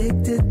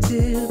addicted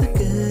to the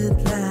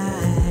good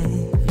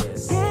life.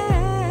 Yes.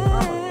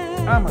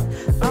 Yeah. I'm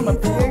a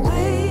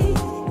PhD.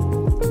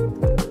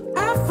 I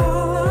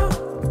follow.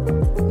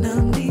 No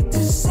need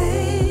to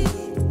say.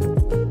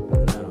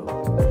 No.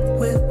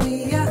 Where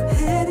we are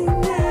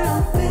heading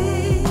now,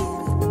 babe.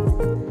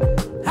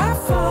 I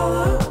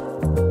follow.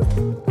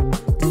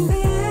 To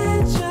the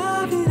edge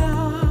of it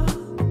all.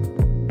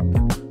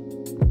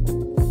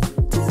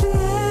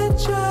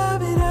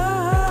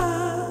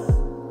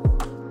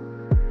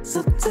 So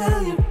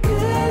tell your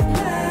good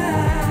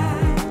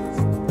lies,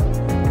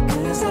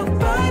 'cause I'll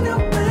find no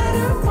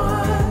matter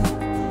what,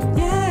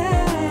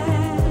 yeah.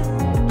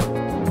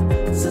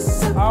 So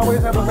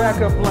always have a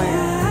backup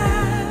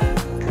plan.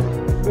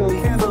 Little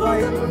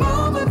candlelight. The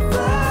moment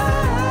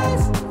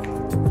flies.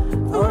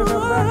 Always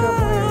have a backup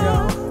plan,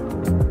 y'all.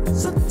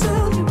 So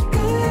tell your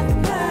good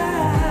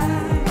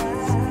lies.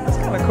 That's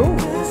kind of cool.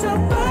 'Cause I'll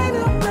find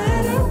no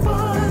matter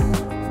what.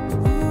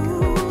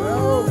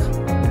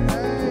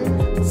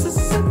 So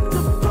set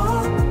the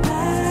ball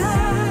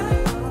down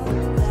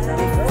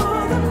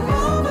before the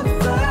moment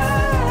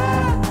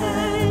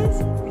flies.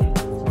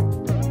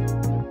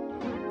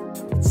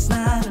 It's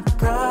not a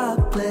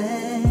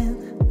problem,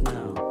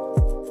 No.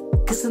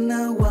 'cause I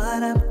know what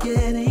I'm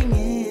getting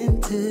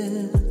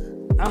into.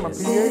 I'm a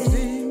PhD.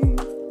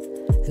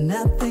 And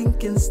nothing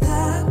can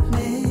stop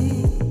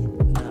me,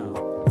 No.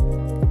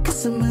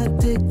 'cause I'm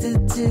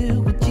addicted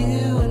to what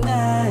you and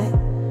I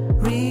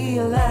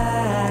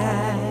realize.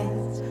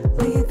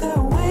 Lead the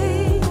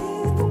way,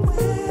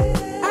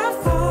 I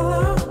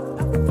follow.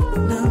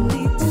 No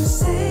need to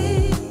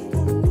say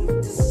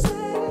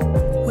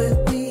where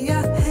we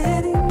are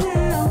heading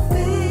now,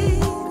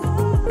 babe.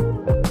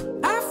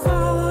 I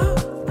follow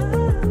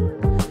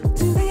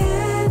to the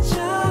edge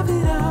of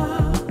it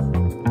all.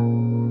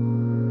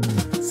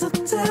 So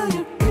tell your